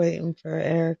 We're waiting for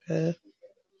Erica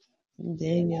and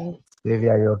Daniel. Baby,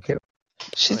 are you okay?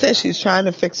 She said she's trying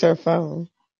to fix her phone.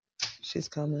 She's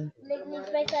coming.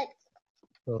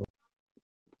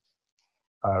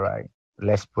 All right.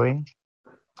 Let's pray.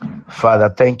 Father,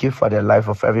 thank you for the life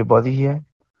of everybody here.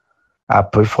 I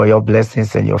pray for your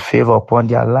blessings and your favor upon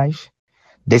their life.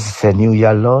 This is a new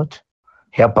year, Lord.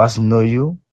 Help us know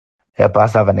you. Help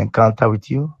us have an encounter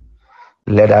with you.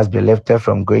 Let us be lifted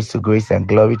from grace to grace and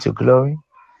glory to glory.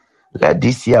 Let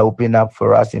this year open up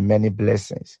for us in many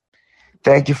blessings.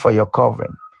 Thank you for your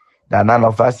covering, that none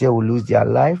of us here will lose their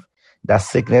life, that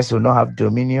sickness will not have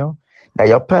dominion, that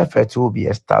your perfect will be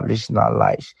established in our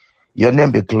lives. Your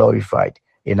name be glorified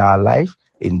in our life,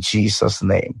 in Jesus'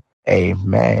 name.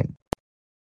 Amen.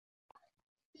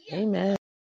 Amen.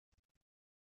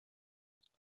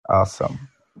 Awesome.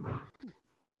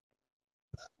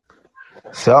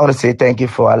 So I want to say thank you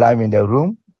for allowing me in the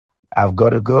room. I've got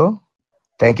to go.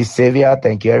 Thank you, Xavier.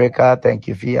 Thank you, Erica. Thank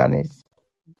you, Fianis.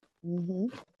 Mm-hmm.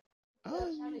 Oh,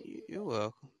 you're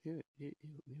welcome. You're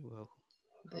welcome.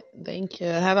 Thank you.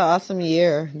 Have an awesome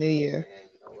year, New Year.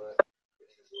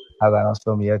 Have an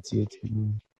awesome year to you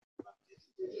too.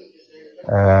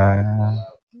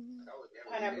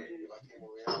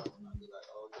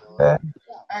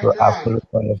 So I follow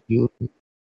all of you.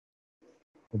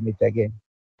 We'll meet again.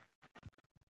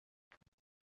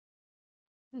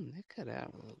 They cut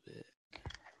out a little bit.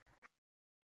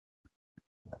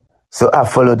 So I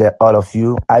follow all of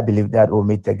you. I believe that we'll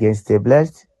meet again. Stay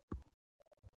blessed.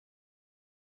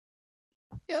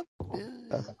 Yep.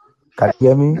 Can you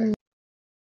hear me?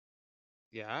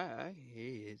 Yeah, I hear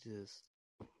you. It's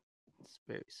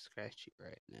very scratchy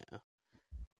right now.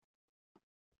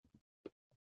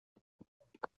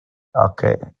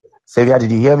 Okay. Xavier,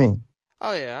 did you hear me?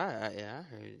 Oh yeah, I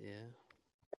heard it.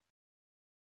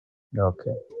 Yeah.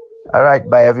 Okay. All right.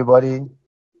 Bye, everybody.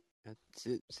 That's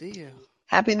it. See ya.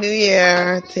 Happy New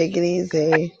Year. Take it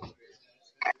easy.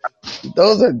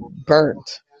 Those are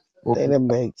burnt. They done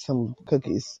make some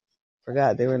cookies.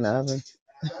 Forgot they were in the oven.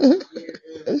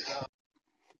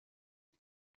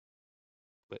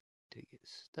 But to get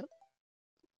stuck.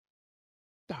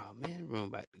 Oh man, room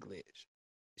about to glitch.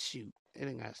 Shoot, it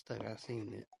done got stuck. I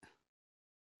seen it.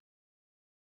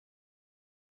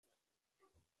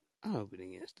 I hope it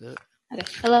didn't get stuck. Okay,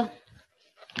 hello.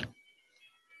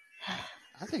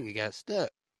 I think it got stuck.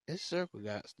 This circle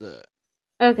got stuck.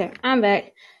 Okay, I'm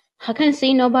back. I couldn't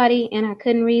see nobody and I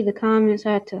couldn't read the comments.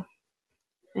 I had to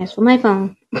ask for my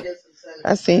phone.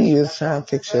 I seen you was trying to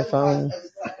fix your phone.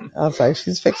 I was like,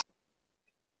 she's fixing.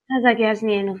 I was like, yeah, I just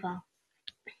need a new phone.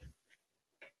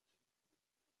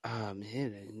 Oh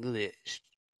man, it done glitched.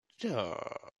 Oh.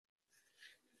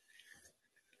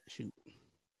 Shoot.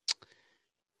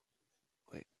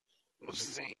 Wait. Let's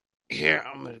see. Here,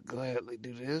 I'm gonna gladly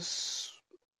do this.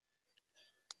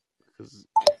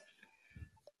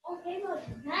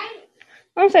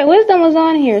 I'm saying Wisdom was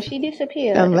on here. She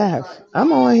disappeared. Done left.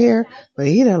 I'm on here, but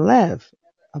he done left.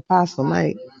 Apostle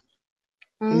Mike.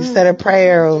 He said a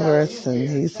prayer over us, and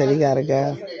he said he gotta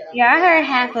go. Yeah, I heard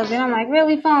half of it. I'm like,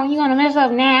 really, phone? You gonna mess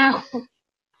up now?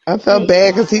 I felt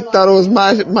bad because he thought it was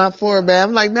my format.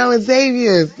 I'm like, no, it's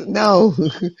Xavier's. No.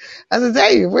 I said,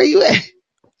 Xavier, where you at?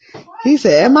 He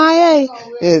said, MIA.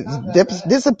 It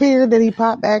disappeared, then he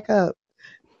popped back up.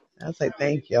 I was like,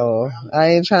 thank y'all. I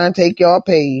ain't trying to take y'all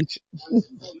page.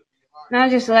 No,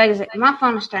 just like my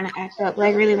phone is starting to act up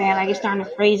like really bad. Like it's starting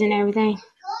to freeze and everything.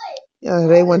 Yeah,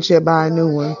 they want you to buy a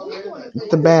new one.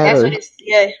 The battery.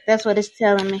 That's what it's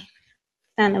telling me.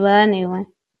 Time to buy a new one.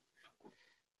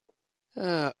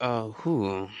 I don't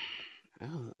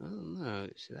know.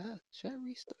 Should I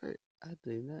restart? I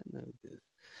do not know this.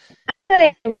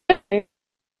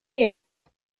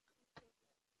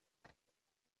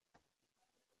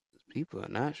 People are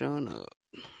not showing up.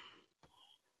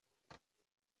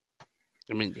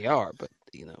 I mean, they are, but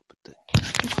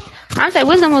I said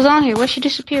Wisdom was on here. Where she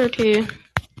disappeared to?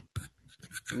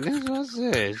 That's what I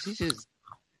said. She just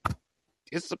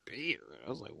disappeared. I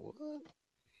was like, what?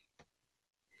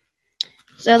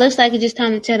 So it looks like it's just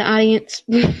time to tell the audience.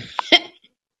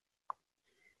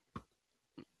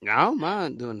 I don't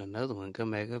mind doing another one. Come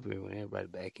back up here when everybody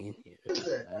back in here.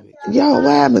 Yo,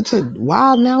 what happened to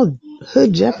Wild Now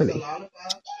Hood Jeopardy?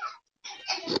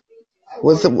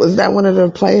 Was that one of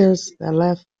the players that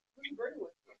left?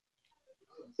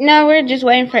 No, we're just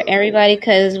waiting for everybody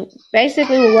because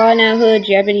basically with Wild Now Hood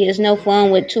Jeopardy is no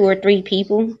fun with 2 or 3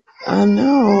 people. I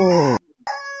know.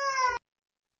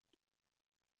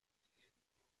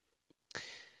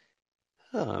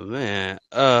 Oh man.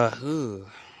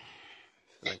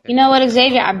 You know what,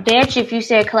 Xavier? I bet you if you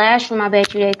said Clash Room, I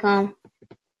bet you they come.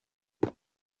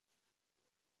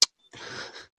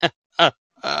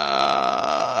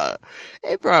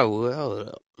 They probably will. Hold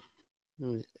up.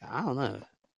 I don't know.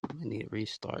 I need to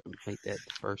restart and make that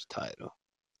the first title.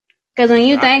 Because when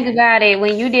you think about it,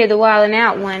 when you did the Wildin'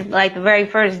 Out one, like the very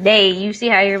first day, you see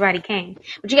how everybody came.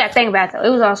 But you got to think about it, though. It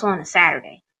was also on a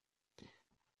Saturday.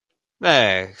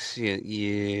 Max, yeah,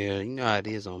 you know how it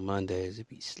is on Mondays. It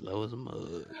be slow as a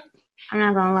mug. I'm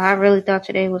not going to lie. I really thought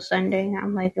today was Sunday.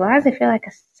 I'm like, why does it feel like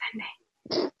a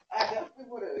Sunday?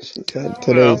 She said What I'm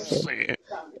today's saying.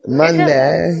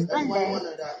 Monday. Monday.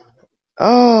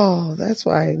 Oh, that's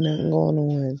why ain't nothing going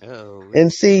on. Oh,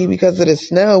 And see, because of the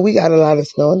snow, we got a lot of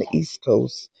snow on the East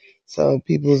Coast. So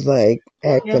people's like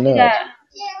Yeah, acting we up. got.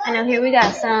 I know here we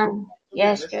got some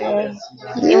yesterday, and we're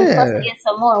supposed to Yeah. get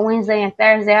some more Wednesday and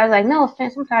Thursday. I was like, no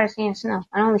offense, I'm tired of seeing snow.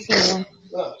 I only see one.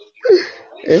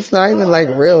 It's not even like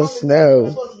real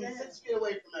snow.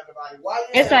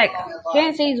 It's like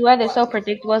Tennessee's weather is so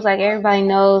predictable. It's like everybody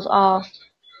knows. Oh,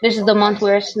 this is the month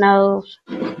where it snows.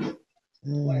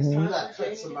 Mm-hmm.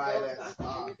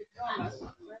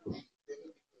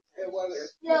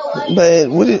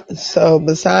 But so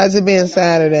besides it being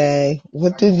Saturday,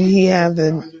 what did he have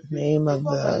the name of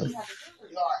the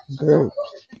group?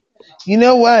 You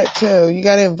know what, too? You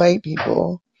got to invite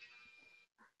people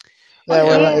Oh that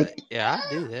were yeah, like, yeah. I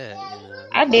do that. You know.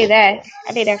 I did that.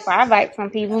 I did that before. I invite some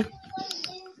people.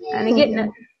 I didn't get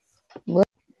nothing.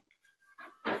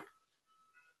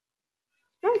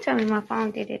 Don't tell me my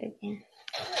phone did it again.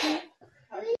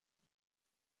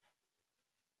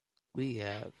 We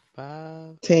have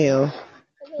 5. Tim.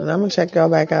 And I'm going to check y'all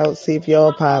back out, see if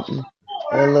y'all popping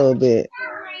in a little bit.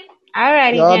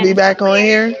 Alrighty Y'all be then. back on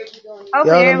here? Hopefully Y'all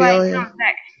going to be everybody on here? comes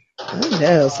back. I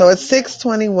know. So it's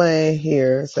 6:21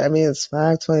 here. So that means it's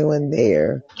 5:21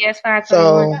 there. Yes, 5:21.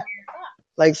 So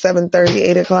like 7:30,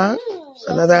 8 o'clock?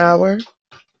 Another hour?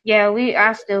 Yeah,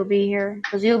 I'll still be here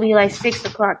because you'll be like 6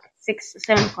 o'clock, 6 to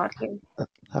 7 o'clock here.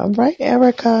 All right,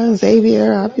 Erica,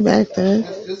 Xavier, I'll be back then.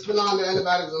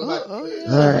 Oh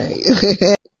yeah. All right.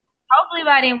 Hopefully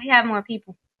by then we have more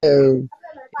people.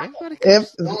 Everybody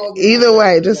comes. Either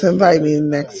way, just invite me to the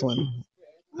next one.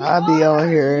 I'll be on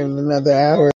here in another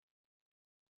hour.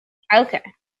 Okay.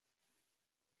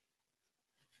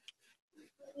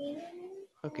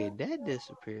 Okay, that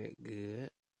disappeared good.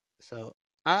 So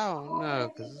I don't know,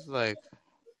 cause it's like,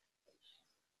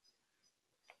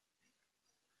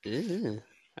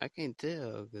 I can't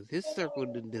tell, cause his circle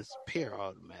didn't disappear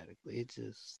automatically. It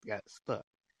just got stuck.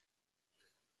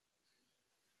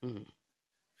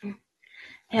 Yeah,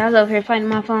 I was over here finding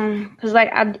my phone because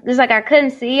it's like I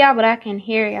couldn't see y'all, but I can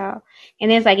hear y'all, and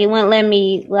it's like it wouldn't let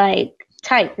me like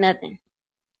type nothing.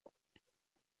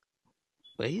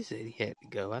 But he said he had to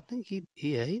go. I think he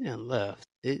done left.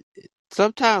 It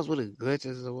sometimes with the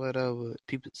glitches or whatever,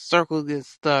 people's circles get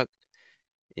stuck,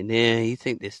 and then you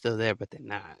think they're still there, but they're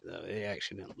not. Though they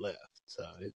actually done left. So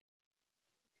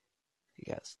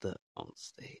he got stuck on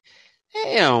stage.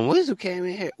 Damn, Wizard came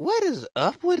in here. What is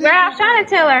up with Girl, it? I was trying to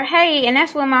tell her, hey, and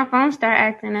that's when my phone started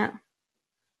acting up.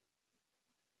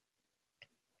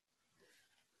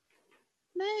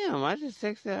 Damn, I just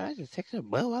texted her a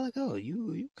while ago.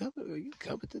 You coming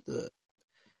to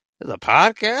the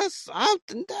podcast?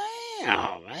 Something.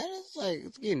 Damn, man, it's like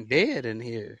it's getting dead in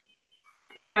here.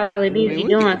 Probably I busy mean,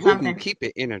 doing we can something. keep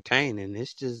it entertaining.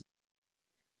 It's just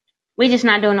We just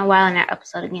not doing a while in that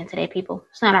episode again today, people.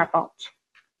 It's not our fault.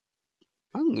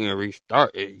 I'm gonna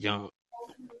restart it, jump.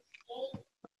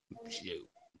 Shoot.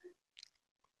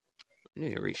 I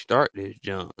need to restart this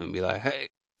jump and be like, hey.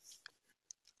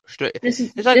 It's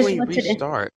like when you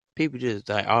restart, people just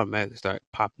like automatically start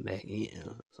popping back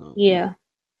in. So. Yeah.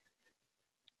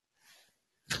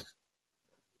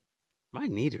 Might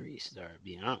need to restart, to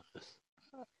be honest.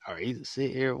 Or either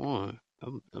sit here one.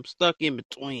 I'm stuck in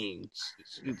between.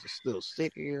 Either still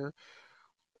sit here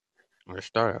or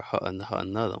start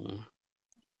another one.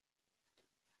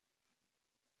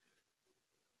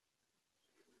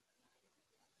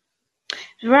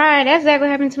 Right, that's exactly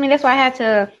what happened to me. That's why I had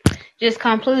to just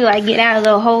completely like get out of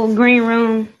the whole green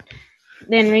room,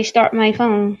 then restart my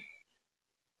phone.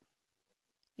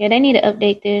 Yeah, they need to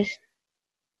update this.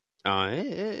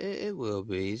 It will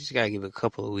be. You just gotta give it a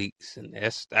couple of weeks, and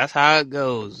that's how it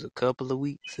goes. A couple of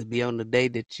weeks to be on the day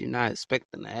that you're not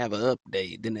expecting to have an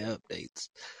update. Then it updates.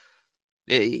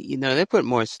 They put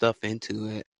more stuff into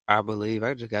it. I believe.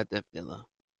 I just got that feeling.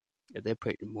 If they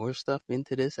put more stuff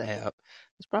into this app,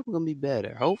 it's probably gonna be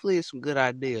better. Hopefully, it's some good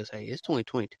ideas. Hey, it's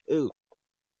 2022. You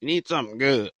need something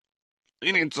good.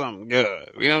 We need something good.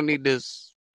 We don't need this.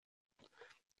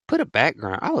 Put a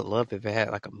background. I would love if it had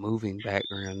like a moving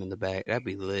background in the back. That'd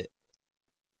be lit.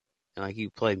 And like you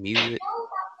play music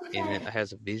and it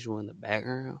has a visual in the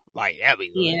background. Like that'd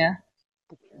be lit. Yeah.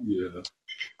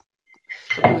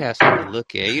 So we have something to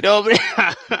look at. You know what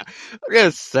I mean? I'm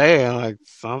just saying like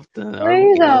something. Where are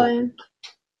you going?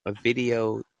 A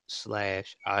video /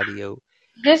 audio.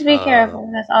 Just be careful.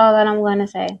 That's all that I'm going to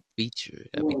say. Feature.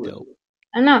 That'd be dope.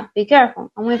 I know. Be careful.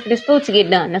 I'm waiting for this food to get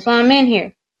done. That's why I'm in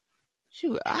here.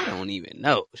 Shoot, I don't even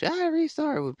know. Should I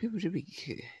restart with people should be...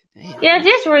 Damn. Yeah,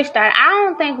 just restart. I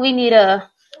don't think we need a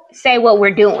say what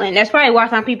we're doing. That's probably why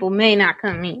some people may not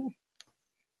come in.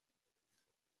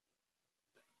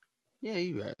 Yeah,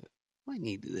 you're right. I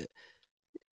need to do that.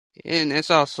 And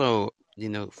it's also,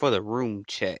 for the room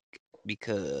check,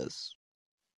 because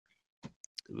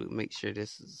we'll make sure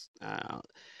this is.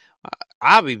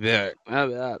 I'll be back.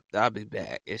 I'll be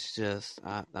back. It's just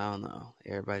I don't know.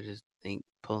 Everybody just think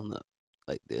pulling up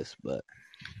like this, but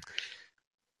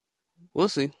we'll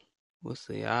see. We'll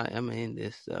see. I'm in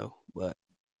this though, but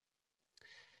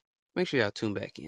make sure y'all tune back in.